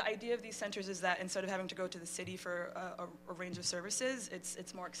 The idea of these centers is that instead of having to go to the city for a range of services,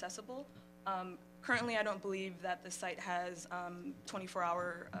 it's more accessible. Currently, I don't believe that the site has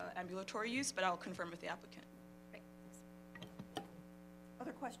 24-hour ambulatory use, but I'll confirm with the applicant. Great, thanks.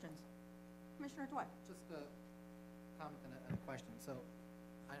 Other questions? Commissioner Dwight. Just a comment and a question. So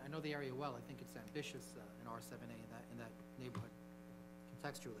I know the area well. I think it's ambitious in R7A in that neighborhood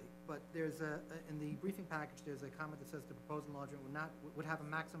contextually. But there's in the briefing package, there's a comment that says the proposed enlargement would have a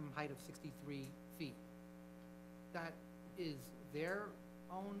maximum height of 63 feet. That is their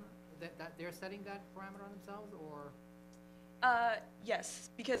own, that they're setting that parameter on themselves, or?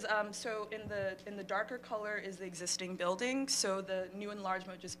 Yes, because so in the darker color is the existing building, so the new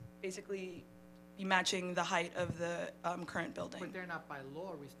enlargement would just basically be matching the height of the current building. But they're not by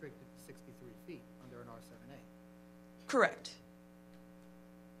law restricted to 63 feet under an R7A. Correct.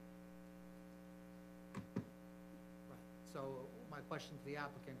 Right. So my question to the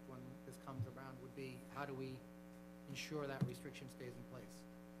applicant when this comes around would be, how do we ensure that restriction stays in place?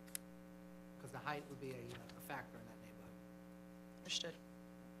 Because the height would be a factor in that neighborhood. Understood.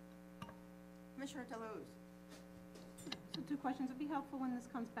 Commissioner Deleuze. So 2 questions. It'd be helpful when this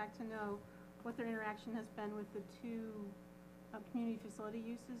comes back to know what their interaction has been with the 2 community facility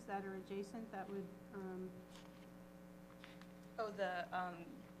uses that are adjacent that would,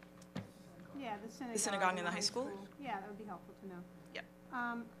 yeah, the synagogue and the high school? Yeah, that would be helpful to know. Yep.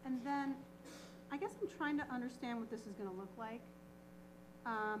 And then, I guess I'm trying to understand what this is gonna look like.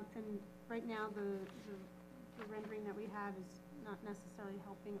 And right now, the rendering that we have is not necessarily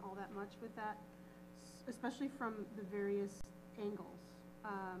helping all that much with that, especially from the various angles.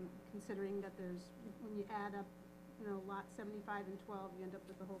 Considering that when you add up, lot 75 and 12, you end up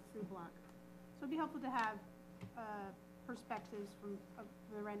with the whole through block. So it'd be helpful to have perspectives of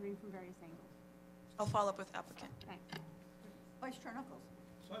the rendering from various angles. I'll follow up with the applicant. Thanks. Vice Chair Knuckles.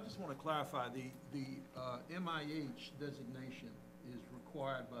 So I just want to clarify, the MIH designation is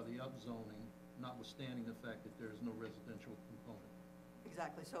required by the upzoning, notwithstanding the fact that there is no residential component.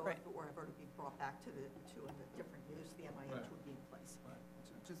 Exactly, so Right. if it were ever to be brought back to the different use, the MIH Right. would be in place. Right.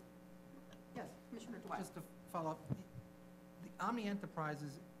 Just Yes, Commissioner Dwight. Just to follow up, the Omni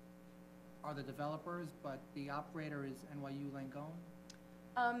Enterprises are the developers, but the operator is NYU Langone?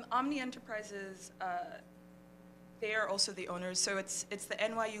 Omni Enterprises, they are also the owners, so it's the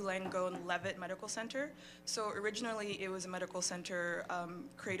NYU Langone Leavitt Medical Center. So originally, it was a medical center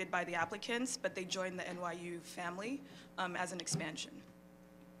created by the applicants, but they joined the NYU family as an expansion.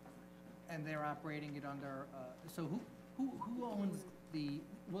 And they're operating it under, so who owns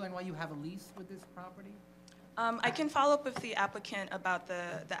will NYU have a lease with this property? I can follow up with the applicant about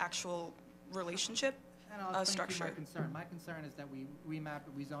the actual relationship And I'll explain to you structure. my concern. My concern is that we remap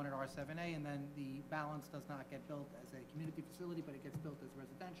it, we zone it R7A, and then the balance does not get built as a community facility, but it gets built as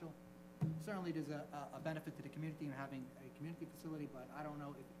residential. Certainly, there's a benefit to the community in having a community facility, but I don't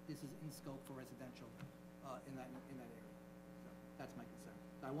know if this is in scope for residential in that area. So that's my concern.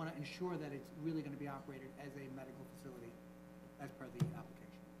 So I want to ensure that it's really going to be operated as a medical facility as per the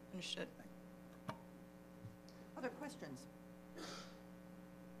application. Understood. questions?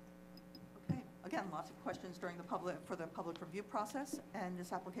 Okay, again, lots of questions during the public review process, and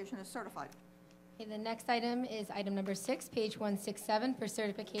this application is certified. Okay, the next item is item number 6, page 167, for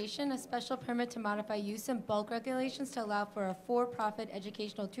certification, a special permit to modify use and bulk regulations to allow for a for-profit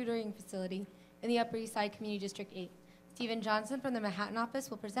educational tutoring facility in the Upper East Side Community District 8. Stephen Johnson from the Manhattan office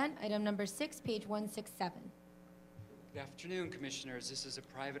will present item number 6, page 167. Good afternoon, Commissioners. This is a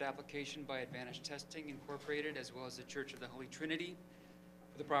private application by Advantage Testing Incorporated, as well as the Church of the Holy Trinity,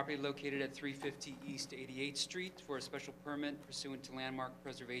 for the property located at 350 East 88th Street for a special permit pursuant to landmark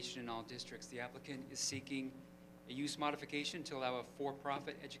preservation in all districts. The applicant is seeking a use modification to allow a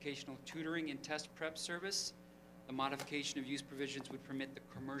for-profit educational tutoring and test prep service. The modification of use provisions would permit the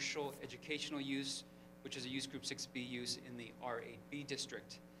commercial educational use, which is a use group 6B use in the R8B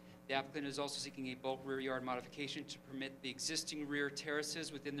district. The applicant is also seeking a bulk rear yard modification to permit the existing rear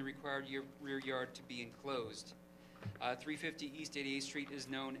terraces within the required rear yard to be enclosed. 350 East 88th Street is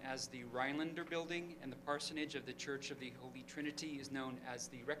known as the Rhinelander Building, and the parsonage of the Church of the Holy Trinity is known as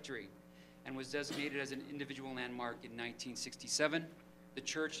the Rectory, and was designated as an individual landmark in 1967. The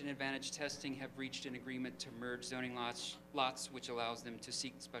church and Advantage Testing have reached an agreement to merge zoning lots, which allows them to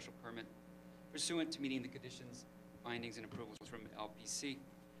seek special permit pursuant to meeting the conditions, findings, and approvals from LPC.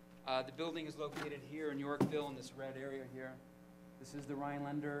 The building is located here in Yorkville in this red area here. This is the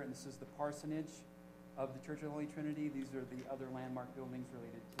Rhinelander, and this is the parsonage of the Church of the Holy Trinity. These are the other landmark buildings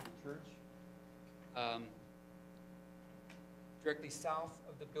related to the church. Directly south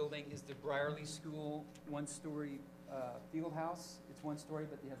of the building is the Briarley School one-story field house. It's one story,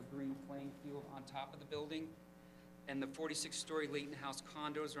 but they have a green playing field on top of the building. And the 46-story Leighton House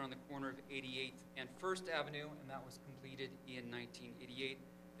condos are on the corner of 88th and 1st Avenue, and that was completed in 1988.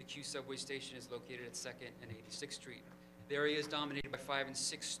 The Q subway station is located at 2nd and 86th Street. The area is dominated by 5- and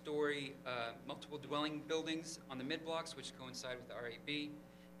 6-story multiple dwelling buildings on the mid-blocks, which coincide with the R8B,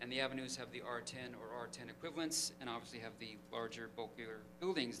 and the avenues have the R10 or R10 equivalents, and obviously have the larger, bulkier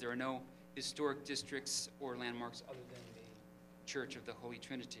buildings. There are no historic districts or landmarks other than the Church of the Holy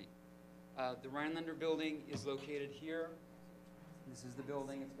Trinity. The Rhinelander building is located here. This is the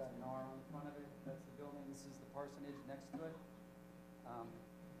building. It's got an R on the front of it. That's the building. This is the parsonage next to it.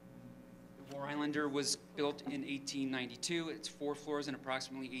 The Rhinelander was built in 1892. It's 4 floors and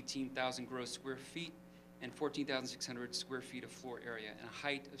approximately 18,000 gross square feet and 14,600 square feet of floor area and a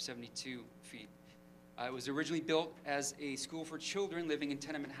height of 72 feet. It was originally built as a school for children living in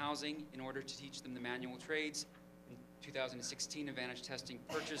tenement housing in order to teach them the manual trades. In 2016, Advantage Testing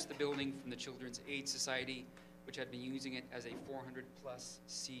purchased the building from the Children's Aid Society, which had been using it as a 400-plus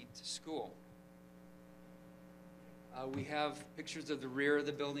seat school. We have pictures of the rear of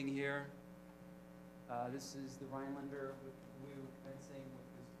the building here. This is the Rhinelander with blue fencing,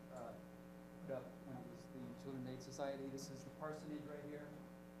 which was put up when it was the Children's Aid Society. This is the parsonage right here.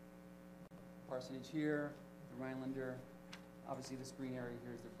 Parsonage here, the Rhinelander. Obviously, this green area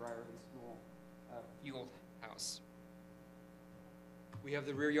here is the Briarley School field house. We have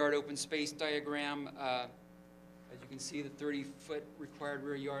the rear yard open space diagram. As you can see, the 30-foot required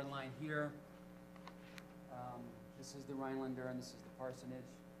rear yard line here. This is the Rhinelander, and this is the parsonage.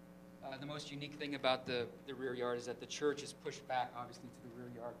 The most unique thing about the rear yard is that the church is pushed back, obviously, to the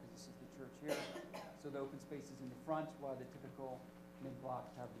rear yard, because this is the church here. So the open space is in the front, while the typical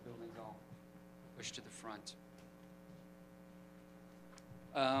mid-blocks have the buildings all pushed to the front.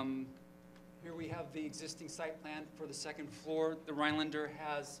 Here we have the existing site plan for the second floor. The Rhinelander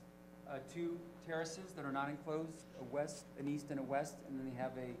has 2 terraces that are not enclosed, an east and a west, and then they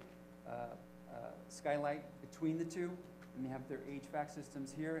have a skylight between the two, and they have their HVAC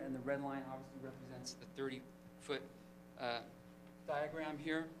systems here, and the red line obviously represents the 30-foot diagram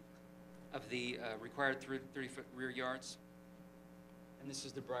here of the required 30-foot rear yards. And this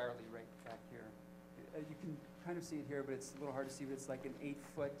is the Briarley right back here. You can kind of see it here, but it's a little hard to see, but it's like an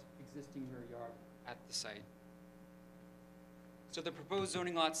 8-foot existing rear yard at the site. So the proposed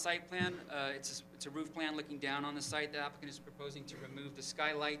zoning lot site plan, it's a roof plan looking down on the site. The applicant is proposing to remove the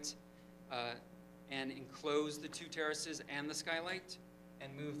skylight and enclose the 2 terraces and the skylight,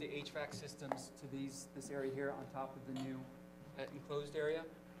 and move the HVAC systems to this area here on top of the new enclosed area.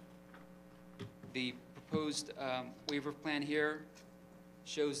 The proposed waiver plan here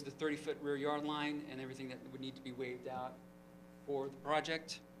shows the 30-foot rear yard line and everything that would need to be waived out for the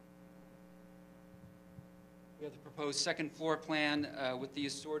project. We have the proposed second floor plan with the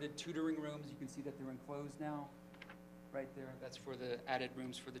assorted tutoring rooms. You can see that they're enclosed now, right there. That's for the added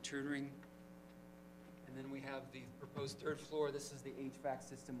rooms for the tutoring. And then we have the proposed third floor. This is the HVAC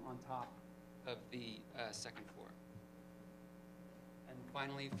system on top of the second floor. And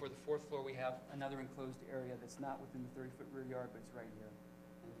finally, for the 4th floor, we have another enclosed area that's not within the 30-foot rear yard, but it's right here.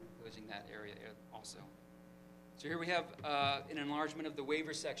 And we're enclosing that area also. So here we have an enlargement of the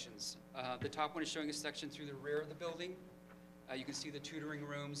waiver sections. The top one is showing a section through the rear of the building. You can see the tutoring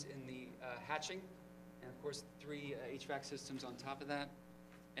rooms in the hatching, and of course 3 HVAC systems on top of that.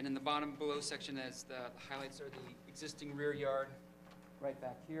 And in the bottom below section, as the highlights are the existing rear yard right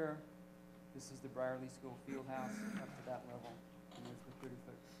back here. This is the Briarley School field house up to that level, and there's the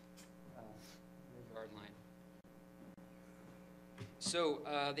 30-foot rear yard line. So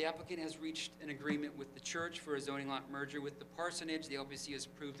the applicant has reached an agreement with the church for a zoning lot merger with the parsonage. The LPC has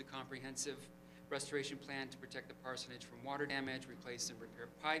approved a comprehensive restoration plan to protect the parsonage from water damage, replace and repair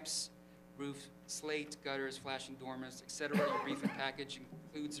pipes, roof, slate, gutters, flashing dormers, etc. Your briefing package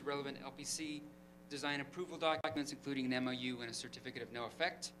includes the relevant LPC design approval documents, including an MOU and a certificate of no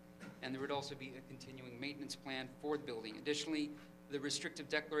effect. And there would also be a continuing maintenance plan for the building. Additionally, the restrictive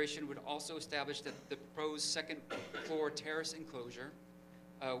declaration would also establish that the proposed second-floor terrace enclosure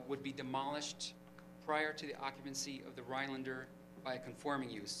would be demolished prior to the occupancy of the Rhinelander by a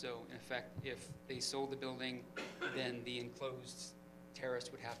conforming use. So, in effect, if they sold the building, then the enclosed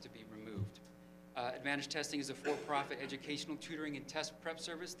terrace would have to be removed. Advantage Testing is a for-profit educational tutoring and test prep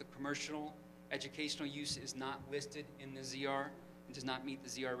service. The commercial educational use is not listed in the ZR and does not meet the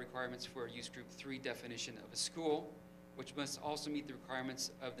ZR requirements for a use group 3 definition of a school, which must also meet the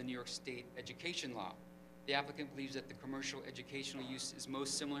requirements of the New York State education law. The applicant believes that the commercial educational use is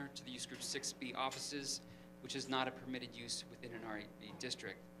most similar to the use group 6B offices, which is not a permitted use within an R8B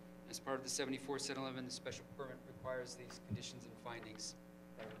district. As part of the 74-711, the special permit requires these conditions and findings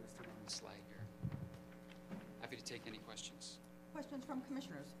that are listed on the slide here. Happy to take any questions. Questions from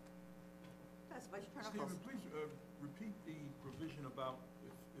commissioners? Yes, Vice Chair Knuckles. Stephen, please repeat the provision about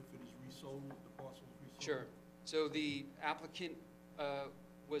if it is resold, the parcel is resold. Sure. So the applicant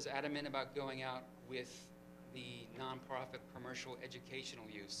was adamant about going out with the nonprofit commercial educational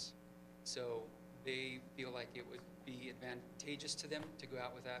use. So they feel like it would be advantageous to them to go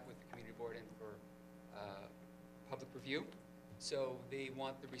out with that with the community board and for public review. So they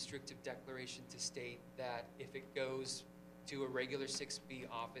want the restrictive declaration to state that if it goes to a regular 6B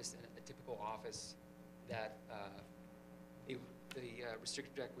office and a typical office, that the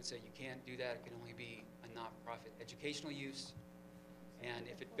restrictive deck would say you can't do that. It can only be a nonprofit educational use. And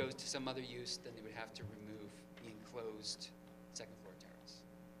if it goes to some other use, then they would have to remove the enclosed second floor terrace.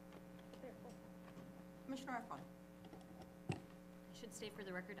 Commissioner Arfon. I should state for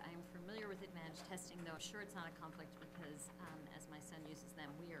the record, I am familiar with Advantage Testing, though I'm sure it's not a conflict because as my son uses them,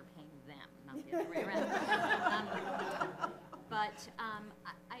 we are paying them, not the other way around. But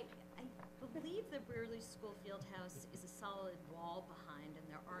I believe the Brearley School Fieldhouse is a solid wall behind, and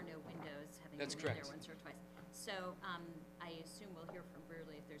there are no windows, having That's been in correct. there once or twice. So I assume we'll hear from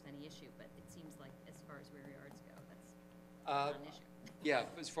Brearley if there's any issue, but it seems like as far as rear yards go, that's not an issue. Yeah,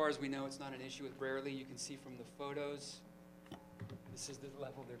 as far as we know, it's not an issue with Brearley. You can see from the photos, this is the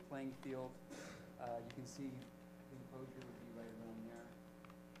level of their playing field. You can see the enclosure would be right around there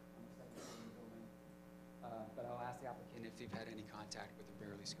on the second floor of the building. But I'll ask the applicant if they've had any contact with the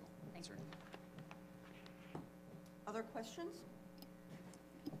Brearley School. Thank you. Other questions?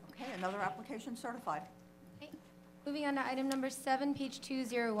 Okay, another application certified. Okay. Moving on to item number 7, page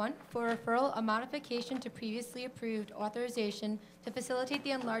 201, for referral, a modification to previously approved authorization to facilitate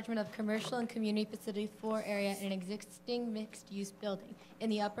the enlargement of commercial and community facility floor area in an existing mixed-use building in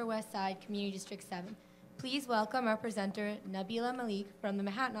the Upper West Side, Community District 7. Please welcome our presenter, Nabila Malik, from the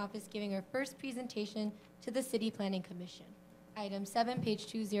Manhattan office, giving her first presentation to the City Planning Commission. Item 7, page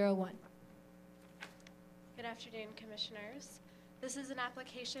 201. Good afternoon, Commissioners. This is an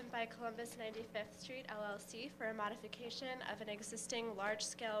application by Columbus 95th Street LLC for a modification of an existing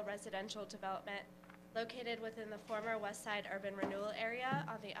large-scale residential development located within the former West Side Urban Renewal Area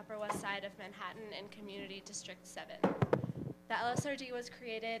on the Upper West Side of Manhattan in Community District 7. The LSRD was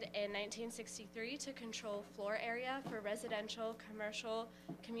created in 1963 to control floor area for residential, commercial,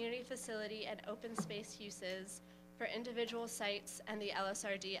 community facility, and open space uses for individual sites and the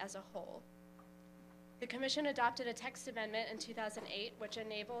LSRD as a whole. The Commission adopted a text amendment in 2008 which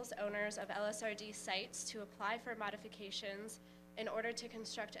enables owners of LSRD sites to apply for modifications in order to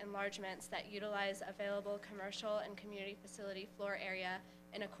construct enlargements that utilize available commercial and community facility floor area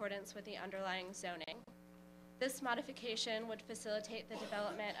in accordance with the underlying zoning. This modification would facilitate the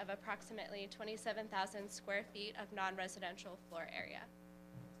development of approximately 27,000 square feet of non-residential floor area.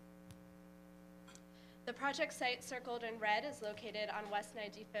 The project site circled in red is located on West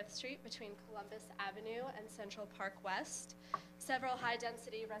 95th Street between Columbus Avenue and Central Park West. Several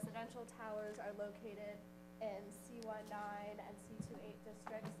high-density residential towers are located in C19 and C280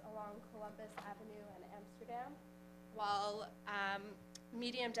 districts along Columbus Avenue and Amsterdam, while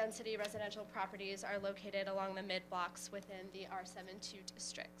medium-density residential properties are located along the mid-blocks within the R72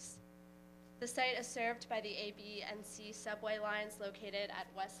 districts. The site is served by the A, B, and C subway lines located at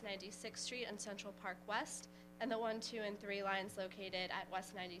West 96th Street and Central Park West, and the 1, 2, and 3 lines located at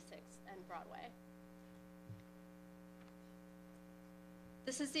West 96th and Broadway.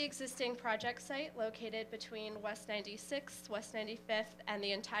 This is the existing project site located between West 96th, West 95th, and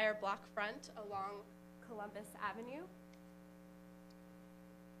the entire block front along Columbus Avenue.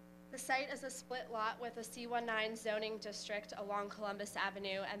 The site is a split lot with a C19 zoning district along Columbus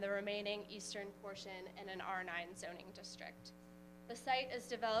Avenue and the remaining eastern portion in an R9 zoning district. The site is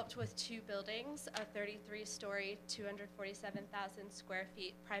developed with 2 buildings, a 33-story, 247,000 square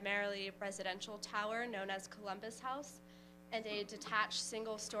feet, primarily residential tower known as Columbus House, and a detached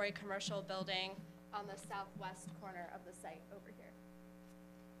single-story commercial building on the southwest corner of the site over here.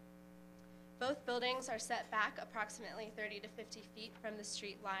 Both buildings are set back approximately 30 to 50 feet from the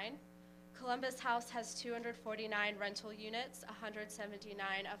street line. Columbus House has 249 rental units,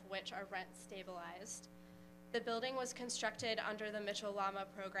 179 of which are rent stabilized. The building was constructed under the Mitchell-Lama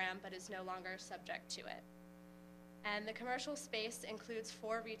program but is no longer subject to it. And the commercial space includes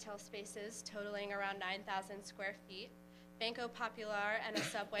 4 retail spaces totaling around 9,000 square feet, Banco Popular and a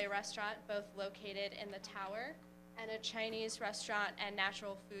Subway restaurant both located in the tower, and a Chinese restaurant and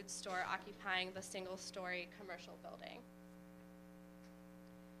natural food store occupying the single-story commercial building.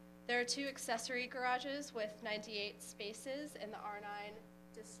 There are 2 accessory garages with 98 spaces in the R9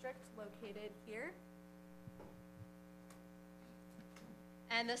 district located here.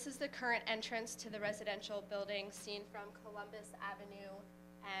 And this is the current entrance to the residential building seen from Columbus Avenue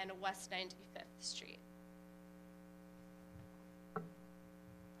and West 95th Street.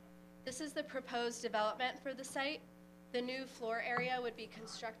 This is the proposed development for the site. The new floor area would be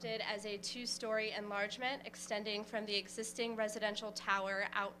constructed as a 2-story enlargement extending from the existing residential tower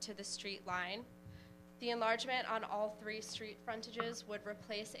out to the street line. The enlargement on all 3 street frontages would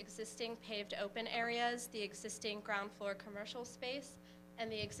replace existing paved open areas, the existing ground floor commercial space,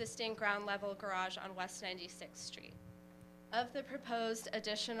 and the existing ground level garage on West 96th Street. Of the proposed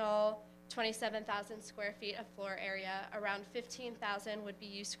additional 27,000 square feet of floor area, around 15,000 would be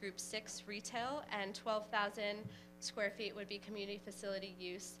use group 6 retail and 12,000 square feet would be community facility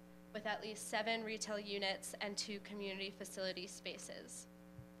use, with at least 7 retail units and 2 community facility spaces.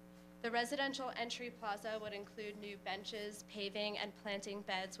 The residential entry plaza would include new benches, paving, and planting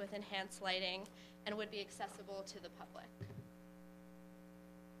beds with enhanced lighting and would be accessible to the public.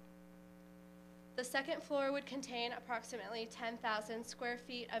 The second floor would contain approximately 10,000 square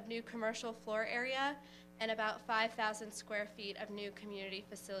feet of new commercial floor area and about 5,000 square feet of new community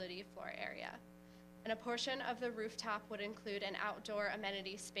facility floor area. And a portion of the rooftop would include an outdoor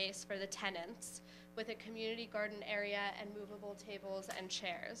amenity space for the tenants with a community garden area and movable tables and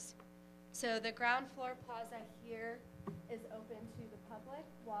chairs. So the ground floor plaza here is open to the public,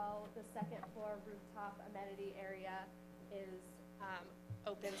 while the second floor rooftop amenity area is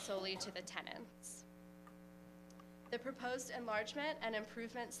open solely to the tenants. The proposed enlargement and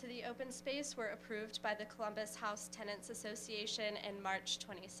improvements to the open space were approved by the Columbus House Tenants Association in March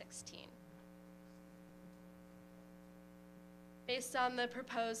 2016. Based on the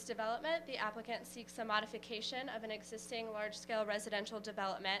proposed development, the applicant seeks a modification of an existing large-scale residential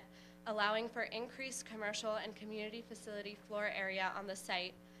development, allowing for increased commercial and community facility floor area on the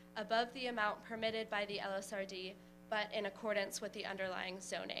site above the amount permitted by the LSRD, but in accordance with the underlying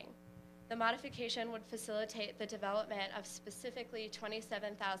zoning. The modification would facilitate the development of specifically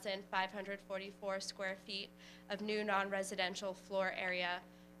 27,544 square feet of new non-residential floor area,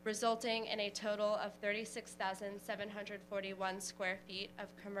 resulting in a total of 36,741 square feet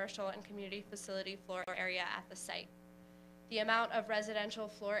of commercial and community facility floor area at the site. The amount of residential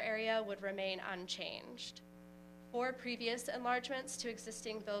floor area would remain unchanged. 4 previous enlargements to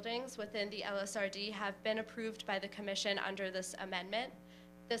existing buildings within the LSRD have been approved by the Commission under this amendment.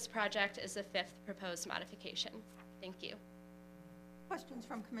 This project is the 5th proposed modification. Thank you. Questions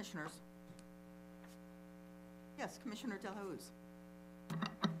from commissioners? Yes, Commissioner Delhouze.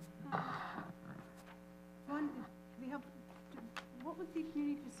 One, what would the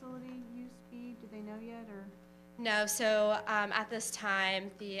community facility use be? Do they know yet, or? No, so at this time,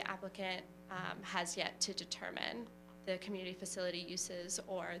 the applicant has yet to determine the community facility uses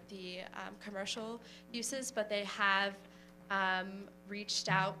or the commercial uses, but they have reached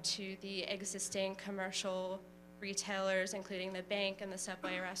out to the existing commercial retailers, including the bank and the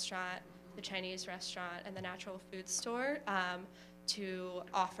Subway restaurant, the Chinese restaurant, and the natural food store, to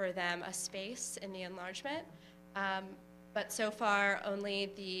offer them a space in the enlargement. But so far,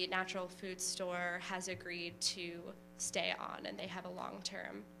 only the natural food store has agreed to stay on, and they have a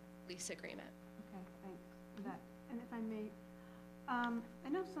long-term lease agreement. Okay, thanks for that. And if I may, I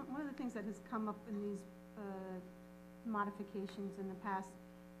know one of the things that has come up in these modifications in the past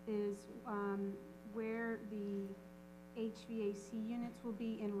is where the HVAC units will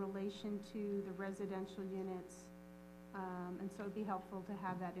be in relation to the residential units. And so it'd be helpful to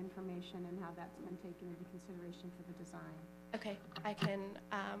have that information and how that's been taken into consideration for the design. Okay, I can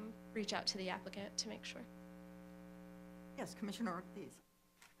reach out to the applicant to make sure. Yes, Commissioner Ortiz.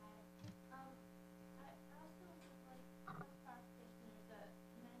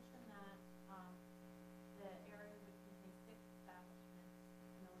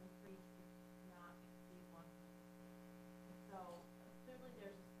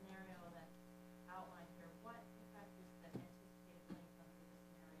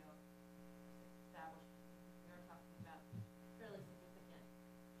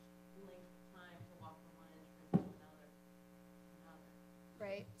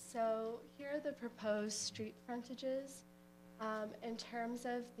 Right, so here are the proposed street frontages. In terms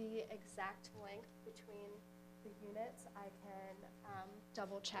of the exact length between the units, I can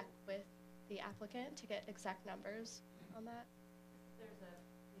double check with the applicant to get exact numbers on that.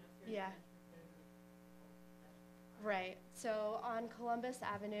 Yeah. Right, so on Columbus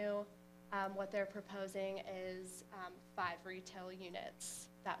Avenue, what they're proposing is 5 retail units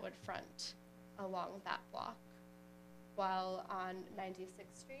that would front along that block. While on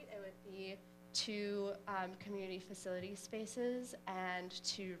 96th Street, it would be 2 community facility spaces and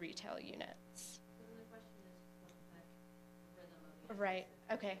 2 retail units. Right,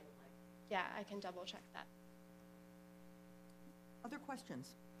 okay. Yeah, I can double check that. Other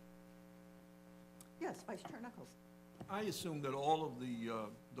questions? Yes, Vice Chair Nichols. I assume that all of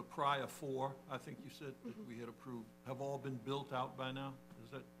the prior 4, I think you said that we had approved, have all been built out by now? Is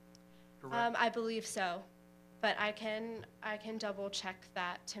that correct? I believe so, but I can double check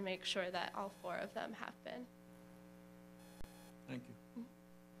that to make sure that all 4 of them have been. Thank you.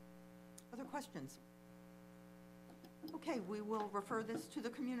 Other questions? Okay, we will refer this to the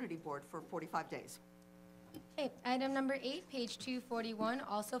community board for 45 days. Okay, item number 8, page 241,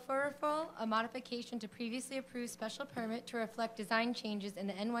 also for referral, a modification to previously approved special permit to reflect design changes in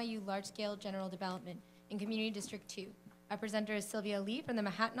the NYU large-scale general development in Community District 2. Our presenter is Sylvia Lee from the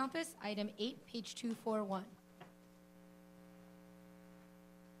Manhattan office, item 8, page 241.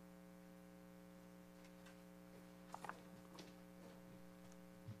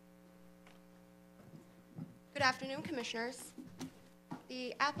 Good afternoon, Commissioners.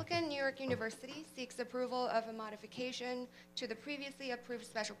 The applicant, New York University, seeks approval of a modification to the previously approved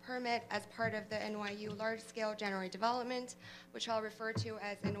special permit as part of the NYU large-scale general development, which I'll refer to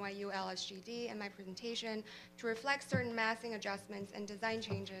as NYU LSGD in my presentation, to reflect certain massing adjustments and design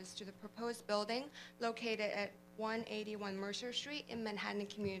changes to the proposed building located at 181 Mercer Street in Manhattan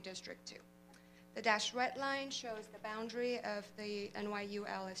Community District 2. The dashed red line shows the boundary of the NYU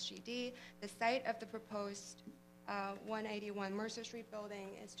LSGD. The site of the proposed 181 Mercer Street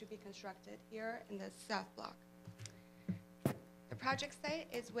building is to be constructed here in the South Block. The project site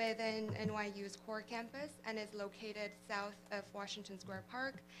is within NYU's core campus and is located south of Washington Square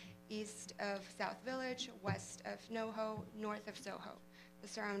Park, east of South Village, west of NoHo, north of Soho. The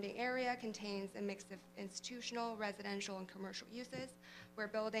surrounding area contains a mix of institutional, residential, and commercial uses, where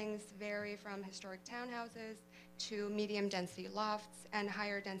buildings vary from historic townhouses to medium-density lofts and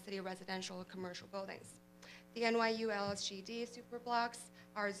higher-density residential and commercial buildings. The NYU LSGD superblocks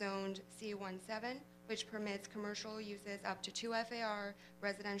are zoned C17, which permits commercial uses up to 2 FAR,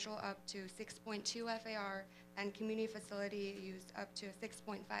 residential up to 6.2 FAR, and community facility use up to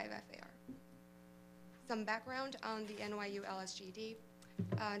 6.5 FAR. Some background on the NYU LSGD.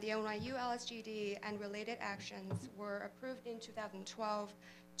 The NYU LSGD and related actions were approved in 2012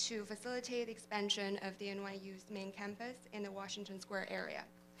 to facilitate expansion of the NYU's main campus in the Washington Square area.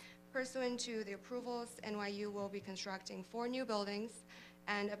 Pursuant to the approvals, NYU will be constructing 4 new buildings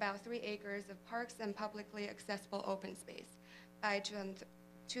and about 3 acres of parks and publicly accessible open space. By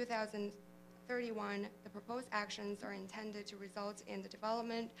 2031, the proposed actions are intended to result in the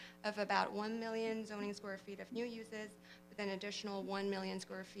development of about 1 million zoning square feet of new uses with an additional 1 million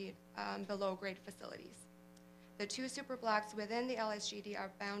square feet below-grade facilities. The 2 superblocks within the LSGD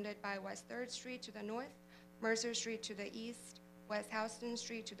are bounded by West 3rd Street to the north, Mercer Street to the east, West Houston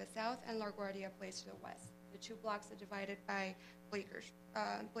Street to the south, and LaGuardia Place to the west. The 2 blocks are divided by Bleecker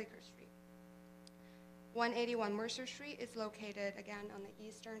Street. 181 Mercer Street is located again on the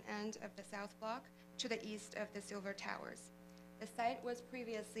eastern end of the South Block to the east of the Silver Towers. The site was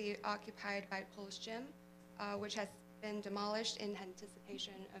previously occupied by Polish Gym, which has been demolished in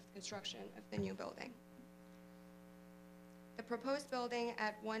anticipation of construction of the new building. The proposed building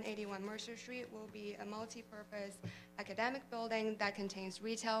at 181 Mercer Street will be a multi-purpose academic building that contains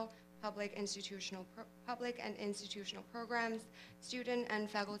retail, public and institutional programs, student and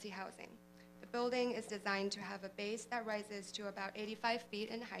faculty housing. The building is designed to have a base that rises to about 85 feet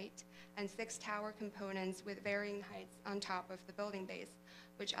in height and 6 tower components with varying heights on top of the building base,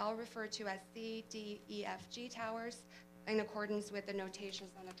 which I'll refer to as C, D, E, F, G towers in accordance with the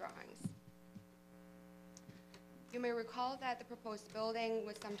notations on the drawings. You may recall that the proposed building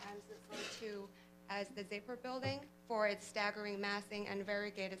was sometimes referred to as the Zipper Building for its staggering massing and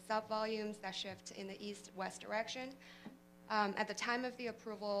variegated subvolumes that shift in the east-west direction. At the time of the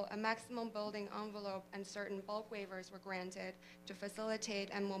approval, a maximum building envelope and certain bulk waivers were granted to facilitate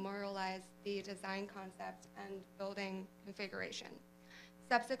and memorialize the design concept and building configuration.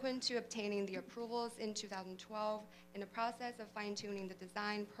 Subsequent to obtaining the approvals in 2012, in the process of fine-tuning the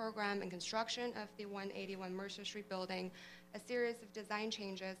design, program, and construction of the 181 Mercer Street building, a series of design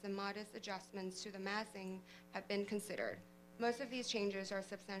changes and modest adjustments to the massing have been considered. Most of these changes are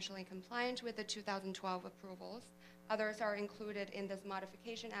substantially compliant with the 2012 approvals. Others are included in this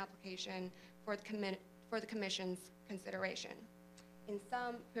modification application for the Commission's consideration. In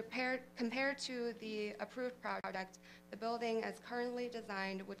sum, compared to the approved product, the building as currently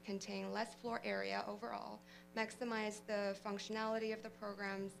designed would contain less floor area overall, maximize the functionality of the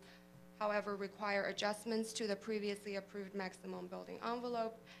programs, however, require adjustments to the previously approved maximum building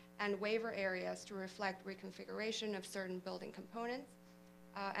envelope and waiver areas to reflect reconfiguration of certain building components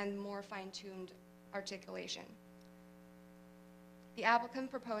and more fine-tuned articulation. The applicant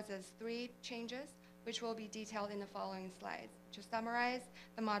proposes 3 changes, which will be detailed in the following slides. To summarize,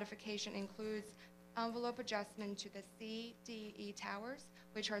 the modification includes envelope adjustment to the C, D, E towers,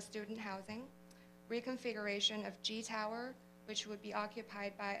 which are student housing, reconfiguration of G tower, which would be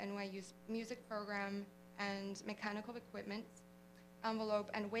occupied by NYU's music program and mechanical equipment, envelope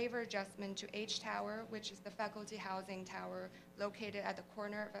and waiver adjustment to H tower, which is the faculty housing tower located at the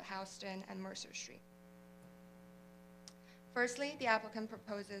corner of Houston and Mercer Street. Firstly, the applicant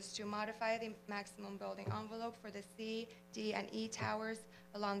proposes to modify the maximum building envelope for the C, D, and E towers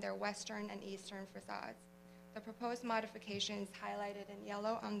along their western and eastern facades. The proposed modification is highlighted in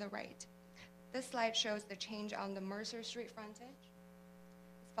yellow on the right. This slide shows the change on the Mercer Street frontage.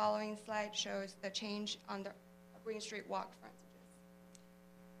 This following slide shows the change on the Green Street walk frontages.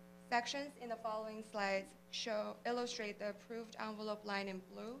 Sections in the following slides illustrate the approved envelope line in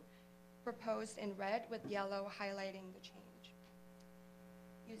blue, proposed in red with yellow highlighting the change.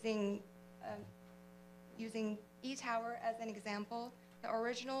 Using E tower as an example, the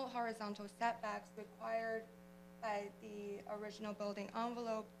original horizontal setbacks required by the original building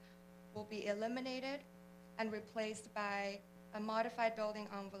envelope will be eliminated and replaced by a modified building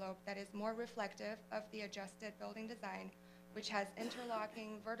envelope that is more reflective of the adjusted building design, which has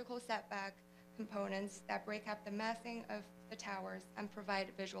interlocking vertical setback components that break up the massing of the towers and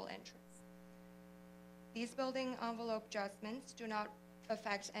provide visual entrance. These building envelope adjustments do not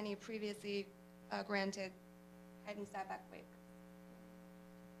affect any previously granted height and setback waivers.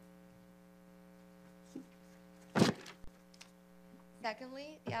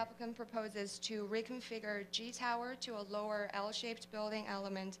 Secondly, the applicant proposes to reconfigure G tower to a lower L-shaped building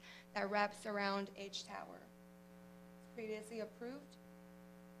element that wraps around H tower. Previously approved,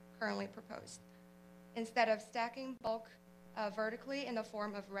 currently proposed. Instead of stacking bulk vertically in the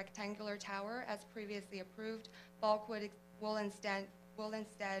form of rectangular tower as previously approved, bulk will instead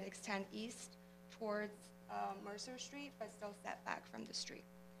extend east towards Mercer Street, but still set back from the street.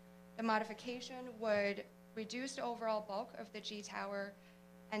 The modification would reduce the overall bulk of the G tower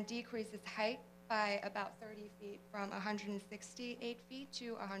and decrease its height by about 30 feet from 168 feet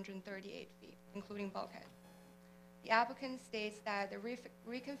to 138 feet, including bulkhead. The applicant states that the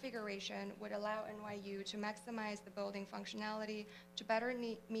reconfiguration would allow NYU to maximize the building functionality to better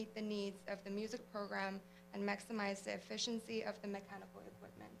meet the needs of the music program and maximize the efficiency of the mechanical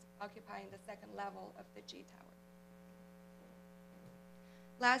equipment occupying the second level of the G tower.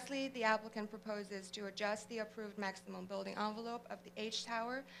 Lastly, the applicant proposes to adjust the approved maximum building envelope of the H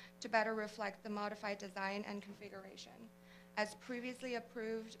tower to better reflect the modified design and configuration. As previously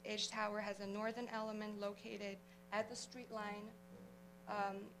approved, H tower has a northern element located at the street line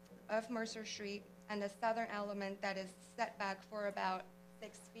of Mercer Street and a southern element that is set back for about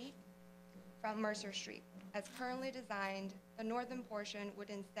 6 feet from Mercer Street. As currently designed, the northern portion would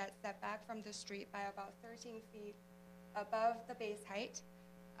instead set back from the street by about 13 feet above the base height,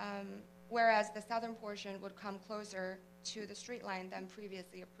 whereas the southern portion would come closer to the street line than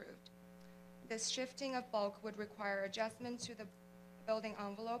previously approved. This shifting of bulk would require adjustment to the building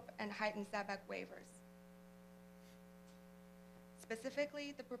envelope and height and setback waivers.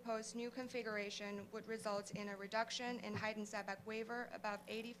 Specifically, the proposed new configuration would result in a reduction in height and setback waiver above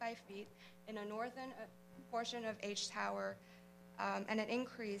 85 feet in the northern portion of H Tower, and an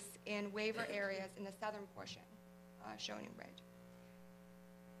increase in waiver areas in the southern portion, shown in red.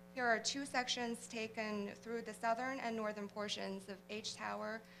 Here are two sections taken through the southern and northern portions of H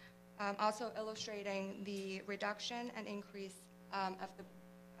Tower, also illustrating the reduction and increase of the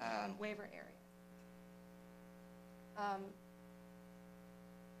waiver area.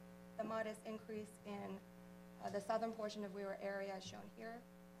 The modest increase in the southern portion of waiver area is shown here,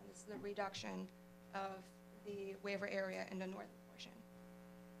 and this is the reduction of the waiver area in the northern portion.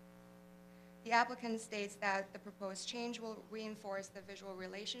 The applicant states that the proposed change will reinforce the visual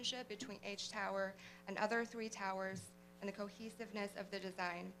relationship between H Tower and other three towers and the cohesiveness of the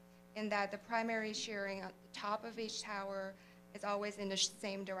design, in that the primary shearing at the top of H Tower is always in the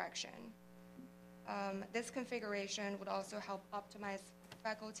same direction. This configuration would also help optimize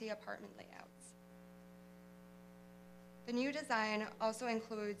faculty apartment layouts. The new design also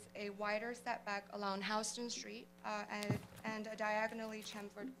includes a wider setback along Houston Street and a diagonally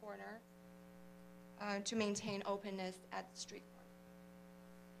chamfered corner to maintain openness at the street corner.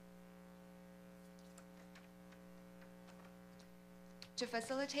 To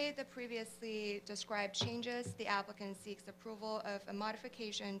facilitate the previously described changes, the applicant seeks approval of a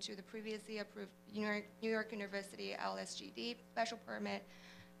modification to the previously approved New York University LSGD special permit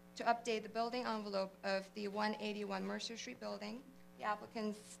to update the building envelope of the 181 Mercer Street building. The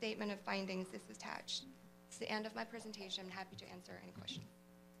applicant's statement of findings is attached. It's the end of my presentation. I'm happy to answer any questions.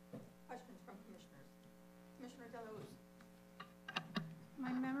 Questions from commissioners? Commissioner Delauze.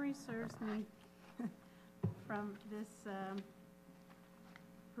 My memory serves me from this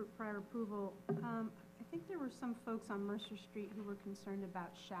prior approval. I think there were some folks on Mercer Street who were concerned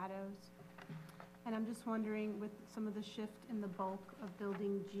about shadows. And I'm just wondering, with some of the shift in the bulk of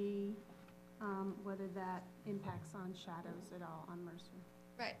Building G, whether that impacts on shadows at all on Mercer.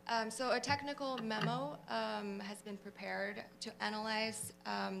 Right. So a technical memo has been prepared to analyze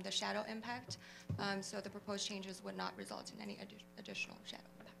the shadow impact. So the proposed changes would not result in any additional shadow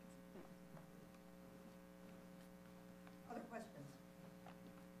impact. Other questions?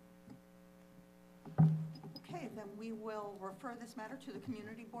 Okay, then we will refer this matter to the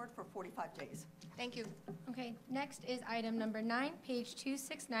community board for 45 days. Thank you. Okay, next is item number 9, page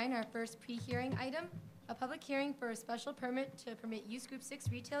 269, our first pre-hearing item. A public hearing for a special permit to permit Use Group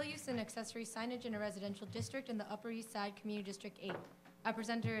 6 retail use and accessory signage in a residential district in the Upper East Side Community District 8. Our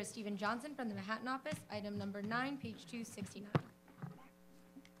presenter is Stephen Johnson from the Manhattan office, item number 9, page 269.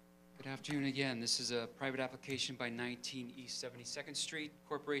 Good afternoon again. This is a private application by 19 East 72nd Street,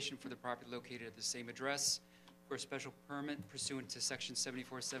 Corporation for the property located at the same address, for a special permit pursuant to section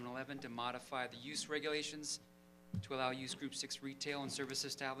 74711 to modify the use regulations to allow Use Group 6 retail and service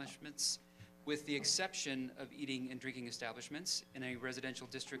establishments, with the exception of eating and drinking establishments in a residential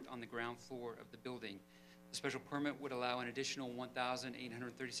district on the ground floor of the building. The special permit would allow an additional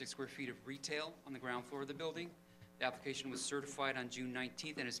 1,836 square feet of retail on the ground floor of the building. The application was certified on June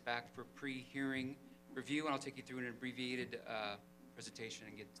 19th and is back for pre-hearing review, and I'll take you through an abbreviated presentation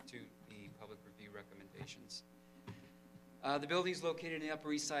and get to the public review recommendations. The building is located in the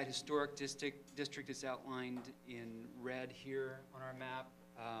Upper East Side Historic District. It's outlined in red here on our map.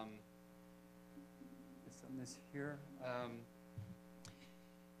 It's on this here.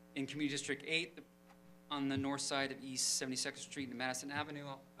 In Community District 8, on the north side of East 72nd Street and Madison Avenue,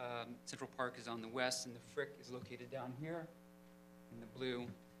 Central Park is on the west, and the Frick is located down here in the blue.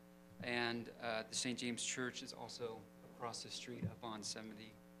 And the St. James Church is also across the street up on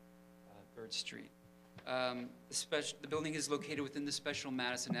 73rd Street. The building is located within the Special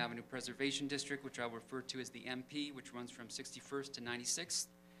Madison Avenue Preservation District, which I'll refer to as the MP, which runs from 61st to 96th.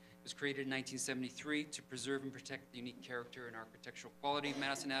 It was created in 1973 to preserve and protect the unique character and architectural quality of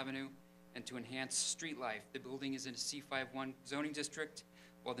Madison Avenue and to enhance street life. The building is in a C51 zoning district,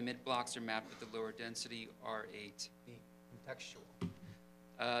 while the mid-blocks are mapped with the lower density R8. Be contextual.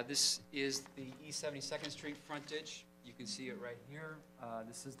 This is the East 72nd Street frontage. You can see it right here.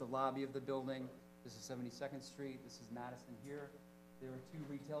 This is the lobby of the building. This is 72nd Street. This is Madison here. There are two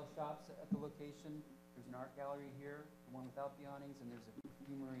retail shops at the location. There's an art gallery here, the one without the awnings, and there's a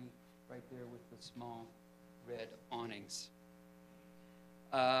perfumery right there with the small red awnings.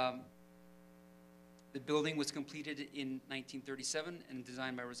 The building was completed in 1937 and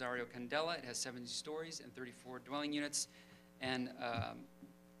designed by Rosario Candela. It has 70 stories and 34 dwelling units, and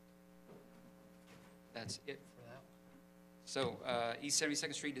that's it for that. So East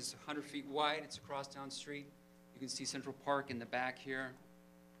 72nd Street is 100 feet wide. It's a crosstown street. You can see Central Park in the back here.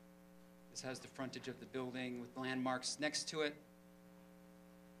 This has the frontage of the building with landmarks next to it.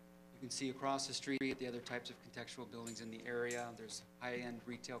 You can see across the street the other types of contextual buildings in the area. There's high-end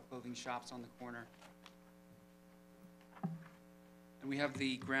retail clothing shops on the corner. And we have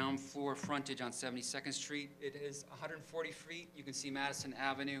the ground floor frontage on 72nd Street. It is 140 feet. You can see Madison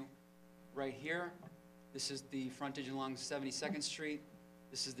Avenue right here. This is the frontage along 72nd Street.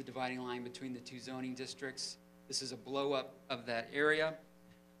 This is the dividing line between the two zoning districts. This is a blow-up of that area.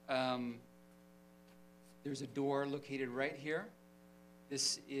 There's a door located right here.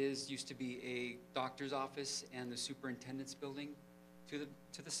 This used to be a doctor's office and the superintendent's building to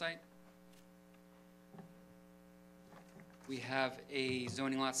the site. We have a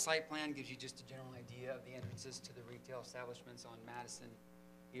zoning lot site plan, gives you just a general idea of the entrances to the retail establishments on Madison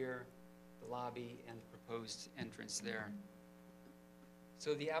here, the lobby, and the proposed entrance there.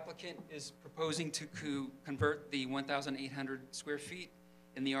 So the applicant is proposing to convert the 1,800 square feet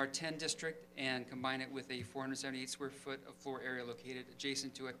in the R10 district and combine it with a 478 square foot of floor area located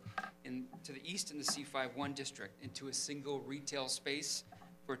adjacent to it to the east in the C51 district into a single retail space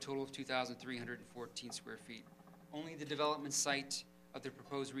for a total of 2,314 square feet. Only the development site of the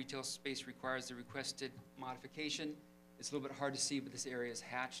proposed retail space requires the requested modification. It's a little bit hard to see, but this area is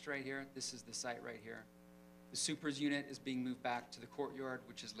hatched right here. This is the site right here. The supers unit is being moved back to the courtyard,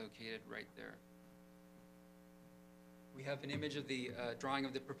 which is located right there. We have an image of the drawing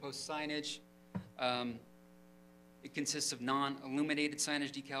of the proposed signage. It consists of non-illuminated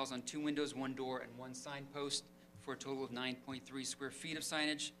signage decals on 2 windows, 1 door, and 1 signpost for a total of 9.3 square feet of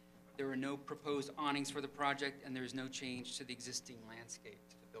signage. There are no proposed awnings for the project, and there is no change to the existing landscape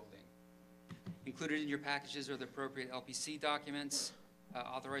to the building. Included in your packages are the appropriate LPC documents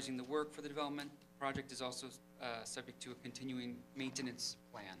authorizing the work for the development. The project is also subject to a continuing maintenance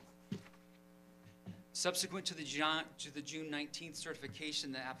plan. Subsequent to the June 19th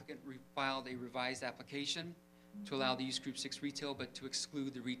certification, the applicant filed a revised application to allow the use group 6 retail, but to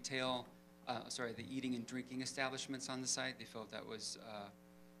exclude the the eating and drinking establishments on the site. They felt that was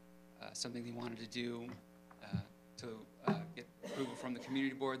something they wanted to do to get approval from the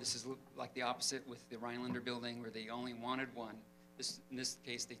community board. This is like the opposite with the Rhinelander building where they only wanted one. In this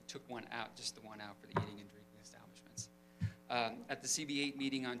case, they took one out, just the one out for the eating and drinking establishments. At the CB8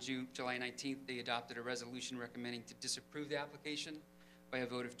 meeting on July 19th, they adopted a resolution recommending to disapprove the application by a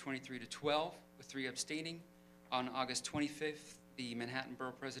vote of 23 to 12, with 3 abstaining. On August 25th, the Manhattan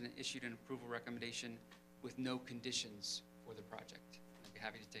Borough President issued an approval recommendation with no conditions for the project. I'd be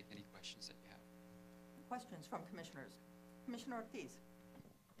happy to take any questions that you have. Questions from commissioners? Commissioner Ortiz.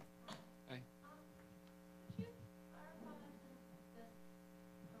 Hi. Could you clarify this,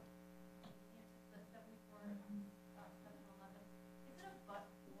 the 74, 711? Is it a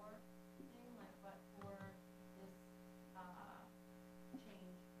but-for thing, like but-for this change in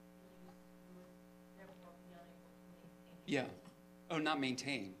use, you would therefore be unable to maintain? Yeah. Oh, not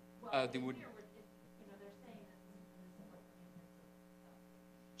maintain. Well, They would. here, they're saying that this is what the maintenance of stuff.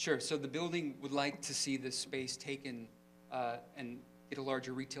 Sure. So the building would like to see the space taken and get a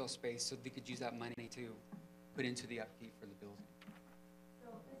larger retail space so they could use that money to put into the upkeep for the building. So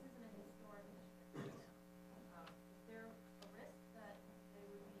this isn't a historic district. Is there a risk that they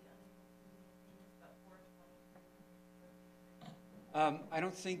would be unable to maintain this but for 20? I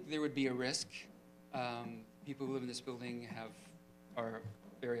don't think there would be a risk. People who live in this building are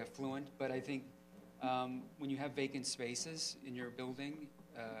very affluent, but I think when you have vacant spaces in your building,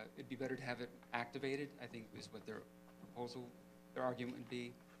 it'd be better to have it activated, I think is what their argument would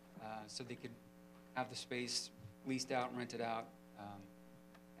be, so they could have the space leased out and rented out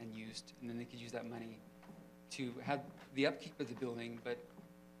and used, and then they could use that money to have the upkeep of the building. But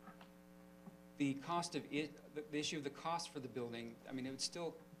the cost of it, the issue of the cost for the building, I mean, it would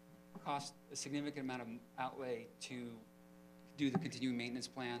still cost a significant amount of outlay to do the continuing maintenance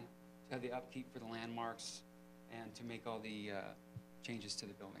plan, to have the upkeep for the landmarks, and to make all the changes to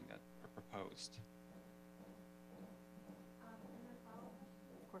the building that are proposed.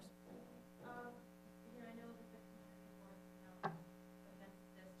 Of course. I know that the community board against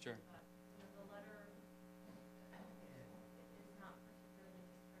this. Sure. But, the letter is not particularly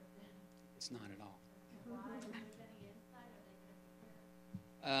descriptive. It's not at all. Why? Is there any insight? Are they going to be here?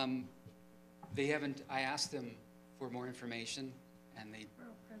 They haven't, I asked them for more information, and they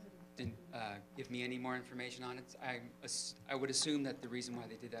didn't give me any more information on it. I would assume that the reason why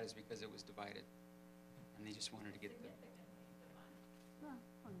they did that is because it was divided, and they just wanted to get the...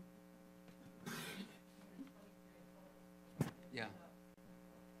 Yeah.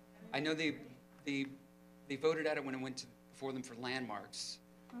 I know they voted at it when it went to before them for landmarks.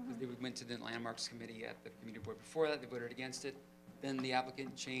 Because they went to the landmarks committee at the community board before that, they voted against it. Then the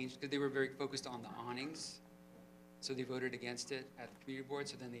applicant changed, because they were very focused on the awnings. So they voted against it at the community board,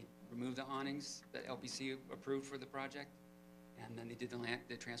 so then they removed the awnings that LPC approved for the project. And then they did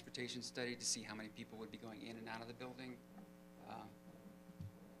the transportation study to see how many people would be going in and out of the building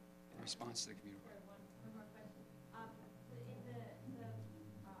in response to the community board. One more question. So in the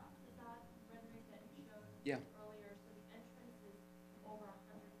facade rendering that you showed earlier, so the entrance is over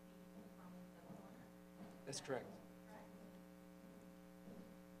 100 feet from the corner? That's correct. Correct?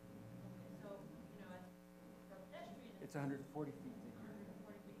 Okay, so, you know, as for a pedestrian, It's 140 feet.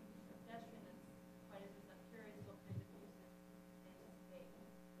 140 feet. For a pedestrian, that's quite a distance. I'm curious what kind of uses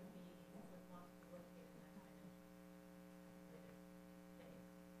they anticipate would want to locate in that kind of space.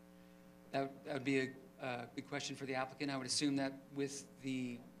 That would be a good question for the applicant. I would assume that with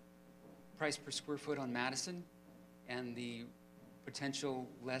the price per square foot on Madison and the potential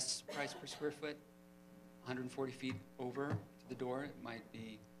less price per square foot, 140 feet over to the door, it might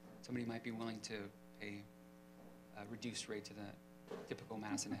be, somebody might be willing to pay a reduced rate to the typical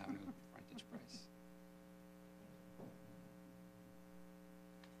Madison Avenue frontage price.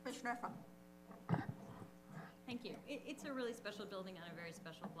 Commissioner Efron. Thank you. It's a really special building on a very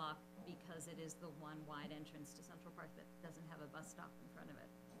special block because it is the one wide entrance to Central Park that doesn't have a bus stop in front of it,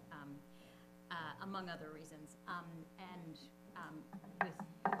 among other reasons. With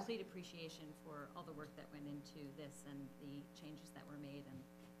complete appreciation for all the work that went into this and the changes that were made and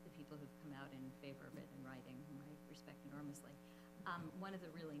the people who've come out in favor of it in writing, whom I respect enormously. One of the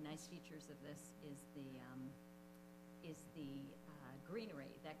really nice features of this is the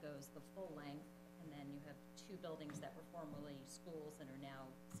greenery that goes the full length, and then you have two buildings that were formerly schools and are now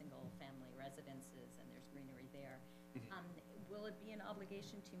single-family residences, and there's greenery there. Will it be an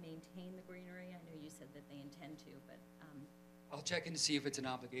obligation to maintain the greenery? I know you said that they intend to, but... I'll check in to see if it's an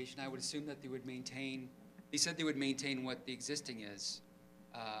obligation. I would assume that they would maintain, they said they would maintain what the existing is.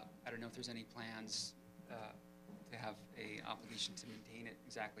 I don't know if there's any plans to have a obligation to maintain it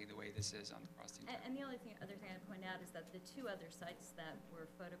exactly the way this is on the crossing. And the other thing I'd point out is that the two other sites that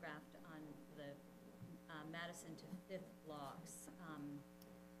were photographed on the Madison to 5th blocks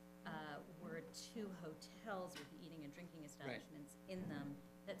were two hotels with eating and drinking establishments in them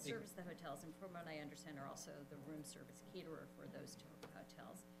that service the hotels, and from what I understand are also the room service caterer for those two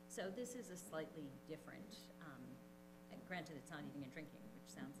hotels. So this is a slightly different, and granted it's not eating and drinking, which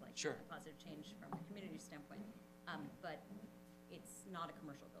sounds like a positive change from a community standpoint, but it's not a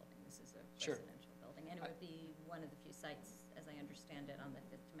commercial building. This is a residential building, and it would be one of the few sites, as I understand it, on the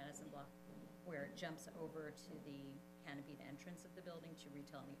 5th to Madison block where it jumps over to the canopied entrance of the building to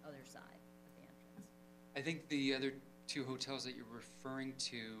retail on the other side of the entrance. I think the other two hotels that you're referring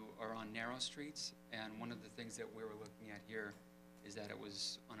to are on narrow streets, and one of the things that we were looking at here is that it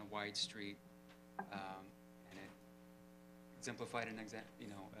was on a wide street, and it exemplified an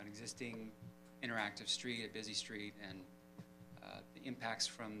existing interactive street, a busy street, and the impacts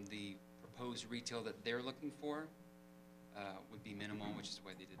from the proposed retail that they're looking for would be minimal, which is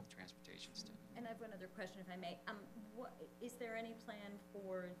why they did the transportation study. And I have one other question, if I may. Is there any plan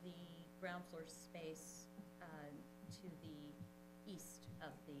for the ground floor space to the east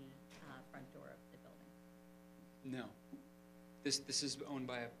of the front door of the building? No. This is owned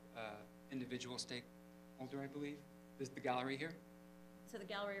by a individual stakeholder, I believe. This is the gallery here. So the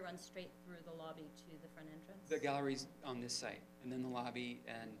gallery runs straight through the lobby to the front entrance? The gallery's on this site, and then the lobby,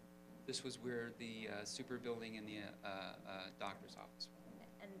 and this was where the super building and the doctor's office was.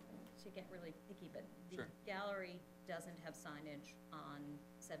 And to get really picky, but the gallery doesn't have signage on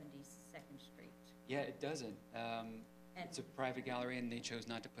 72nd Street. Yeah, it doesn't. It's a private gallery, and they chose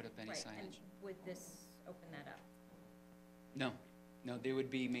not to put up any signage. And would this open that up? No, they would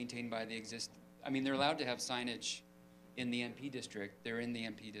be maintained by the I mean, they're allowed to have signage in the MP district. They're in the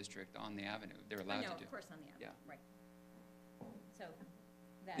MP district on the avenue. They're allowed to do. Of course, on the avenue. Yeah. Right. So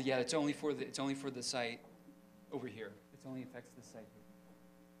that. Yeah, it's only for the site over here. It only affects the site here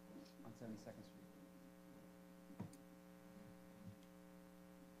on 72nd Street.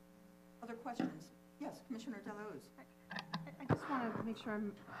 Other questions? Yes, Commissioner Deleuze. I just want to make sure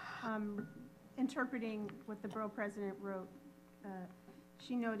I'm interpreting what the borough president wrote.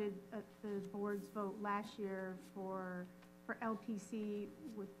 She noted at the board's vote last year for LPC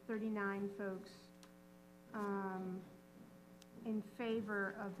with 39 folks in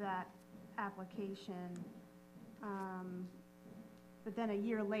favor of that application. But then a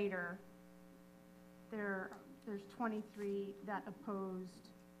year later, there's 23 that opposed.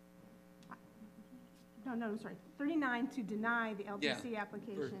 No, sorry, 39 to deny the LPC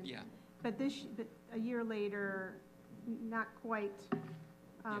application. Yeah. But a year later, not quite,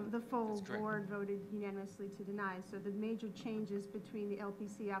 the full that's correct. board voted unanimously to deny. So the major changes between the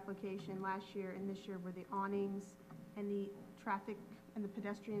LPC application last year and this year were the awnings and the traffic and the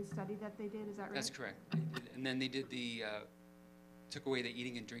pedestrian study that they did, is that right? That's correct. And then they did the, took away the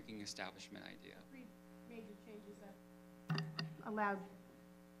eating and drinking establishment idea. Three major changes that allowed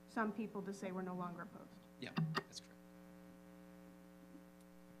some people to say we're no longer opposed. Yeah, that's correct.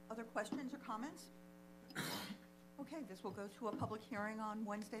 Other questions or comments? Okay, this will go to a public hearing on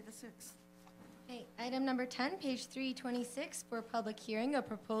Wednesday, the 6th. Okay, item number 10, page 326, for a public hearing, a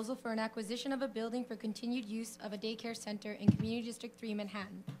proposal for an acquisition of a building for continued use of a daycare center in Community District 3,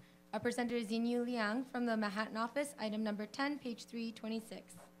 Manhattan. Representative Xinyu Liang from the Manhattan office, item number 10, page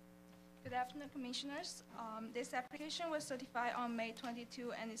 326. Good afternoon, Commissioners. This application was certified on May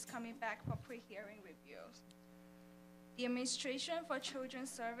 22 and is coming back for pre-hearing reviews. The Administration for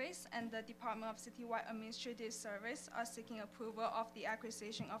Children's Service and the Department of Citywide Administrative Service are seeking approval of the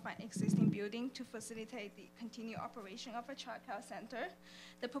acquisition of an existing building to facilitate the continued operation of a child care center.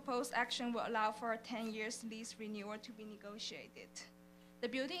 The proposed action will allow for a 10-year lease renewal to be negotiated. The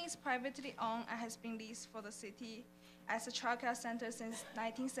building is privately owned and has been leased for the city as a child care center since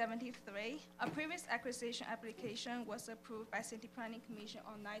 1973. A previous acquisition application was approved by City Planning Commission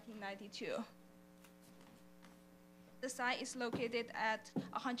on 1992. The site is located at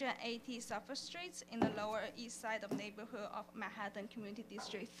 180 Suffolk Street in the Lower East Side of neighborhood of Manhattan Community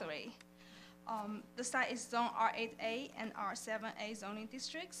District 3. The site is zoned R8A and R7A zoning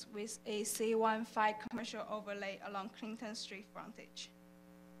districts with a C15 commercial overlay along Clinton Street frontage.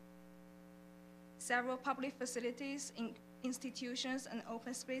 Several public facilities, institutions, and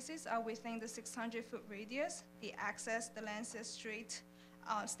open spaces are within the 600-foot radius. The access, the Lancet Street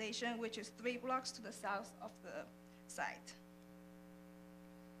station, which is 3 blocks to the south of the site.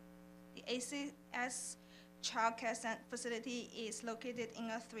 The ACS Child Care facility is located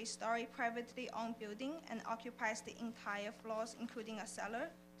in a 3-story privately owned building and occupies the entire floors, including a cellar,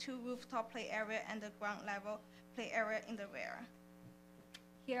 2 rooftop play area, and a ground level play area in the rear.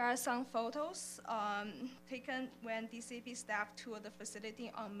 Here are some photos taken when DCP staff toured the facility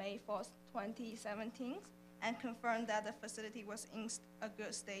on May 4th, 2017, and confirmed that the facility was in a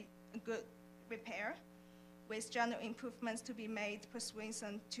good state, good repair, with general improvements to be made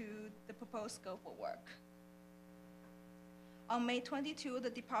pursuant to the proposed scope of work. On May 22, the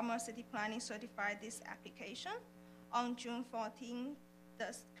Department of City Planning certified this application. On June 14,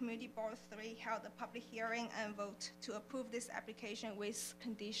 the Community Board 3 held a public hearing and vote to approve this application with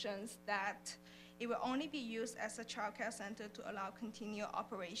conditions that it will only be used as a child care center to allow continued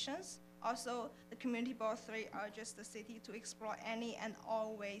operations. Also, the Community Board 3 urges the city to explore any and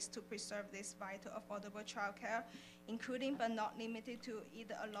all ways to preserve this vital affordable child care, including but not limited to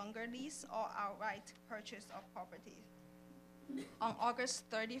either a longer lease or outright purchase of property. On August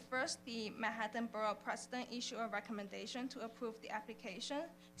 31st, the Manhattan Borough President issued a recommendation to approve the application,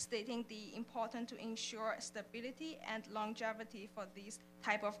 stating the importance to ensure stability and longevity for these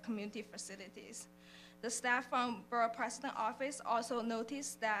type of community facilities. The staff from Borough President Office also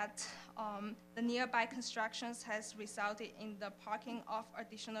noticed that the nearby constructions has resulted in the parking of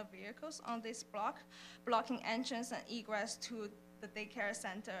additional vehicles on this block, blocking entrance and egress to the daycare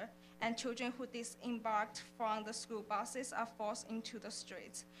center, and children who disembarked from the school buses are forced into the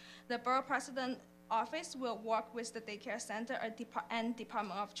streets. The Borough President Office will work with the daycare center and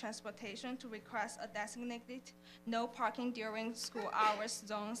Department of Transportation to request a designated no parking during school hours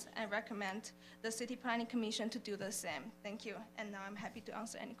zones and recommend the City Planning Commission to do the same. Thank you, and now I'm happy to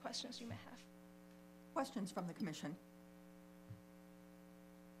answer any questions you may have. Questions from the commission?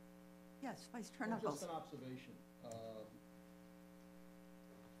 Yes, Vice Chair Knuckles. Just an observation.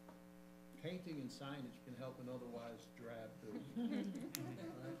 Painting and signage can help an otherwise drab building.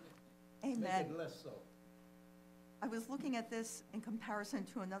 Amen. Make it less so. I was looking at this in comparison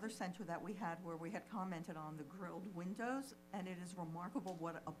to another center that we had where we had commented on the grilled windows, and it is remarkable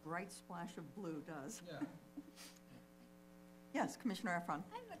what a bright splash of blue does. Yeah. Yes, Commissioner Efron.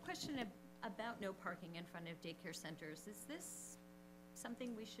 I have a question about no parking in front of daycare centers. Is this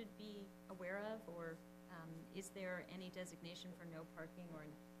something we should be aware of, or is there any designation for no parking, or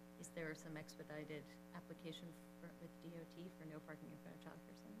is there some expedited application with DOT for no parking in front of child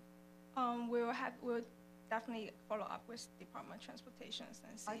care centers? We'll definitely follow up with Department of Transportation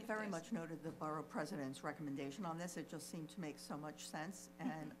and see. I very much noted the Borough President's recommendation on this. It just seemed to make so much sense,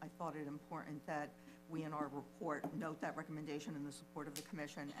 and I thought it important that we in our report note that recommendation in the support of the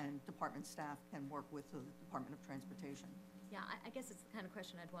commission, and department staff can work with the Department of Transportation. Yeah, I guess it's the kind of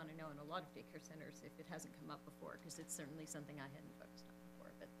question I'd want to know in a lot of daycare centers if it hasn't come up before, because it's certainly something I hadn't focused on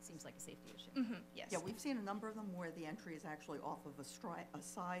before. but it seems like a safety issue. Yes. Yeah, we've seen a number of them where the entry is actually off of a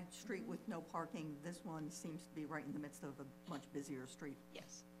side street with no parking. This one seems to be right in the midst of a much busier street.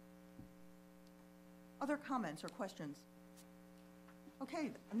 Yes. Other comments or questions? Okay,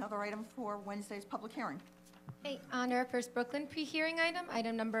 another item for Wednesday's public hearing. Okay, on our first Brooklyn pre-hearing item,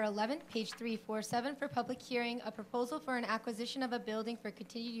 item number 11, page 347, for public hearing, a proposal for an acquisition of a building for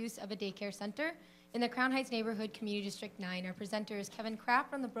continued use of a daycare center in the Crown Heights neighborhood, Community District 9. Our presenter is Kevin Kraft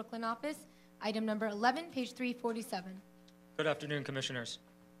from the Brooklyn office. Item number 11, page 347. Good afternoon, Commissioners.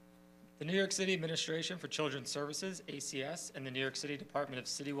 The New York City Administration for Children's Services, ACS, and the New York City Department of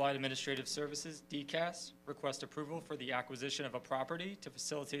Citywide Administrative Services, DCAS, request approval for the acquisition of a property to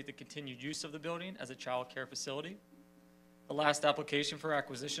facilitate the continued use of the building as a child care facility. The last application for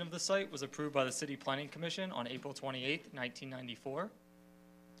acquisition of the site was approved by the City Planning Commission on April 28, 1994.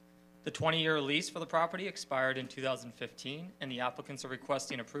 The 20-year lease for the property expired in 2015, and the applicants are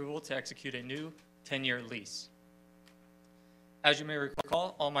requesting approval to execute a new 10-year lease. As you may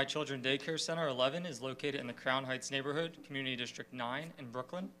recall, All My Children Daycare Center 11 is located in the Crown Heights neighborhood, Community District 9 in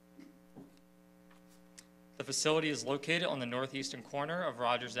Brooklyn. The facility is located on the northeastern corner of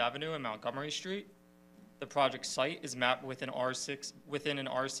Rogers Avenue and Montgomery Street. The project site is mapped within an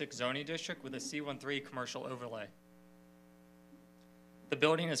R6 zoning district with a C13 commercial overlay. The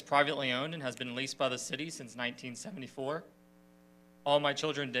building is privately owned and has been leased by the city since 1974. All My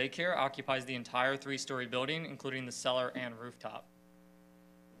Children Daycare occupies the entire 3-story building, including the cellar and rooftop.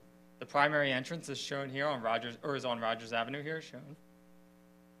 The primary entrance is shown here on Rogers Avenue here, shown.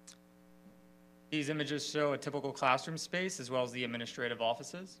 These images show a typical classroom space as well as the administrative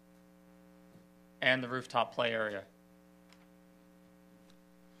offices and the rooftop play area.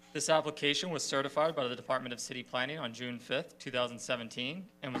 This application was certified by the Department of City Planning on June 5th, 2017,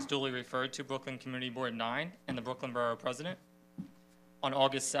 and was duly referred to Brooklyn Community Board 9 and the Brooklyn Borough President. On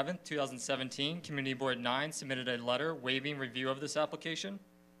August 7th, 2017, Community Board 9 submitted a letter waiving review of this application,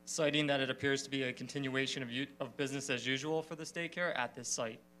 citing that it appears to be a continuation of business as usual for this daycare at this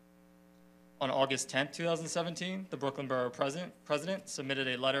site. On August 10th, 2017, the Brooklyn Borough President submitted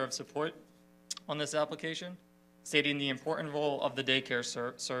a letter of support on this application, stating the important role of the daycare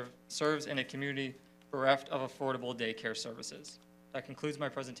serves in a community bereft of affordable daycare services. That concludes my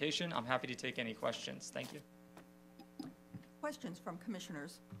presentation. I'm happy to take any questions. Thank you. Questions from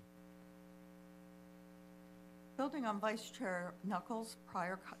commissioners? Building on Vice Chair Knuckles'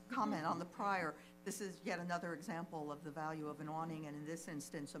 prior comment on the prior, this is yet another example of the value of an awning, and in this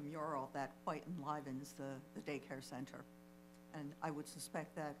instance, a mural that quite enlivens the daycare center. And I would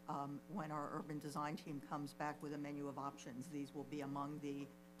suspect that when our urban design team comes back with a menu of options, these will be among the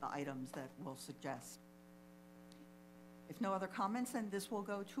items that we'll suggest. If no other comments, then this will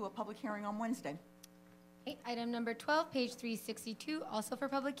go to a public hearing on Wednesday. Okay, item number 12, page 362, also for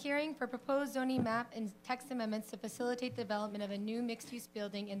public hearing, for proposed zoning map and text amendments to facilitate the development of a new mixed-use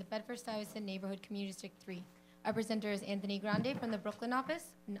building in the Bedford-Stuyvesant Neighborhood Community District 3. Our presenter is Anthony Grande from the Brooklyn office.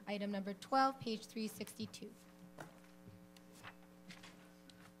 And item number 12, page 362.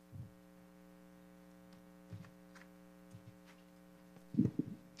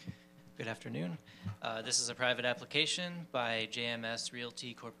 Good afternoon. This is a private application by JMS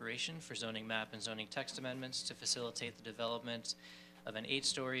Realty Corporation for zoning map and zoning text amendments to facilitate the development of an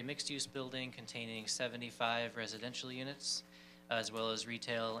 8-story mixed-use building containing 75 residential units, as well as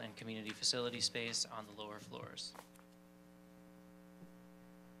retail and community facility space on the lower floors.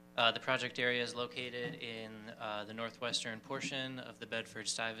 The project area is located in the northwestern portion of the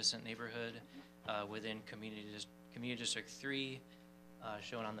Bedford-Stuyvesant neighborhood within Community District 3,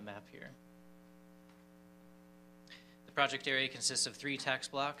 shown on the map here. The project area consists of 3 tax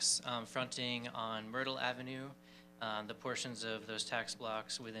blocks fronting on Myrtle Avenue. The portions of those tax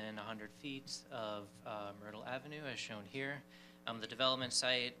blocks within 100 feet of Myrtle Avenue, as shown here. The development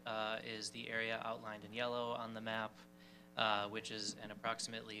site is the area outlined in yellow on the map, which is an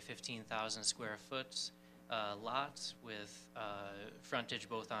approximately 15,000 square foot lot with frontage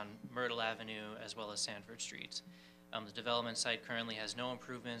both on Myrtle Avenue as well as Sanford Street. The development site currently has no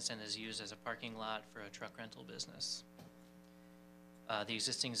improvements and is used as a parking lot for a truck rental business. The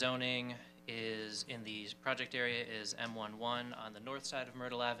existing zoning is in the project area is M11 on the north side of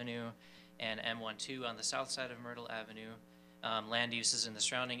Myrtle Avenue and M12 on the south side of Myrtle Avenue. Land uses in the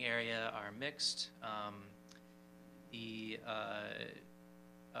surrounding area are mixed. The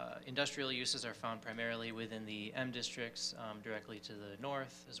industrial uses are found primarily within the M districts directly to the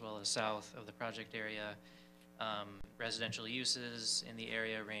north as well as south of the project area. Residential uses in the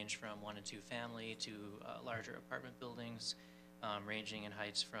area range from 1 and 2 family to larger apartment buildings, ranging in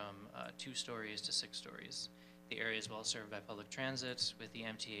heights from 2 stories to 6 stories. The area is well served by public transit with the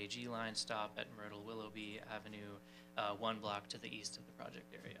MTAG line stop at Myrtle Willoughby Avenue, 1 block to the east of the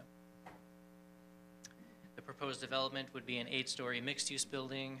project area. The proposed development would be an 8-story mixed-use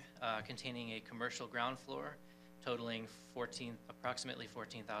building containing a commercial ground floor totaling approximately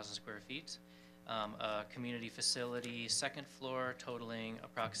 14,000 square feet, a community facility second floor totaling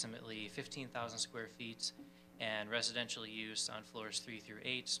approximately 15,000 square feet, and residential use on floors 3 through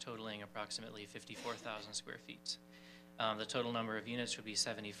 8 totaling approximately 54,000 square feet. The total number of units would be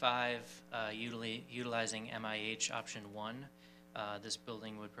 75, utilizing MIH option 1. This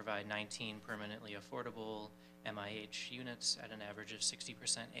building would provide 19 permanently affordable MIH units at an average of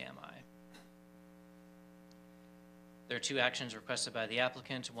 60% AMI. There are 2 actions requested by the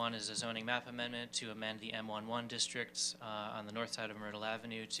applicant. One is a zoning map amendment to amend the M11 district on the north side of Myrtle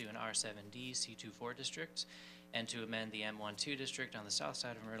Avenue to an R7D C24 district, and to amend the M12 district on the south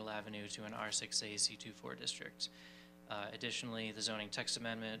side of Myrtle Avenue to an R6A C24 district. Additionally, the zoning text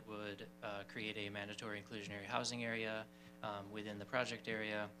amendment would create a mandatory inclusionary housing area within the project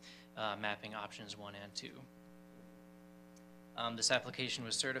area, mapping options 1 and 2. This application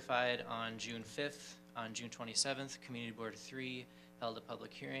was certified on June 5th. On June 27th, Community Board 3 held a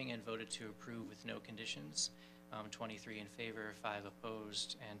public hearing and voted to approve with no conditions, 23 in favor, 5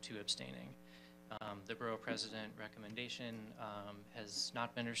 opposed, and 2 abstaining. The Borough President recommendation has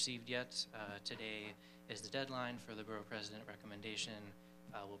not been received yet. Today is the deadline for the Borough President recommendation.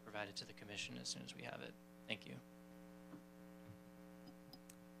 We'll provide it to the Commission as soon as we have it. Thank you.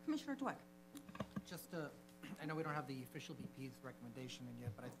 Commissioner Dweck. I know we don't have the official BP's recommendation in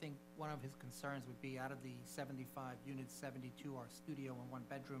yet, but I think one of his concerns would be out of the 75 units, 72 are studio and 1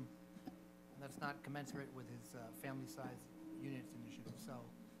 bedroom. And that's not commensurate with his family size units initiative. So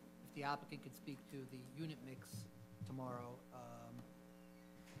if the applicant could speak to the unit mix tomorrow,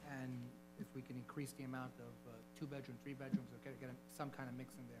 and if we can increase the amount of 2-bedroom, 3 bedrooms, or get some kind of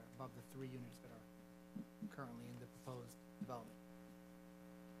mix in there above the 3 units that are currently in the proposed development.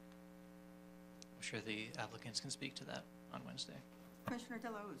 I'm sure the applicants can speak to that on Wednesday. Commissioner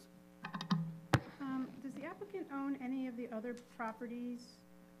Delahoo's. Does the applicant own any of the other properties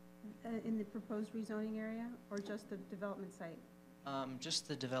in the proposed rezoning area, or just the development site? Just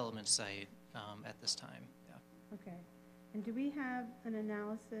the development site at this time, yeah. Okay. And do we have an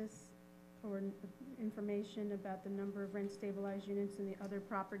analysis or information about the number of rent-stabilized units in the other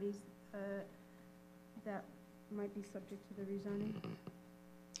properties that might be subject to the rezoning?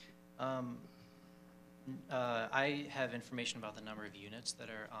 I have information about the number of units that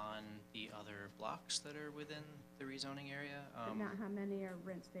are on the other blocks that are within the rezoning area. But not how many are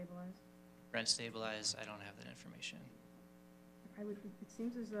rent-stabilized? Rent-stabilized, I don't have that information. It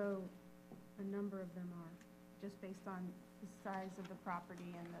seems as though a number of them are, just based on the size of the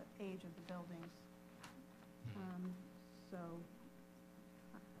property and the age of the buildings. So,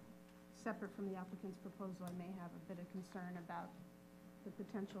 separate from the applicant's proposal, I may have a bit of concern about the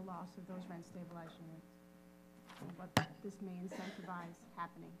potential loss of those rent-stabilized units and what this may incentivize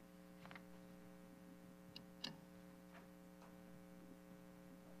happening.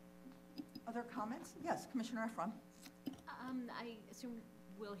 Other comments? Yes, Commissioner Efron. I assume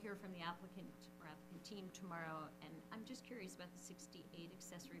we'll hear from the applicant or applicant team tomorrow, and I'm just curious about the 68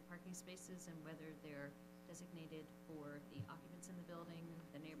 accessory parking spaces and whether they're designated for the occupants in the building,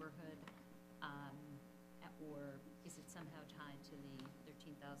 the neighborhood, or is it somehow tied to the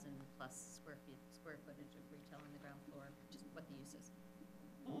 13,000 plus square footage of retail on the ground floor, just what the use is?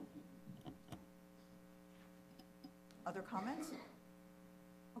 Other comments?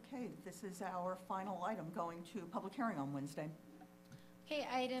 Okay, this is our final item going to public hearing on Wednesday. Okay,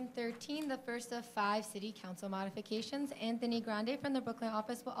 item 13, the first of 5 city council modifications. Anthony Grande from the Brooklyn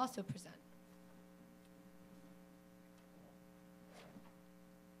office will also present.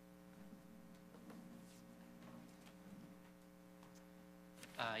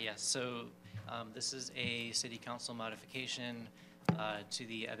 Yes, so this is a city council modification to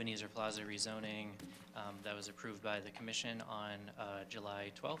the Ebenezer Plaza rezoning that was approved by the commission on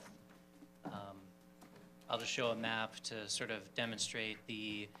July 12th. I'll just show a map to sort of demonstrate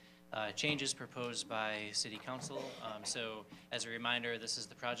the changes proposed by city council. So as a reminder, this is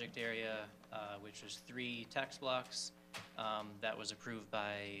the project area, which was 3 tax blocks that was approved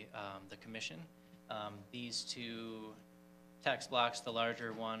by the commission. These 2 tax blocks, the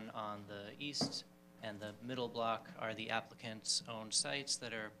larger one on the east and the middle block, are the applicant's own sites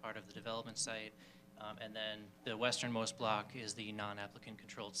that are part of the development site. And then the westernmost block is the non-applicant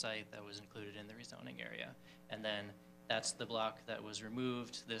controlled site that was included in the rezoning area. And then that's the block that was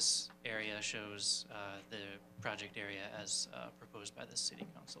removed. This area shows the project area as proposed by the city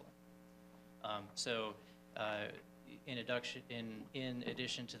council. So In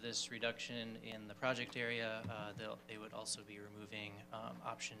addition to this reduction in the project area, they would also be removing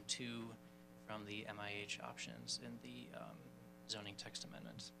option 2 from the MIH options in the zoning text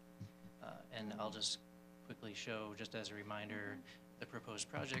amendment. And I'll just quickly show, just as a reminder, the proposed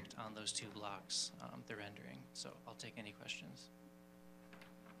project on those 2 blocks, the rendering. So I'll take any questions.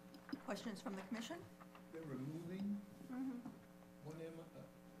 Questions from the commission? They're removing one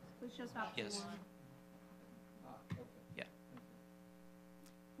It's just option Yes. 1. okay. Yeah.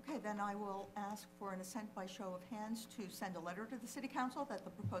 Okay, then I will ask for an assent by show of hands to send a letter to the city council that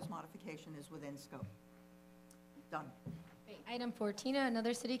the proposed modification is within scope. Done. Great. Item 14,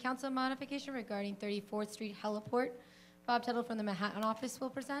 another city council modification regarding 34th Street Heliport. Bob Tuttle from the Manhattan office will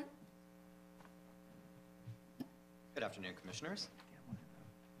present. Good afternoon, commissioners.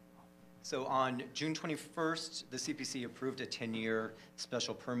 So on June 21st, the CPC approved a 10-year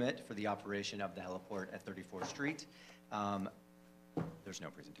special permit for the operation of the heliport at 34th Street. There's no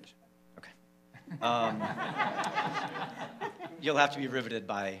presentation. Okay. You'll have to be riveted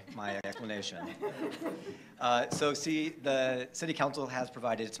by my explanation. The City Council has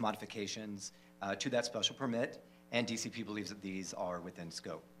provided its modifications to that special permit, and DCP believes that these are within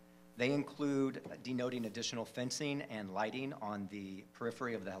scope. They include denoting additional fencing and lighting on the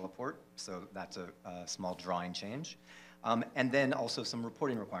periphery of the heliport, so that's a small drawing change, and then also some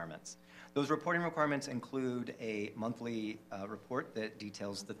reporting requirements. Those reporting requirements include a monthly report that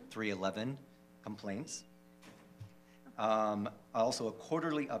details the 311 complaints, also a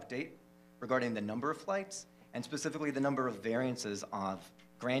quarterly update regarding the number of flights, and specifically the number of variances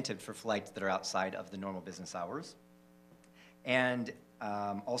granted for flights that are outside of the normal business hours. And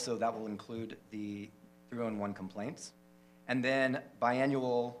also that will include the 311 complaints. And then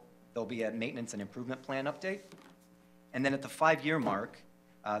biannual, there'll be a maintenance and improvement plan update. And then at the 5-year mark,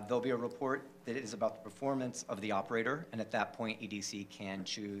 there'll be a report that is about the performance of the operator, and at that point, EDC can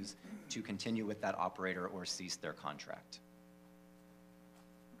choose to continue with that operator or cease their contract.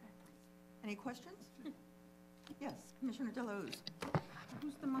 Any questions? Yes, Commissioner Deleuze.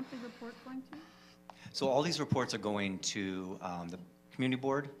 Who's the monthly report going to? So all these reports are going to the community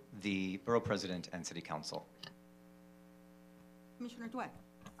board, the borough president, and city council. Commissioner Dwek.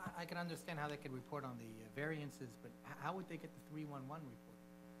 I can understand how they could report on the variances, but how would they get the 311 report?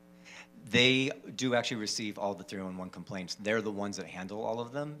 They do actually receive all the 311 complaints. They're the ones that handle all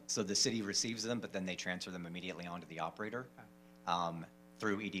of them. So the city receives them, but then they transfer them immediately onto the operator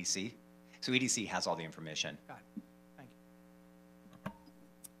through EDC. So EDC has all the information. Got it. Thank you.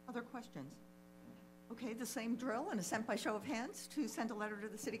 Other questions? Okay, the same drill, an assent by show of hands to send a letter to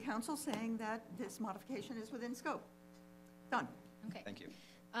the city council saying that this modification is within scope. Done. Okay. Thank you.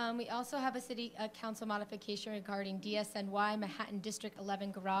 We also have a city council modification regarding DSNY Manhattan District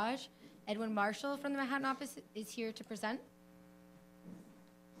 11 Garage. Edwin Marshall from the Manhattan office is here to present.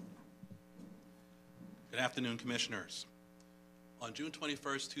 Good afternoon, commissioners. On June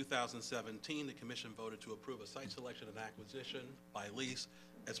 21st, 2017, the commission voted to approve a site selection and acquisition by lease,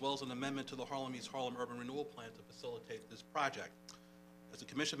 as well as an amendment to the Harlem East Harlem Urban Renewal Plan to facilitate this project. As the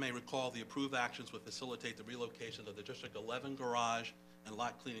commission may recall, the approved actions would facilitate the relocation of the District 11 garage and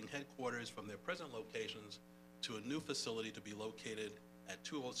lot cleaning headquarters from their present locations to a new facility to be located at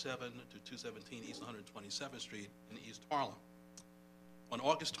 207 to 217 East 127th Street in East Harlem. On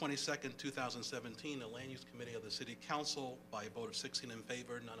August 22nd, 2017, the Land Use Committee of the City Council, by a vote of 16 in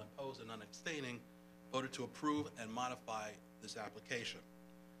favor, none opposed, and none abstaining, voted to approve and modify this application.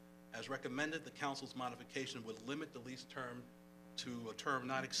 As recommended, the council's modification would limit the lease term to a term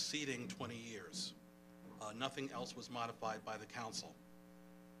not exceeding 20 years. Nothing else was modified by the council.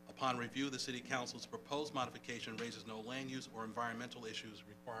 Upon review, the City Council's proposed modification raises no land use or environmental issues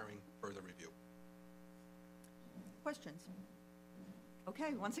requiring further review. Questions?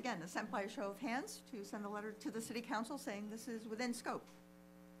 Okay, once again, assent by a show of hands to send a letter to the city council saying this is within scope.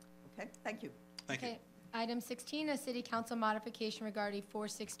 Okay, thank you. Thank you. Item 16, a city council modification regarding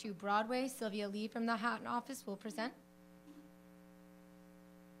 462 Broadway. Sylvia Lee from the Manhattan office will present.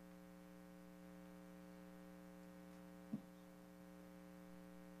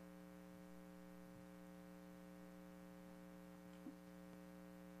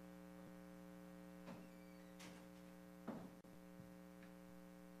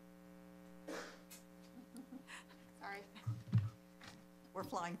 Sorry. We're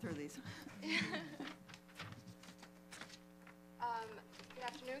flying through these. Good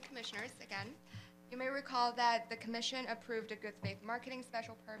afternoon, commissioners, again. You may recall that the Commission approved a good faith marketing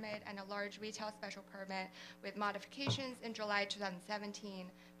special permit and a large retail special permit with modifications in July 2017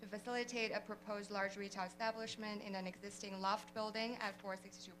 to facilitate a proposed large retail establishment in an existing loft building at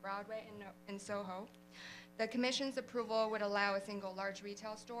 462 Broadway in Soho. The Commission's approval would allow a single large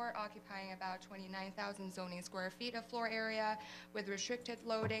retail store occupying about 29,000 zoning square feet of floor area with restricted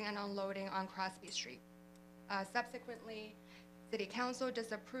loading and unloading on Crosby Street. Subsequently, City Council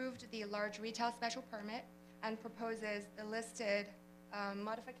disapproved the large retail special permit and proposes the listed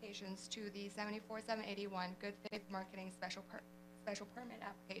modifications to the 74781 Good Faith Marketing special permit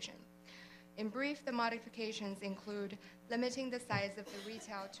application. In brief, the modifications include limiting the size of the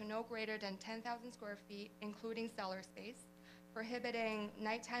retail to no greater than 10,000 square feet, including cellar space, prohibiting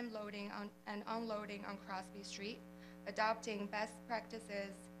nighttime loading and unloading on Crosby Street, adopting best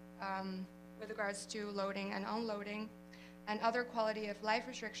practices with regards to loading and unloading, and other quality of life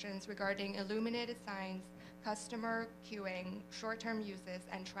restrictions regarding illuminated signs, customer queuing, short-term uses,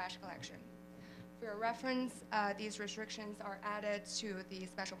 and trash collection. For your reference, these restrictions are added to the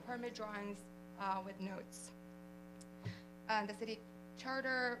special permit drawings with notes. The city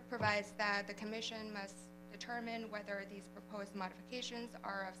charter provides that the Commission must determine whether these proposed modifications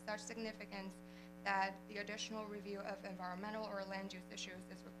are of such significance that the additional review of environmental or land use issues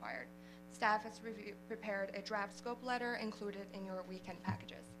is required. Staff has prepared a draft scope letter included in your weekend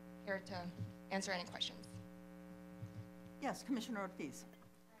packages. Here to answer any questions. Yes, Commissioner Ortiz.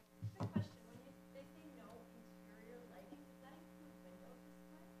 Quick question, when they say no interior lighting, does that include window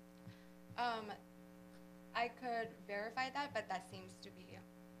display? I could verify that, but that seems to be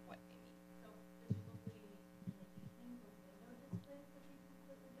what they mean. So presumably in the evening, the window displays would be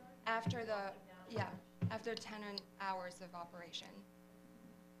completely dark? After after 10 hours of operation.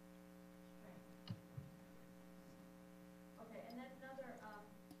 Okay, and then another,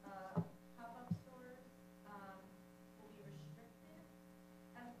 pop-up stores, will be restricted.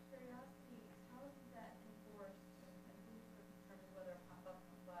 Out of curiosity, how is that enforced, and who sort of determines whether a pop-up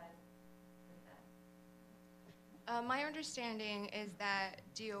complies with that? My understanding is that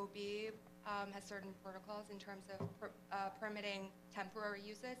DOB has certain protocols in terms of permitting temporary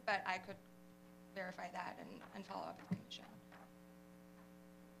uses, but I could verify that and follow up with the Commission.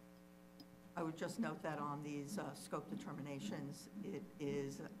 I would just note that on these scope determinations, it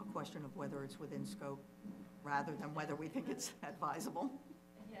is a question of whether it's within scope rather than whether we think it's advisable.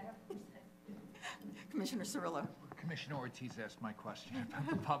 Yeah. Commissioner Cirillo. Commissioner Ortiz asked my question about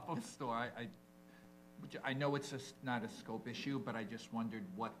the pop-up store. I know it's not a scope issue, but I just wondered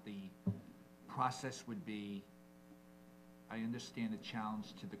what the process would be. I understand the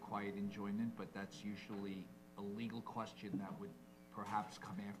challenge to the quiet enjoyment, but that's usually a legal question that would perhaps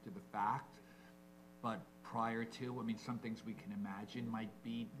come after the fact. But prior to, I mean, some things we can imagine might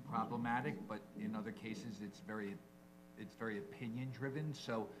be problematic, but in other cases, it's very opinion-driven.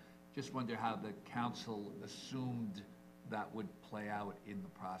 So just wonder how the council assumed that would play out in the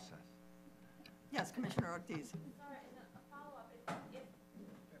process. Yes, Commissioner Ortiz. Sorry, and a follow-up, if you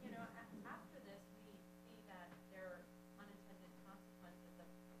know, after this, we see that there are unintended consequences of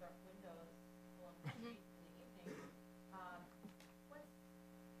dark windows along the street in the evening, what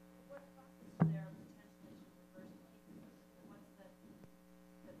process is there potentially to reverse cases? What's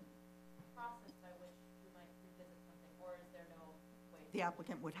the process by which we might revisit something, or is there no way? The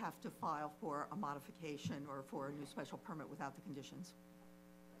applicant would have to file for a modification or for a new special permit without the conditions.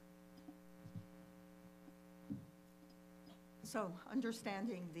 So,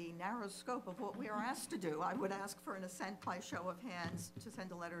 understanding the narrow scope of what we are asked to do, I would ask for an assent by show of hands to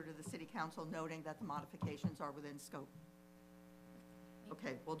send a letter to the City Council noting that the modifications are within scope.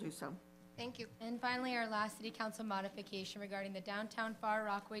 Okay, we'll do so. Thank you. And finally, our last City Council modification regarding the downtown Far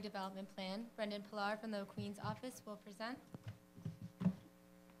Rockaway Development Plan. Brendan Pilar from the Queen's Office will present.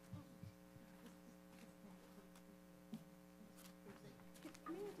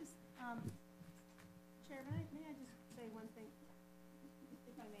 May I just, Chair, may I just say one thing,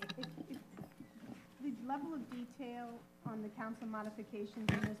 if I may? The level of detail on the council modifications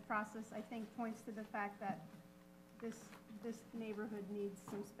in this process, I think, points to the fact that this neighborhood needs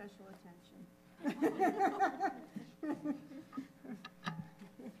some special attention.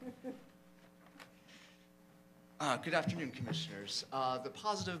 Good afternoon, Commissioners. The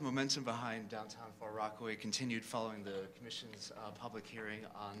positive momentum behind downtown Far Rockaway continued following the Commission's public hearing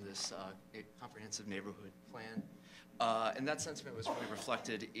on this comprehensive neighborhood plan. And that sentiment was really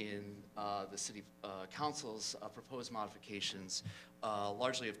reflected in the City Council's proposed modifications,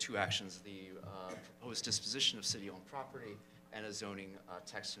 largely of two actions: the proposed disposition of city-owned property and a zoning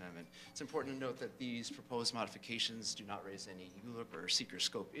text amendment. It's important to note that these proposed modifications do not raise any ULURP or seeker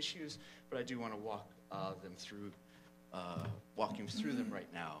scope issues, but I do want to walk you through them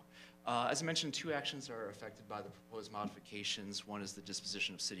right now. As I mentioned, two actions are affected by the proposed modifications. One is the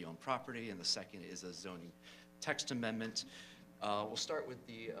disposition of city-owned property, and the second is a zoning text amendment. We'll start with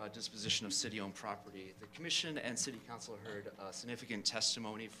the disposition of city-owned property. The Commission and City Council heard significant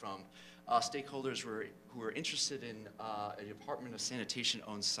testimony from stakeholders who were interested in a Department of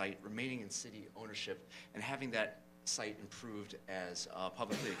Sanitation-owned site remaining in city ownership and having that site improved as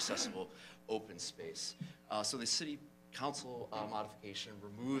publicly accessible open space. So the City Council modification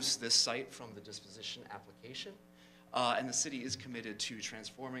removes this site from the disposition application. And the city is committed to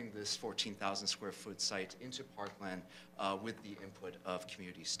transforming this 14,000 square foot site into parkland with the input of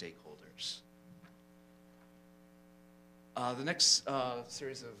community stakeholders. The next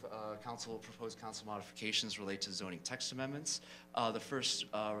series of proposed council modifications relate to zoning text amendments. The first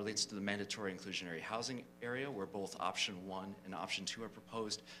relates to the mandatory inclusionary housing area, where both option 1 and option 2 are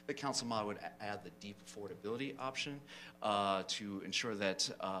proposed. The council mod would add the deep affordability option to ensure that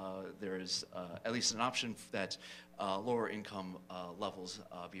there is at least an option that lower income levels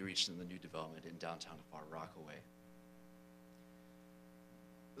be reached in the new development in downtown Far Rockaway.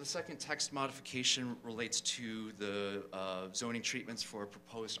 The second text modification relates to the zoning treatments for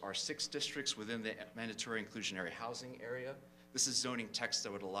proposed R6 districts within the mandatory inclusionary housing area. This is zoning text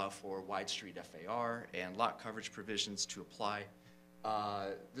that would allow for wide street FAR and lot coverage provisions to apply.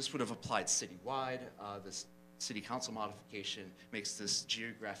 This would have applied citywide. This City Council modification makes this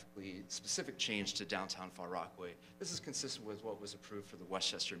geographically specific change to downtown Far Rockaway. This is consistent with what was approved for the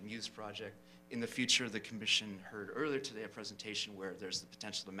Westchester Muse project. In the future, the Commission heard earlier today a presentation where there's the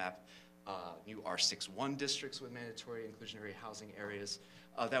potential to map new R61 districts with mandatory inclusionary housing areas.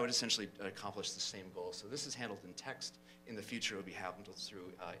 That would essentially accomplish the same goal. So this is handled in text. In the future, it will be handled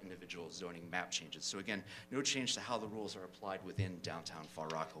through individual zoning map changes. So again, no change to how the rules are applied within downtown Far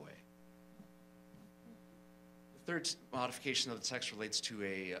Rockaway. The third modification of the text relates to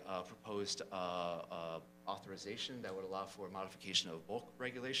a proposed authorization that would allow for modification of bulk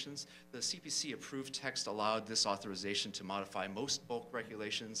regulations. The CPC approved text allowed this authorization to modify most bulk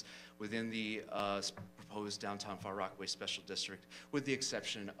regulations within the proposed downtown Far Rockaway Special District, with the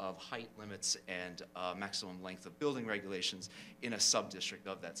exception of height limits and maximum length of building regulations in a sub-district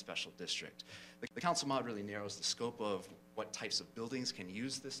of that special district. The council mod really narrows the scope of what types of buildings can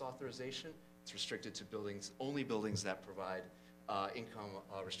use this authorization. It's restricted to only buildings that provide income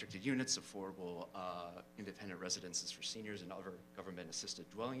restricted units, affordable independent residences for seniors, and other government-assisted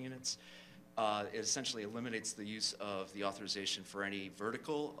dwelling units. It essentially eliminates the use of the authorization for any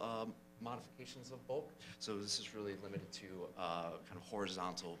vertical modifications of bulk. So this is really limited to kind of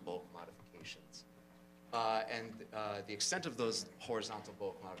horizontal bulk modifications. And the extent of those horizontal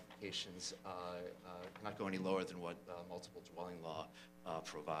bulk modifications cannot go any lower than what multiple dwelling law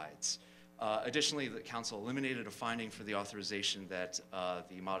provides. Additionally, the council eliminated a finding for the authorization that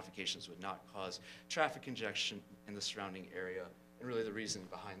the modifications would not cause traffic congestion in the surrounding area. And really the reason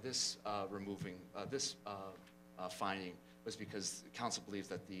behind this removing this finding was because the council believes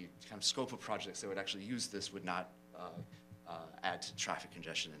that the kind of scope of projects that would actually use this would not add to traffic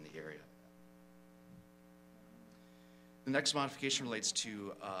congestion in the area. The next modification relates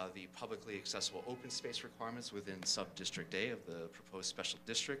to the publicly accessible open space requirements within Sub-District A of the proposed special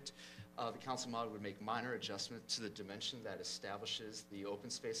district. The council mod would make minor adjustments to the dimension that establishes the open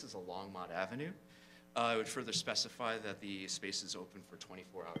spaces along Mott Avenue. It would further specify that the space is open for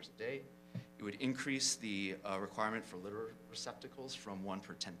 24 hours a day. It would increase the requirement for litter receptacles from 1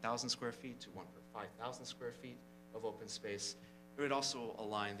 per 10,000 square feet to 1 per 5,000 square feet of open space. It would also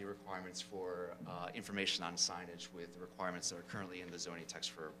align the requirements for information on signage with the requirements that are currently in the zoning text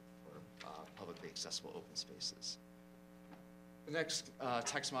for publicly accessible open spaces. The next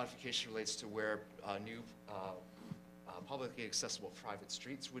text modification relates to where new publicly accessible private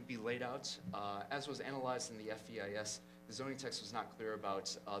streets would be laid out. As was analyzed in the FEIS, the zoning text was not clear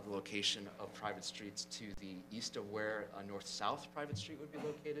about the location of private streets to the east of where a north-south private street would be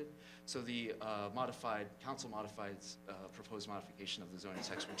located. So the council modified proposed modification of the zoning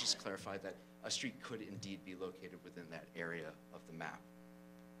text would just clarify that a street could indeed be located within that area of the map.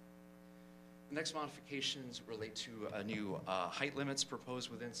 The next modifications relate to new height limits proposed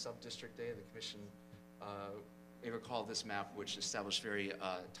within Sub-District A. The Commission may recall this map, which established very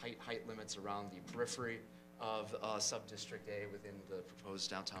tight height limits around the periphery of Sub-District A within the proposed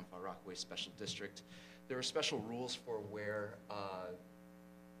downtown Far Rockaway Special District. There are special rules for where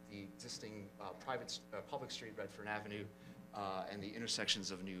the existing public street, Redfern Avenue, and the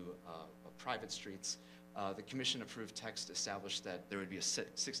intersections of new private streets The commission-approved text established that there would be a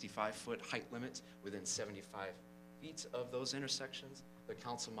 65-foot height limit within 75 feet of those intersections. The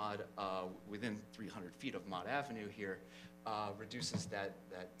council mod within 300 feet of Mott Avenue here reduces that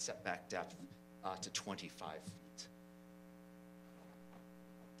setback depth to 25 feet.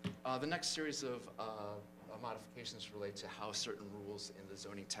 The next series of modifications relate to how certain rules in the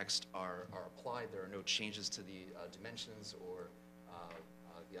zoning text are applied. There are no changes to the dimensions or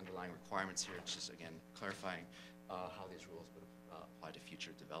the underlying requirements here. It's just, again, clarifying how these rules would apply to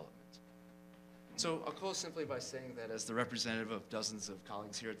future development. So I'll close simply by saying that as the representative of dozens of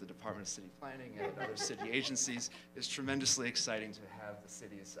colleagues here at the Department of City Planning and other city agencies, it's tremendously exciting to have the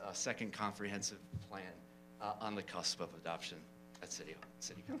city's second comprehensive plan on the cusp of adoption at City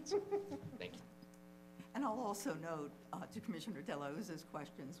Council. Thank you. And I'll also note to Commissioner Delauze's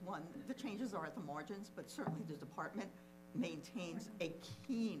questions, one, the changes are at the margins, but certainly the department maintains a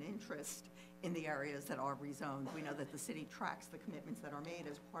keen interest in the areas that are rezoned. We know that the city tracks the commitments that are made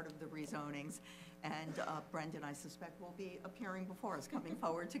as part of the rezonings, and Brendan, I suspect, will be appearing before us, coming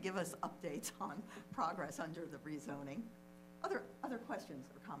forward to give us updates on progress under the rezoning. Other questions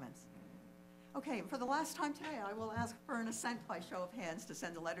or comments? Okay, for the last time today, I will ask for an assent by show of hands to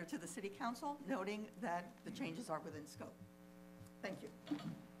send a letter to the City Council noting that the changes are within scope. Thank you.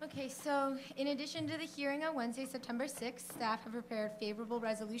 Okay, so in addition to the hearing on Wednesday, September 6th, staff have prepared favorable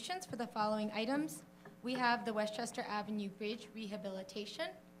resolutions for the following items. We have the Westchester Avenue Bridge rehabilitation.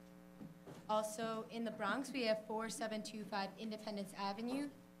 Also in the Bronx, we have 4725 Independence Avenue,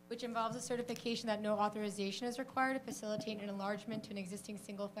 which involves a certification that no authorization is required to facilitate an enlargement to an existing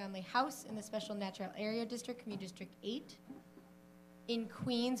single-family house in the Special Natural Area District, Community District 8. In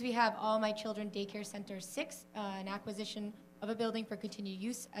Queens, we have All My Children Daycare Center 6, an acquisition of a building for continued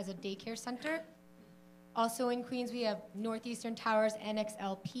use as a daycare center. Also in Queens, we have Northeastern Towers Annex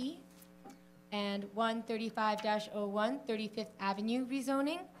LP and 135-01 35th Avenue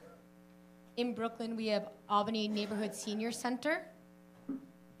rezoning. In Brooklyn, we have Albany Neighborhood Senior Center.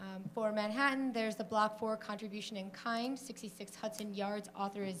 For Manhattan, there's the Block 4 contribution in kind, 66 Hudson Yards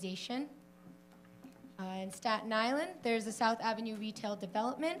authorization. In Staten Island, there's the South Avenue Retail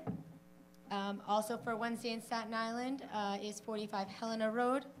Development. Also for Wednesday in Staten Island is 45 Helena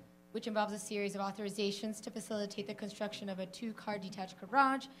Road, which involves a series of authorizations to facilitate the construction of a 2-car detached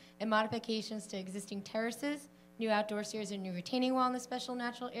garage and modifications to existing terraces, new outdoor stairs and new retaining wall in the Special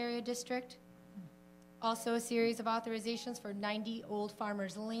Natural Area District. Also a series of authorizations for 90 Old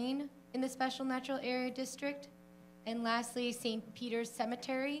Farmers Lane in the Special Natural Area District. And lastly, St. Peter's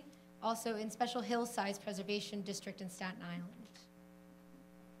Cemetery, also in Special Hillsides Preservation District in Staten Island.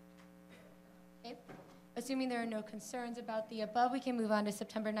 Okay. Assuming there are no concerns about the above, we can move on to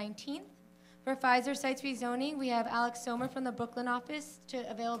September 19th. For Pfizer Sites rezoning, we have Alex Sommer from the Brooklyn office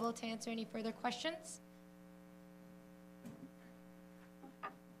available to answer any further questions.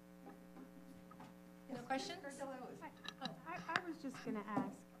 No questions? I was just going to ask,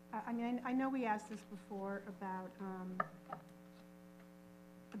 I mean, I know we asked this before about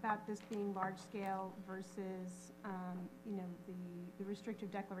this being large scale versus, you know, the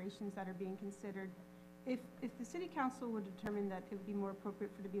restrictive declarations that are being considered. If the city council would determine that it would be more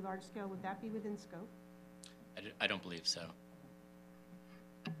appropriate for it to be large scale, would that be within scope? I don't believe so.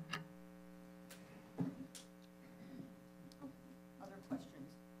 Other questions?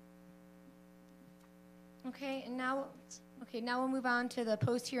 Okay, and now we'll move on to the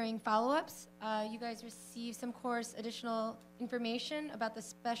post-hearing follow-ups. You guys received some additional information about the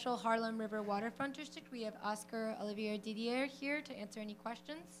Special Harlem River Waterfront District. We have Oscar Olivier Didier here to answer any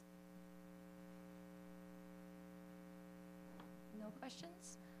questions. No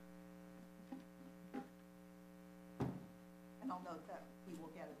questions? And I'll note that we will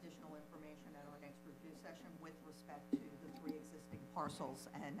get additional information at our next review session with respect to the 3 existing parcels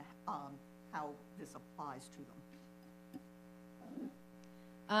and how this applies to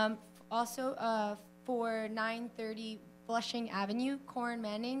them. Also, for 930 Flushing Avenue, Corin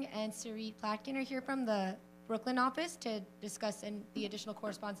Manning and Sarit Platkin are here from the Brooklyn office to discuss the additional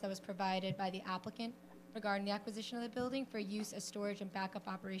correspondence that was provided by the applicant regarding the acquisition of the building for use as storage and backup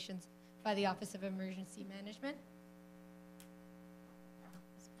operations by the Office of Emergency Management.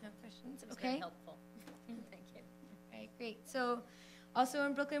 No questions? It was Okay. very helpful. Thank you. Okay, great. So also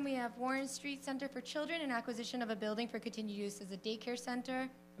in Brooklyn, we have Warren Street Center for Children, an acquisition of a building for continued use as a daycare center.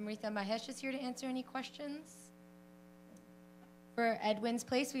 Amrita Mahesh is here to answer any questions. For Edwin's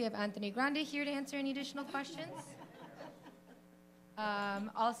Place, we have Anthony Grande here to answer any additional questions.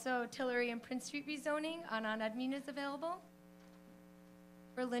 Also, Tillery and Prince Street rezoning, Anan Admin is available.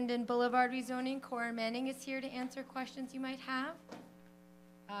 For Linden Boulevard rezoning, Cora Manning is here to answer questions you might have.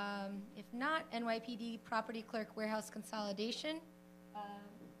 If not, NYPD Property Clerk Warehouse Consolidation. I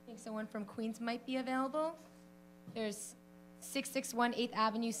think someone from Queens might be available. There's 661 8th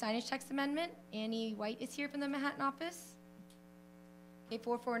Avenue Signage Text Amendment. Annie White is here from the Manhattan office. Okay,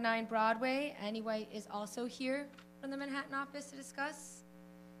 449 Broadway. Annie White is also here from the Manhattan office to discuss.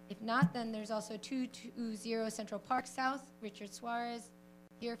 If not, then there's also 220 Central Park South. Richard Suarez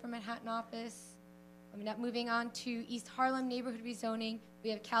here from Manhattan office. Moving on to East Harlem neighborhood rezoning. We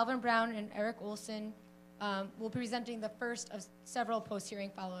have Calvin Brown and Eric Olson will be presenting the first of several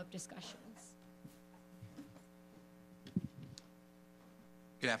post-hearing follow-up discussions.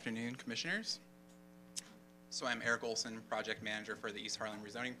 Good afternoon, commissioners. So I'm Eric Olson, project manager for the East Harlem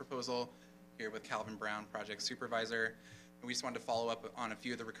rezoning proposal, here with Calvin Brown, project supervisor. And we just wanted to follow up on a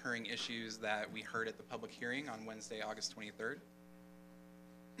few of the recurring issues that we heard at the public hearing on Wednesday, August 23rd.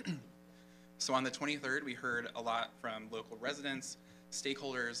 So on the 23rd, we heard a lot from local residents,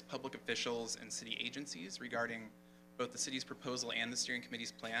 stakeholders, public officials, and city agencies regarding both the city's proposal and the steering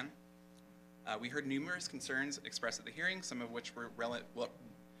committee's plan. We heard numerous concerns expressed at the hearing, some of which were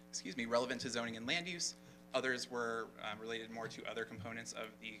relevant to zoning and land use. Others were related more to other components of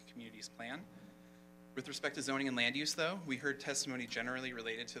the community's plan. With respect to zoning and land use, though, we heard testimony generally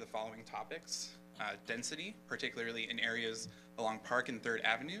related to the following topics. Density, particularly in areas along Park and 3rd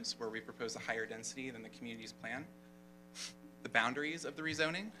Avenues, where we propose a higher density than the community's plan. The boundaries of the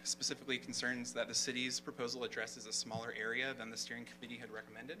rezoning, specifically concerns that the city's proposal addresses a smaller area than the steering committee had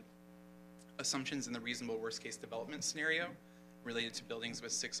recommended. Assumptions in the reasonable worst-case development scenario related to buildings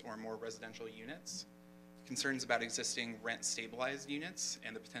with 6 or more residential units. Concerns about existing rent-stabilized units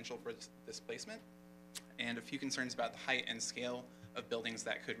and the potential for displacement. And a few concerns about the height and scale of buildings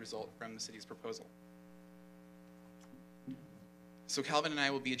that could result from the city's proposal. So Calvin and I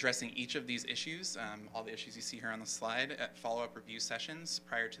will be addressing each of these issues, all the issues you see here on the slide, at follow-up review sessions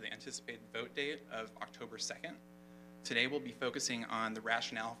prior to the anticipated vote date of October 2nd. Today we'll be focusing on the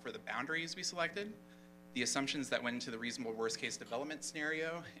rationale for the boundaries we selected, the assumptions that went into the reasonable worst-case development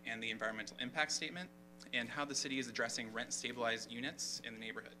scenario and the environmental impact statement, and how the city is addressing rent-stabilized units in the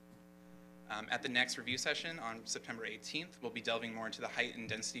neighborhood. At the next review session on September 18th, we'll be delving more into the height and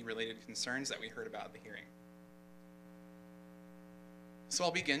density-related concerns that we heard about at the hearing. So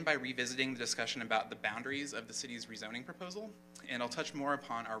I'll begin by revisiting the discussion about the boundaries of the city's rezoning proposal, and I'll touch more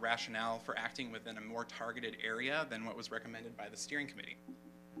upon our rationale for acting within a more targeted area than what was recommended by the steering committee.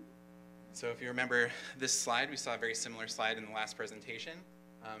 So if you remember this slide, we saw a very similar slide in the last presentation.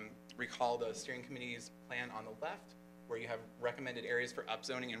 Recall the steering committee's plan on the left, where you have recommended areas for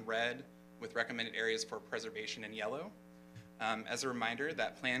upzoning in red, with recommended areas for preservation in yellow. As a reminder,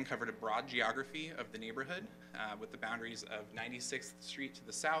 that plan covered a broad geography of the neighborhood with the boundaries of 96th Street to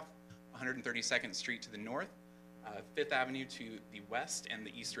the south, 132nd Street to the north, 5th Avenue to the west, and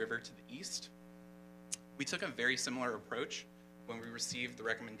the East River to the east. We took a very similar approach when we received the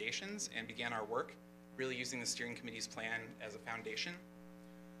recommendations and began our work, really using the steering committee's plan as a foundation.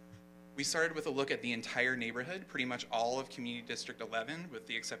 We started with a look at the entire neighborhood, pretty much all of Community District 11, with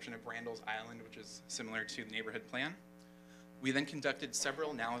the exception of Randall's Island, which is similar to the neighborhood plan. We then conducted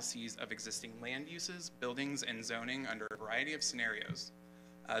several analyses of existing land uses, buildings, and zoning under a variety of scenarios.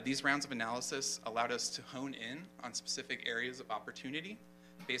 These rounds of analysis allowed us to hone in on specific areas of opportunity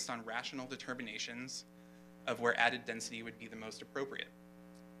based on rational determinations of where added density would be the most appropriate.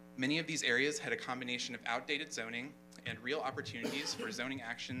 Many of these areas had a combination of outdated zoning and real opportunities for zoning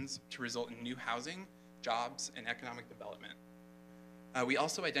actions to result in new housing, jobs, and economic development. We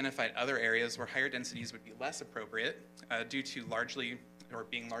also identified other areas where higher densities would be less appropriate due to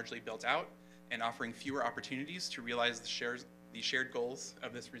being largely built out and offering fewer opportunities to realize the shared goals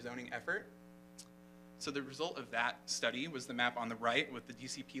of this rezoning effort. So the result of that study was the map on the right with the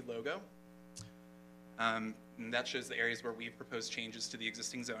DCP logo. And that shows the areas where we've proposed changes to the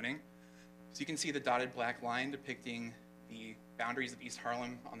existing zoning. So you can see the dotted black line depicting the boundaries of East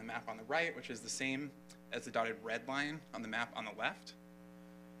Harlem on the map on the right, which is the same as the dotted red line on the map on the left.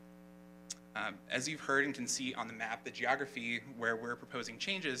 As you've heard and can see on the map, the geography where we're proposing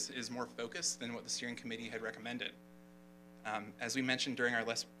changes is more focused than what the steering committee had recommended. As we mentioned during our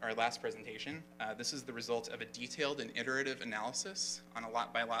last presentation, this is the result of a detailed and iterative analysis on a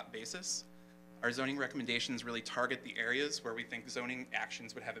lot-by-lot basis. Our zoning recommendations really target the areas where we think zoning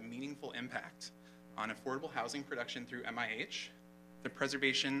actions would have a meaningful impact on affordable housing production through MIH, the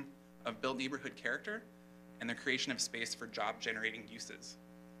preservation of built neighborhood character, and the creation of space for job-generating uses.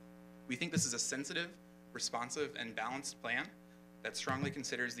 We think this is a sensitive, responsive, and balanced plan that strongly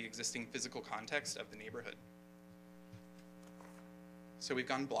considers the existing physical context of the neighborhood. So we've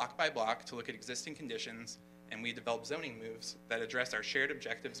gone block by block to look at existing conditions and we developed zoning moves that address our shared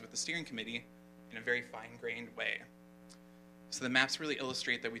objectives with the steering committee in a very fine-grained way. So the maps really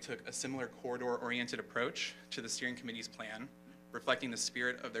illustrate that we took a similar corridor-oriented approach to the steering committee's plan, reflecting the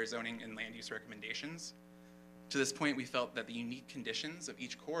spirit of their zoning and land use recommendations. To this point, we felt that the unique conditions of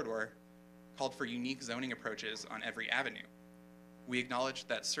each corridor called for unique zoning approaches on every avenue. We acknowledged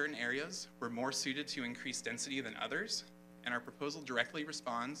that certain areas were more suited to increased density than others, and our proposal directly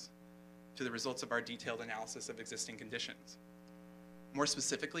responds to the results of our detailed analysis of existing conditions. More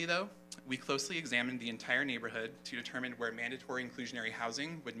specifically, though, we closely examined the entire neighborhood to determine where mandatory inclusionary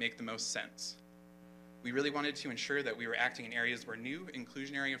housing would make the most sense. We really wanted to ensure that we were acting in areas where new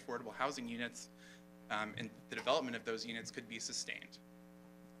inclusionary affordable housing units and the development of those units could be sustained.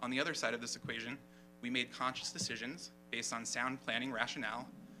 On the other side of this equation, we made conscious decisions based on sound planning rationale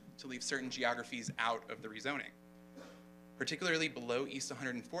to leave certain geographies out of the rezoning. Particularly below East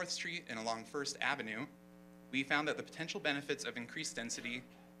 104th Street and along First Avenue, we found that the potential benefits of increased density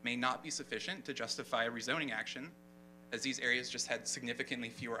may not be sufficient to justify a rezoning action, as these areas just had significantly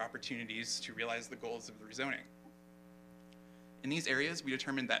fewer opportunities to realize the goals of the rezoning. In these areas, we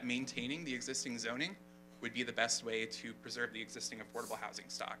determined that maintaining the existing zoning would be the best way to preserve the existing affordable housing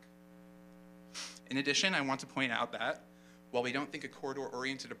stock. In addition, I want to point out that while we don't think a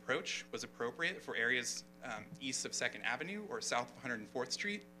corridor-oriented approach was appropriate for areas east of 2nd Avenue or south of 104th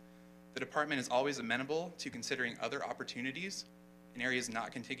Street, the department is always amenable to considering other opportunities in areas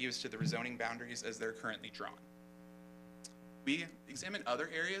not contiguous to the rezoning boundaries as they're currently drawn. We examined other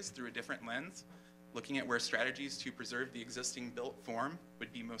areas through a different lens, looking at where strategies to preserve the existing built form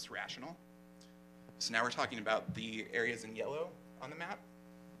would be most rational. So now we're talking about the areas in yellow on the map.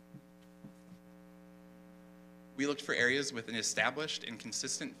 We looked for areas with an established and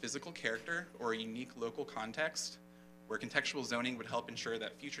consistent physical character or a unique local context, where contextual zoning would help ensure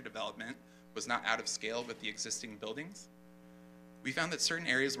that future development was not out of scale with the existing buildings. We found that certain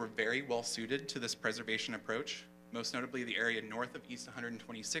areas were very well suited to this preservation approach, most notably the area north of East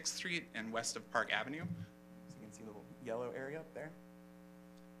 126th Street and west of Park Avenue. So you can see a little yellow area up there.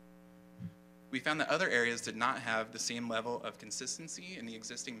 We found that other areas did not have the same level of consistency in the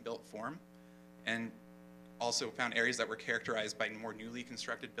existing built form, and also found areas that were characterized by more newly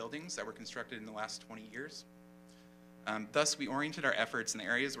constructed buildings that were constructed in the last 20 years. Thus, we oriented our efforts in the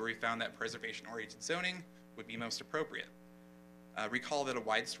areas where we found that preservation-oriented zoning would be most appropriate. Recall that a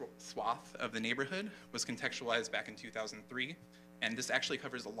wide swath of the neighborhood was contextualized back in 2003, and this actually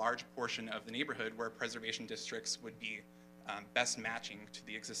covers a large portion of the neighborhood where preservation districts would be best matching to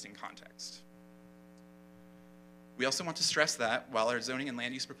the existing context. We also want to stress that while our zoning and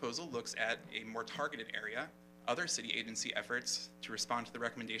land use proposal looks at a more targeted area, other city agency efforts to respond to the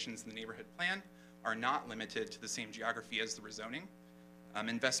recommendations in the neighborhood plan are not limited to the same geography as the rezoning.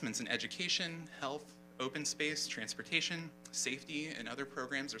 Investments in education, health, open space, transportation, safety, and other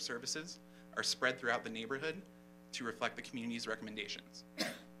programs or services are spread throughout the neighborhood to reflect the community's recommendations.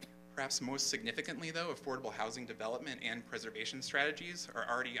 Perhaps most significantly, though, affordable housing development and preservation strategies are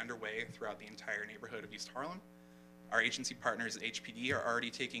already underway throughout the entire neighborhood of East Harlem. Our agency partners at HPD are already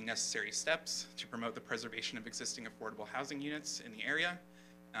taking necessary steps to promote the preservation of existing affordable housing units in the area,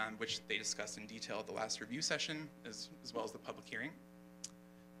 which they discussed in detail at the last review session, as well as the public hearing.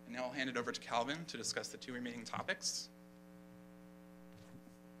 And now I'll hand it over to Calvin to discuss the two remaining topics.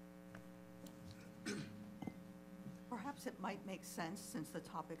 Perhaps it might make sense, since the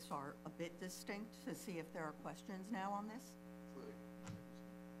topics are a bit distinct, to see if there are questions now on this.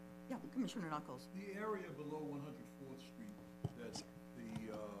 Yeah, Commissioner Knuckles. The area below 104th Street that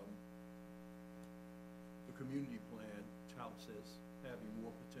the community plan touts as having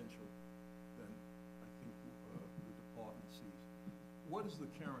more potential than I think the department sees. What is the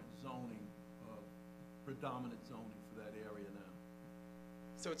current zoning, predominant zoning for that area now?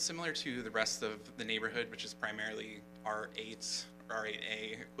 So it's similar to the rest of the neighborhood, which is primarily R8 or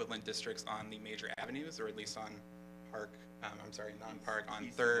R8A equivalent districts on the major avenues, or at least on Park, non-Park, on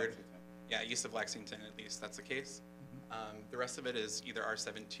East 3rd. Yeah, east of Lexington, at least that's the case. The rest of it is either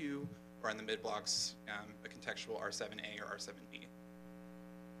R7-2 or in the mid-blocks, a contextual R7A or R7B.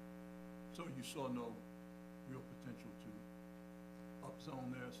 So you saw no real potential to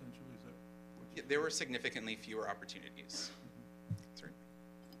upzone there, essentially? Is that what you There were significantly fewer opportunities. Sorry.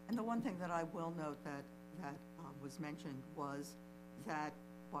 And the one thing that I will note that was mentioned was that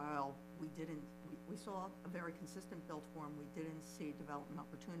while we saw a very consistent built form, we didn't see development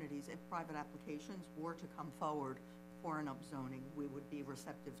opportunities. If private applications were to come forward for an upzoning, we would be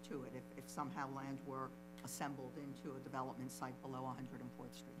receptive to it if somehow land were assembled into a development site below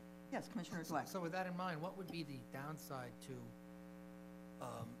 104th Street. Yes, Commissioner Dweck. So with that in mind, what would be the downside to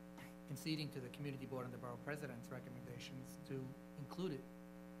conceding to the community board and the borough president's recommendations to include it.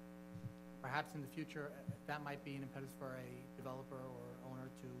 Perhaps in the future, that might be an impetus for a developer or owner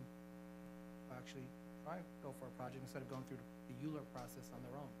to actually go for a project instead of going through the ULURP process on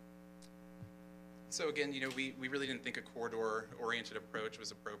their own. So again, we really didn't think a corridor-oriented approach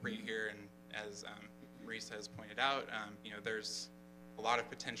was appropriate here, and as Reade has pointed out, there's a lot of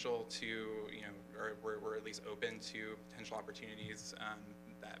potential to, or we're at least open to potential opportunities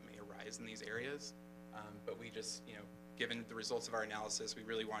that may arise in these areas. But we just, given the results of our analysis, we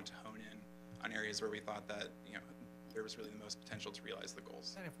really wanted to hone in on areas where we thought that, there was really the most potential to realize the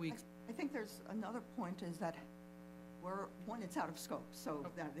goals. And if we, I think there's another point is that one, it's out of scope, so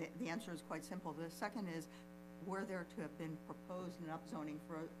the answer is quite simple. The second is, were there to have been proposed an upzoning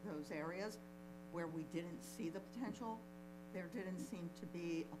for those areas where we didn't see the potential, there didn't seem to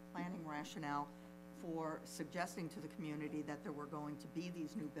be a planning rationale for suggesting to the community that there were going to be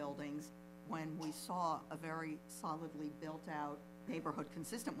these new buildings when we saw a very solidly built-out neighborhood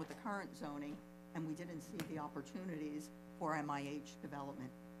consistent with the current zoning, and we didn't see the opportunities for MIH development.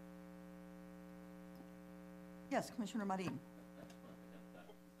 Yes, Commissioner Marin.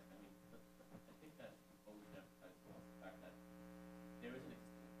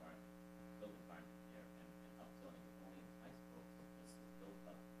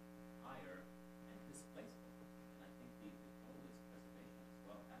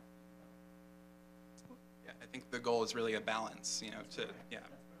 Yeah, I think the goal is really a balance, yeah.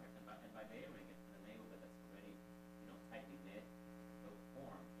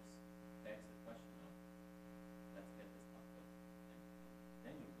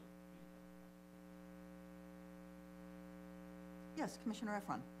 Yes, Commissioner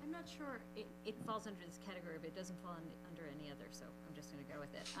Efron. I'm not sure it falls under this category, but it doesn't fall under any other, so I'm just going to go with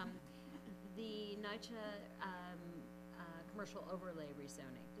it. The NYCHA commercial overlay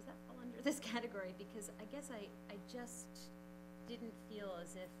rezoning, does that fall under this category? Because I guess I just didn't feel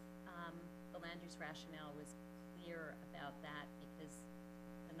as if the land use rationale was clear about that, because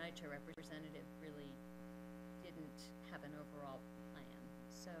the NYCHA representative really didn't have an overall plan.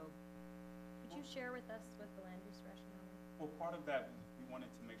 So could you share with us what the land use rationale is? Well, part of that, we wanted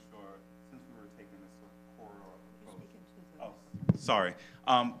to make sure, since we were taking this sort of corridor approach. Sorry.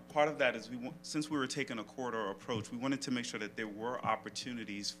 Part of that is since we were taking a corridor approach, we wanted to make sure that there were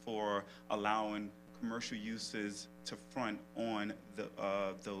opportunities for allowing commercial uses to front on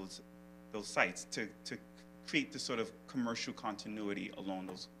those sites to create the sort of commercial continuity along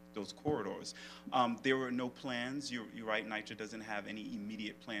those corridors. There were no plans. You're right, NYCHA doesn't have any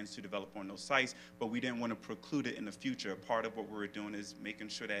immediate plans to develop on those sites, but we didn't want to preclude it in the future. Part of what we were doing is making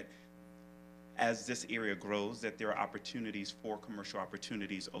sure that as this area grows, that there are opportunities for commercial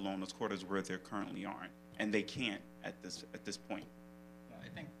opportunities along those corridors where there currently aren't, and they can't at this point. Yeah, I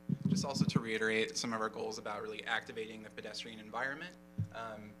think just also to reiterate some of our goals about really activating the pedestrian environment.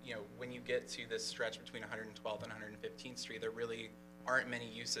 When you get to this stretch between 112th and 115th Street, there really aren't many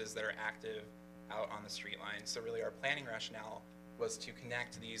uses that are active out on the street line. So really our planning rationale was to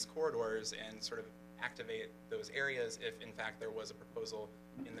connect these corridors and sort of activate those areas if in fact there was a proposal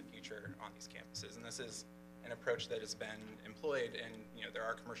in the future on these campuses. And this is an approach that has been employed, and there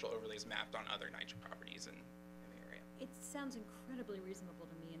are commercial overlays mapped on other NYCHA properties in the area. It sounds incredibly reasonable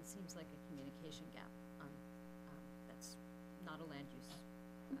to me and seems like a communication gap. That's not a land use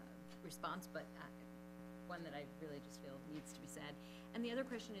response, but one that I really just feel needs to be said. And the other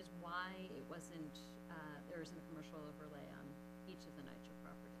question is why it wasn't, there isn't a commercial overlay on each of the NYCHA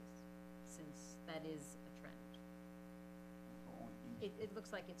properties, since that is a trend. It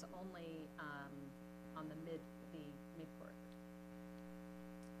looks like it's only on the mid-court.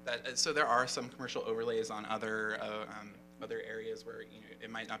 So there are some commercial overlays on other areas where it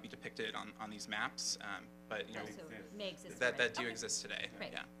might not be depicted on these maps, but so may exist that do exist today.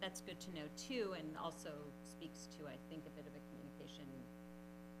 Right. Yeah. That's good to know too, and also speaks to, I think, a bit of a communication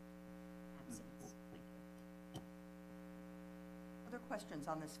absence. Thank you. Other questions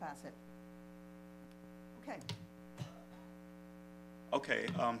on this facet? Okay. Okay,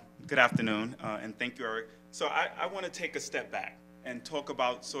 good afternoon, and thank you, Eric. So I want to take a step back and talk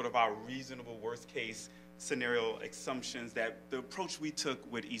about sort of our reasonable worst case scenario assumptions, that the approach we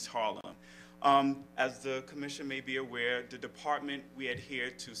took with East Harlem. As the commission may be aware, the department, we adhere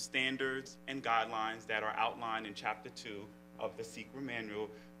to standards and guidelines that are outlined in Chapter 2 of the SECRA manual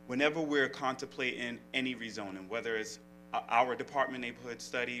whenever we're contemplating any rezoning, whether it's our department neighborhood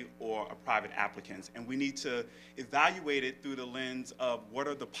study or a private applicant's. And we need to evaluate it through the lens of what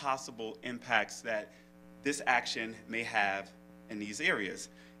are the possible impacts that this action may have in these areas.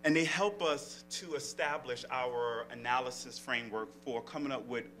 And they help us to establish our analysis framework for coming up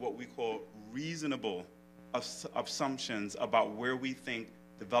with what we call reasonable assumptions about where we think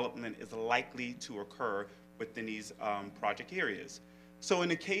development is likely to occur within these project areas. So in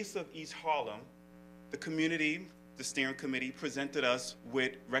the case of East Harlem, the community, the steering committee, presented us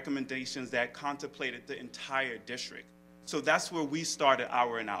with recommendations that contemplated the entire district. So that's where we started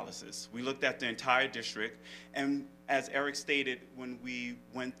our analysis. We looked at the entire district, and as Eric stated, when we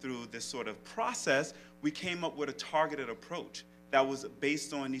went through this sort of process, we came up with a targeted approach that was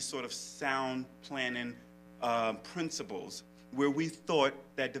based on these sort of sound planning principles, where we thought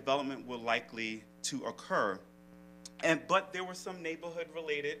that development would likely to occur. But there were some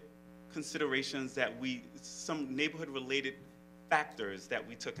neighborhood-related considerations some neighborhood-related factors that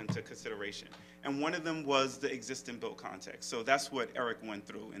we took into consideration. And one of them was the existing built context. So that's what Eric went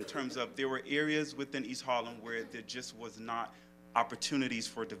through in terms of there were areas within East Harlem where there just was not opportunities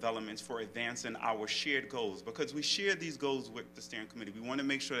for developments for advancing our shared goals, because we share these goals with the steering committee. We want to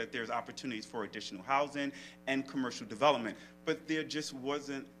make sure that there's opportunities for additional housing and commercial development, but there just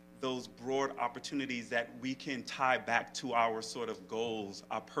wasn't those broad opportunities that we can tie back to our sort of goals,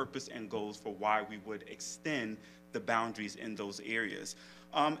 our purpose and goals for why we would extend the boundaries in those areas.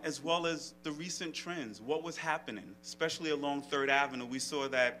 As well as the recent trends, what was happening, especially along 3rd Avenue. We saw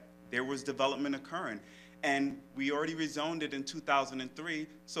that there was development occurring, and we already rezoned it in 2003,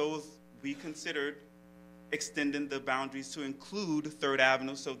 so we considered extending the boundaries to include 3rd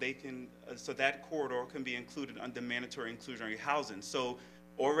Avenue so that corridor can be included under mandatory inclusionary housing. So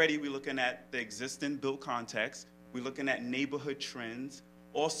already we're looking at the existing built context, we're looking at neighborhood trends,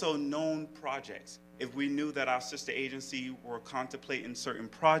 also known projects. If we knew that our sister agency were contemplating certain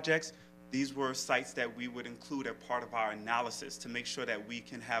projects, these were sites that we would include as part of our analysis to make sure that we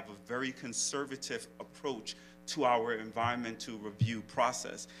can have a very conservative approach to our environmental review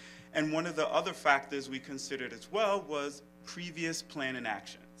process. And one of the other factors we considered as well was previous planning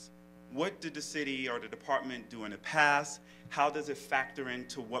actions. What did the city or the department do in the past? How does it factor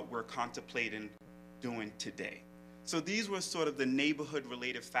into what we're contemplating doing today? So these were sort of the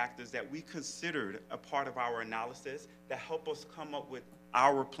neighborhood-related factors that we considered a part of our analysis that help us come up with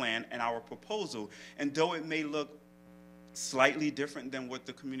our plan and our proposal. And though it may look slightly different than what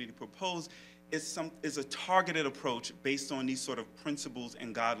the community proposed, it's a targeted approach based on these sort of principles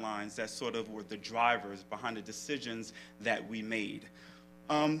and guidelines that sort of were the drivers behind the decisions that we made.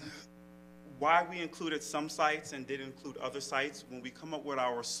 Why we included some sites and didn't include other sites, when we come up with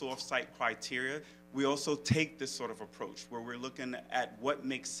our soft site criteria, we also take this sort of approach where we're looking at what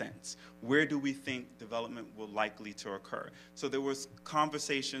makes sense. Where do we think development will likely to occur? So there was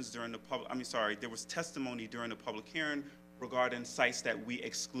conversations during there was testimony during the public hearing regarding sites that we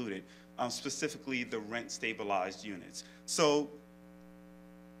excluded, specifically the rent stabilized units. So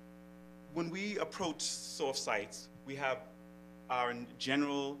when we approach soft sites, we have our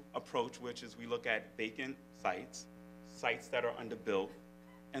general approach, which is we look at vacant sites, sites that are underbuilt,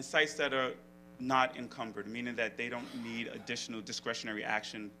 and sites that are not encumbered, meaning that they don't need additional discretionary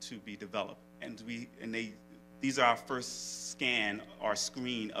action to be developed. These are our first scan or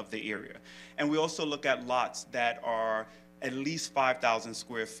screen of the area. And we also look at lots that are at least 5,000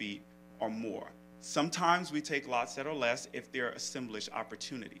 square feet or more. Sometimes we take lots that are less if they're assemblage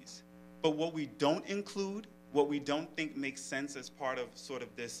opportunities. But what we don't include, what we don't think makes sense as part of sort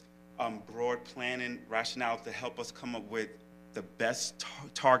of this broad planning rationale to help us come up with the best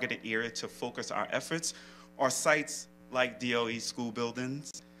targeted area to focus our efforts, are sites like DOE school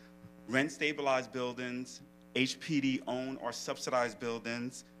buildings, rent-stabilized buildings, HPD-owned or subsidized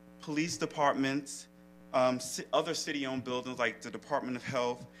buildings, police departments, other city-owned buildings like the Department of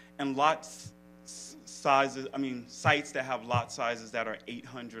Health, and sites that have lot sizes that are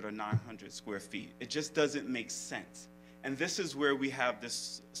 800 or 900 square feet. It just doesn't make sense. And this is where we have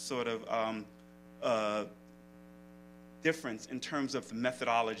this sort of difference in terms of the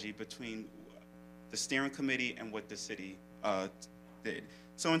methodology between the steering committee and what the city did.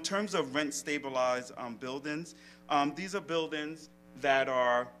 So in terms of rent-stabilized buildings, these are buildings that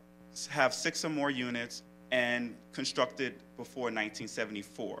have 6 or more units and constructed before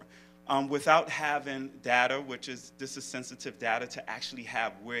 1974. Without having data, this is sensitive data to actually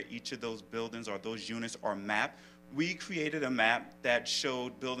have where each of those buildings or those units are mapped, we created a map that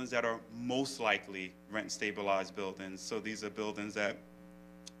showed buildings that are most likely rent-stabilized buildings. So these are buildings that are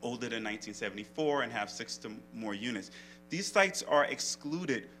older than 1974 and have 6 to more units. These sites are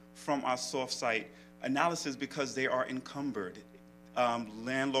excluded from our soft site analysis because they are encumbered.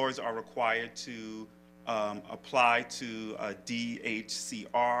 Landlords are required to apply to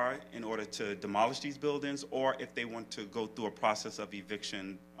DHCR in order to demolish these buildings, or if they want to go through a process of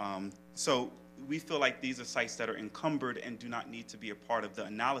eviction. So we feel like these are sites that are encumbered and do not need to be a part of the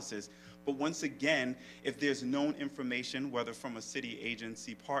analysis. But once again, if there's known information, whether from a city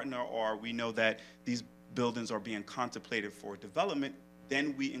agency partner or we know that these buildings are being contemplated for development,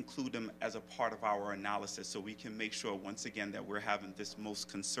 then we include them as a part of our analysis so we can make sure, once again, that we're having this most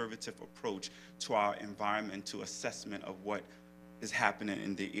conservative approach to our environmental assessment of what is happening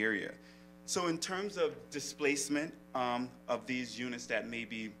in the area. So in terms of displacement of these units that may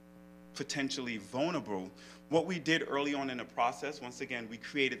be potentially vulnerable, what we did early on in the process, once again, we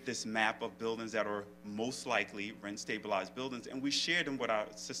created this map of buildings that are most likely rent-stabilized buildings, and we shared them with our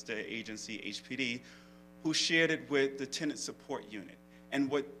sister agency, HPD, who shared it with the tenant support unit. And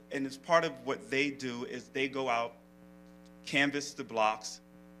as part of what they do is they go out, canvass the blocks,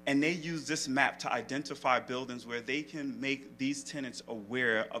 and they use this map to identify buildings where they can make these tenants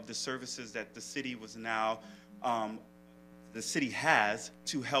aware of the services that the city was now the city has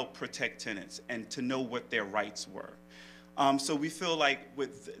to help protect tenants and to know what their rights were. So we feel like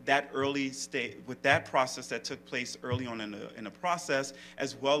with that with that process that took place early on in the process,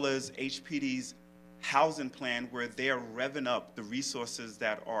 as well as HPD's housing plan, where they're revving up the resources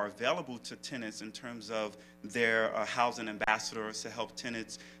that are available to tenants in terms of their housing ambassadors to help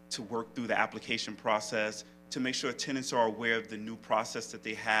tenants to work through the application process, to make sure tenants are aware of the new process that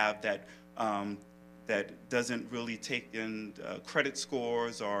they have that that doesn't really take in credit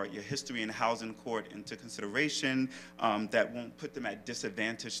scores or your history in housing court into consideration, that won't put them at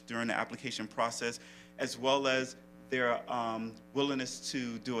disadvantage during the application process, as well as their willingness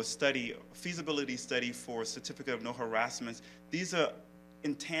to do a study, a feasibility study for certificate of no harassment. These are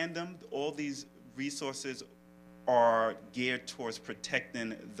in tandem. All these resources are geared towards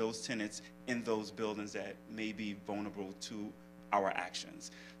protecting those tenants in those buildings that may be vulnerable to our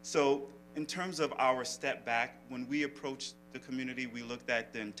actions. So in terms of our step back, when we approached the community, we looked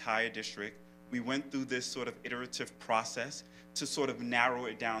at the entire district. We went through this sort of iterative process to sort of narrow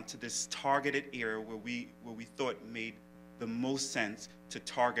it down to this targeted area where we thought made the most sense to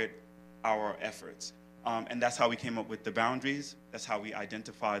target our efforts. And that's how we came up with the boundaries. That's how we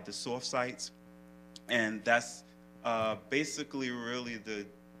identified the soft sites. And that's basically really the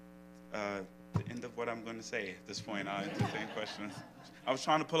end of what I'm going to say at this point. I entertain questions. I was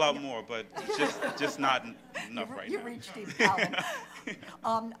trying to pull out more, but just not enough right now. You reached deep, Calvin.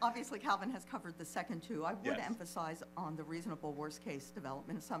 Obviously, Calvin has covered the second two. I would emphasize on the reasonable worst-case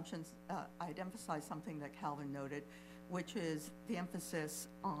development assumptions. I'd emphasize something that Calvin noted, which is the emphasis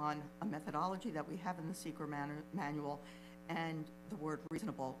on a methodology that we have in the secret manual and the word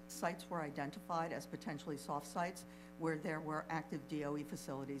reasonable. Sites were identified as potentially soft sites where there were active DOE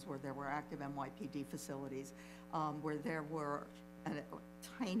facilities, where there were active NYPD facilities, where there were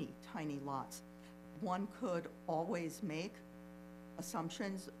tiny lots. One could always make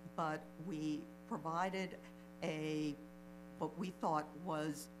assumptions, but we provided what we thought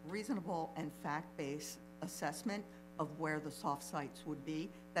was reasonable and fact-based assessment of where the soft sites would be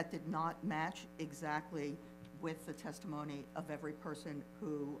that did not match exactly with the testimony of every person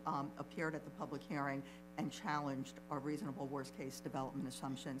who appeared at the public hearing and challenged our reasonable worst-case development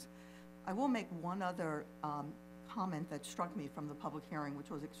assumptions. I will make one other comment that struck me from the public hearing, which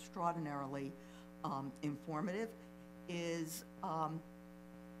was extraordinarily informative, is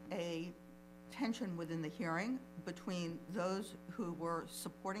a tension within the hearing between those who were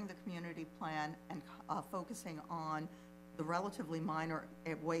supporting the community plan and focusing on the relatively minor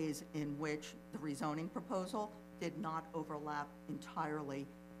ways in which the rezoning proposal did not overlap entirely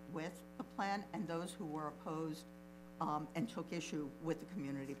with the plan, and those who were opposed and took issue with the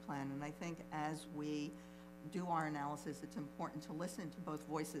community plan. And I think as we do our analysis, it's important to listen to both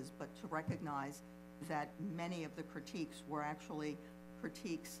voices, but to recognize that many of the critiques were actually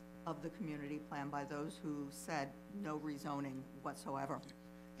critiques of the community plan by those who said no rezoning whatsoever.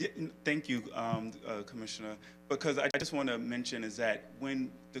 Yeah, thank you, Commissioner, because I just want to mention is that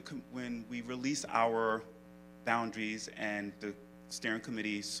when we released our boundaries and the steering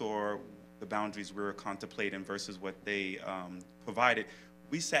committee saw the boundaries we were contemplating versus what they provided,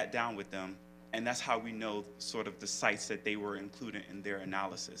 we sat down with them, and that's how we know sort of the sites that they were including in their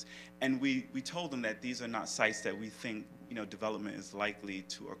analysis. And we told them that these are not sites that we think development is likely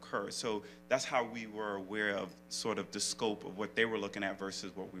to occur. So that's how we were aware of sort of the scope of what they were looking at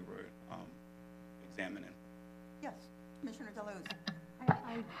versus what we were examining. Yes, Commissioner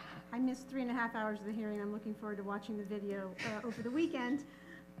Deleuze. I missed 3.5 hours of the hearing. I'm looking forward to watching the video over the weekend.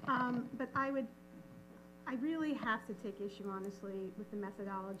 But I I really have to take issue, honestly, with the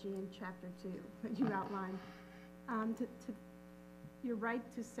methodology in Chapter 2 that you outlined. You're right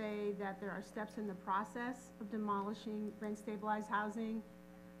to say that there are steps in the process of demolishing rent-stabilized housing,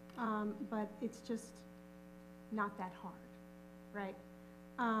 but it's just not that hard, right?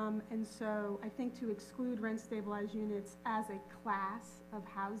 And so I think to exclude rent-stabilized units as a class of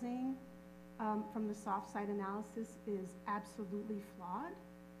housing from the soft site analysis is absolutely flawed.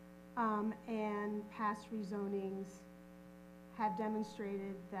 And past rezonings have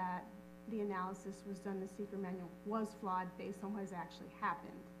demonstrated that the analysis was done, the secret manual was flawed based on what has actually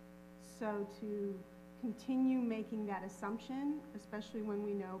happened. So to continue making that assumption, especially when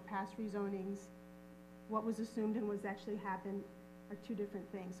we know past rezonings, what was assumed and what's actually happened are two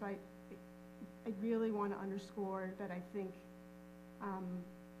different things. So I really want to underscore that I think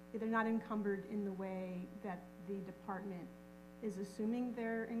they're not encumbered in the way that the department is assuming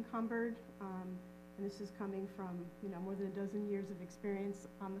they're encumbered. And this is coming from, more than a dozen years of experience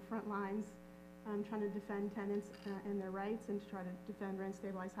on the front lines, trying to defend tenants and their rights and to try to defend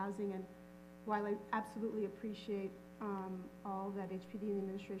rent-stabilized housing. And while I absolutely appreciate all that HPD and the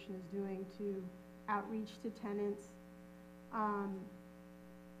administration is doing to outreach to tenants,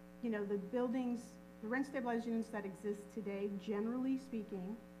 the buildings, the rent-stabilized units that exist today, generally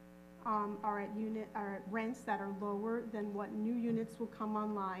speaking, are at rents that are lower than what new units will come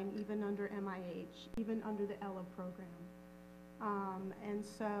online, even under MIH, even under the ELA program. And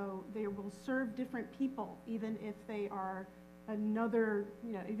so they will serve different people, even if they are another,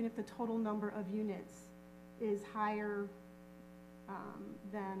 even if the total number of units is higher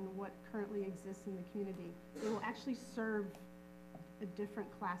than what currently exists in the community. They will actually serve a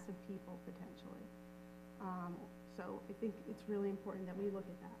different class of people, potentially. So I think it's really important that we look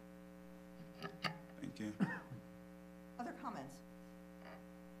at that. Thank you. Other comments?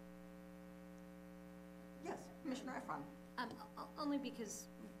 Yes, Commissioner Efron. Only because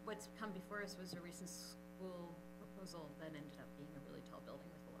what's come before us was a recent school proposal that ended up being a really tall building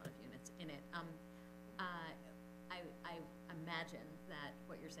with a lot of units in it. I imagine that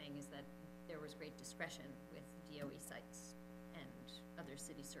what you're saying is that there was great discretion with DOE sites and other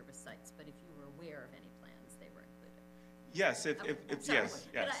city service sites, but if you were aware of any plans, they were included. Yes, yes.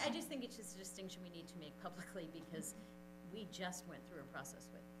 But I just think it's just a distinction we need to make publicly because we just went through a process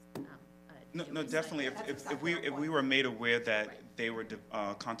with No, definitely. If we were made aware that they were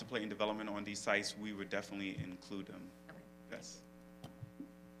contemplating development on these sites, we would definitely include them. Okay. Yes.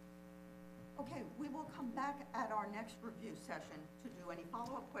 Okay, we will come back at our next review session to do any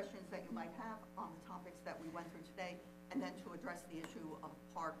follow-up questions that you might have on the topics that we went through today, and then to address the issue of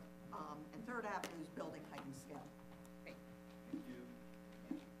Park and 3rd Avenue's building height and scale. Great. Thank you.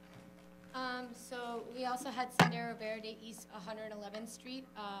 So we also had Sendero Verde East 111th Street.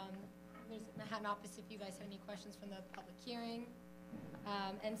 There's a Manhattan office if you guys have any questions from the public hearing.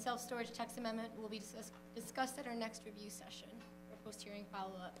 And self-storage text amendment will be discussed at our next review session or post-hearing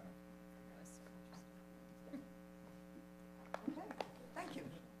follow-up.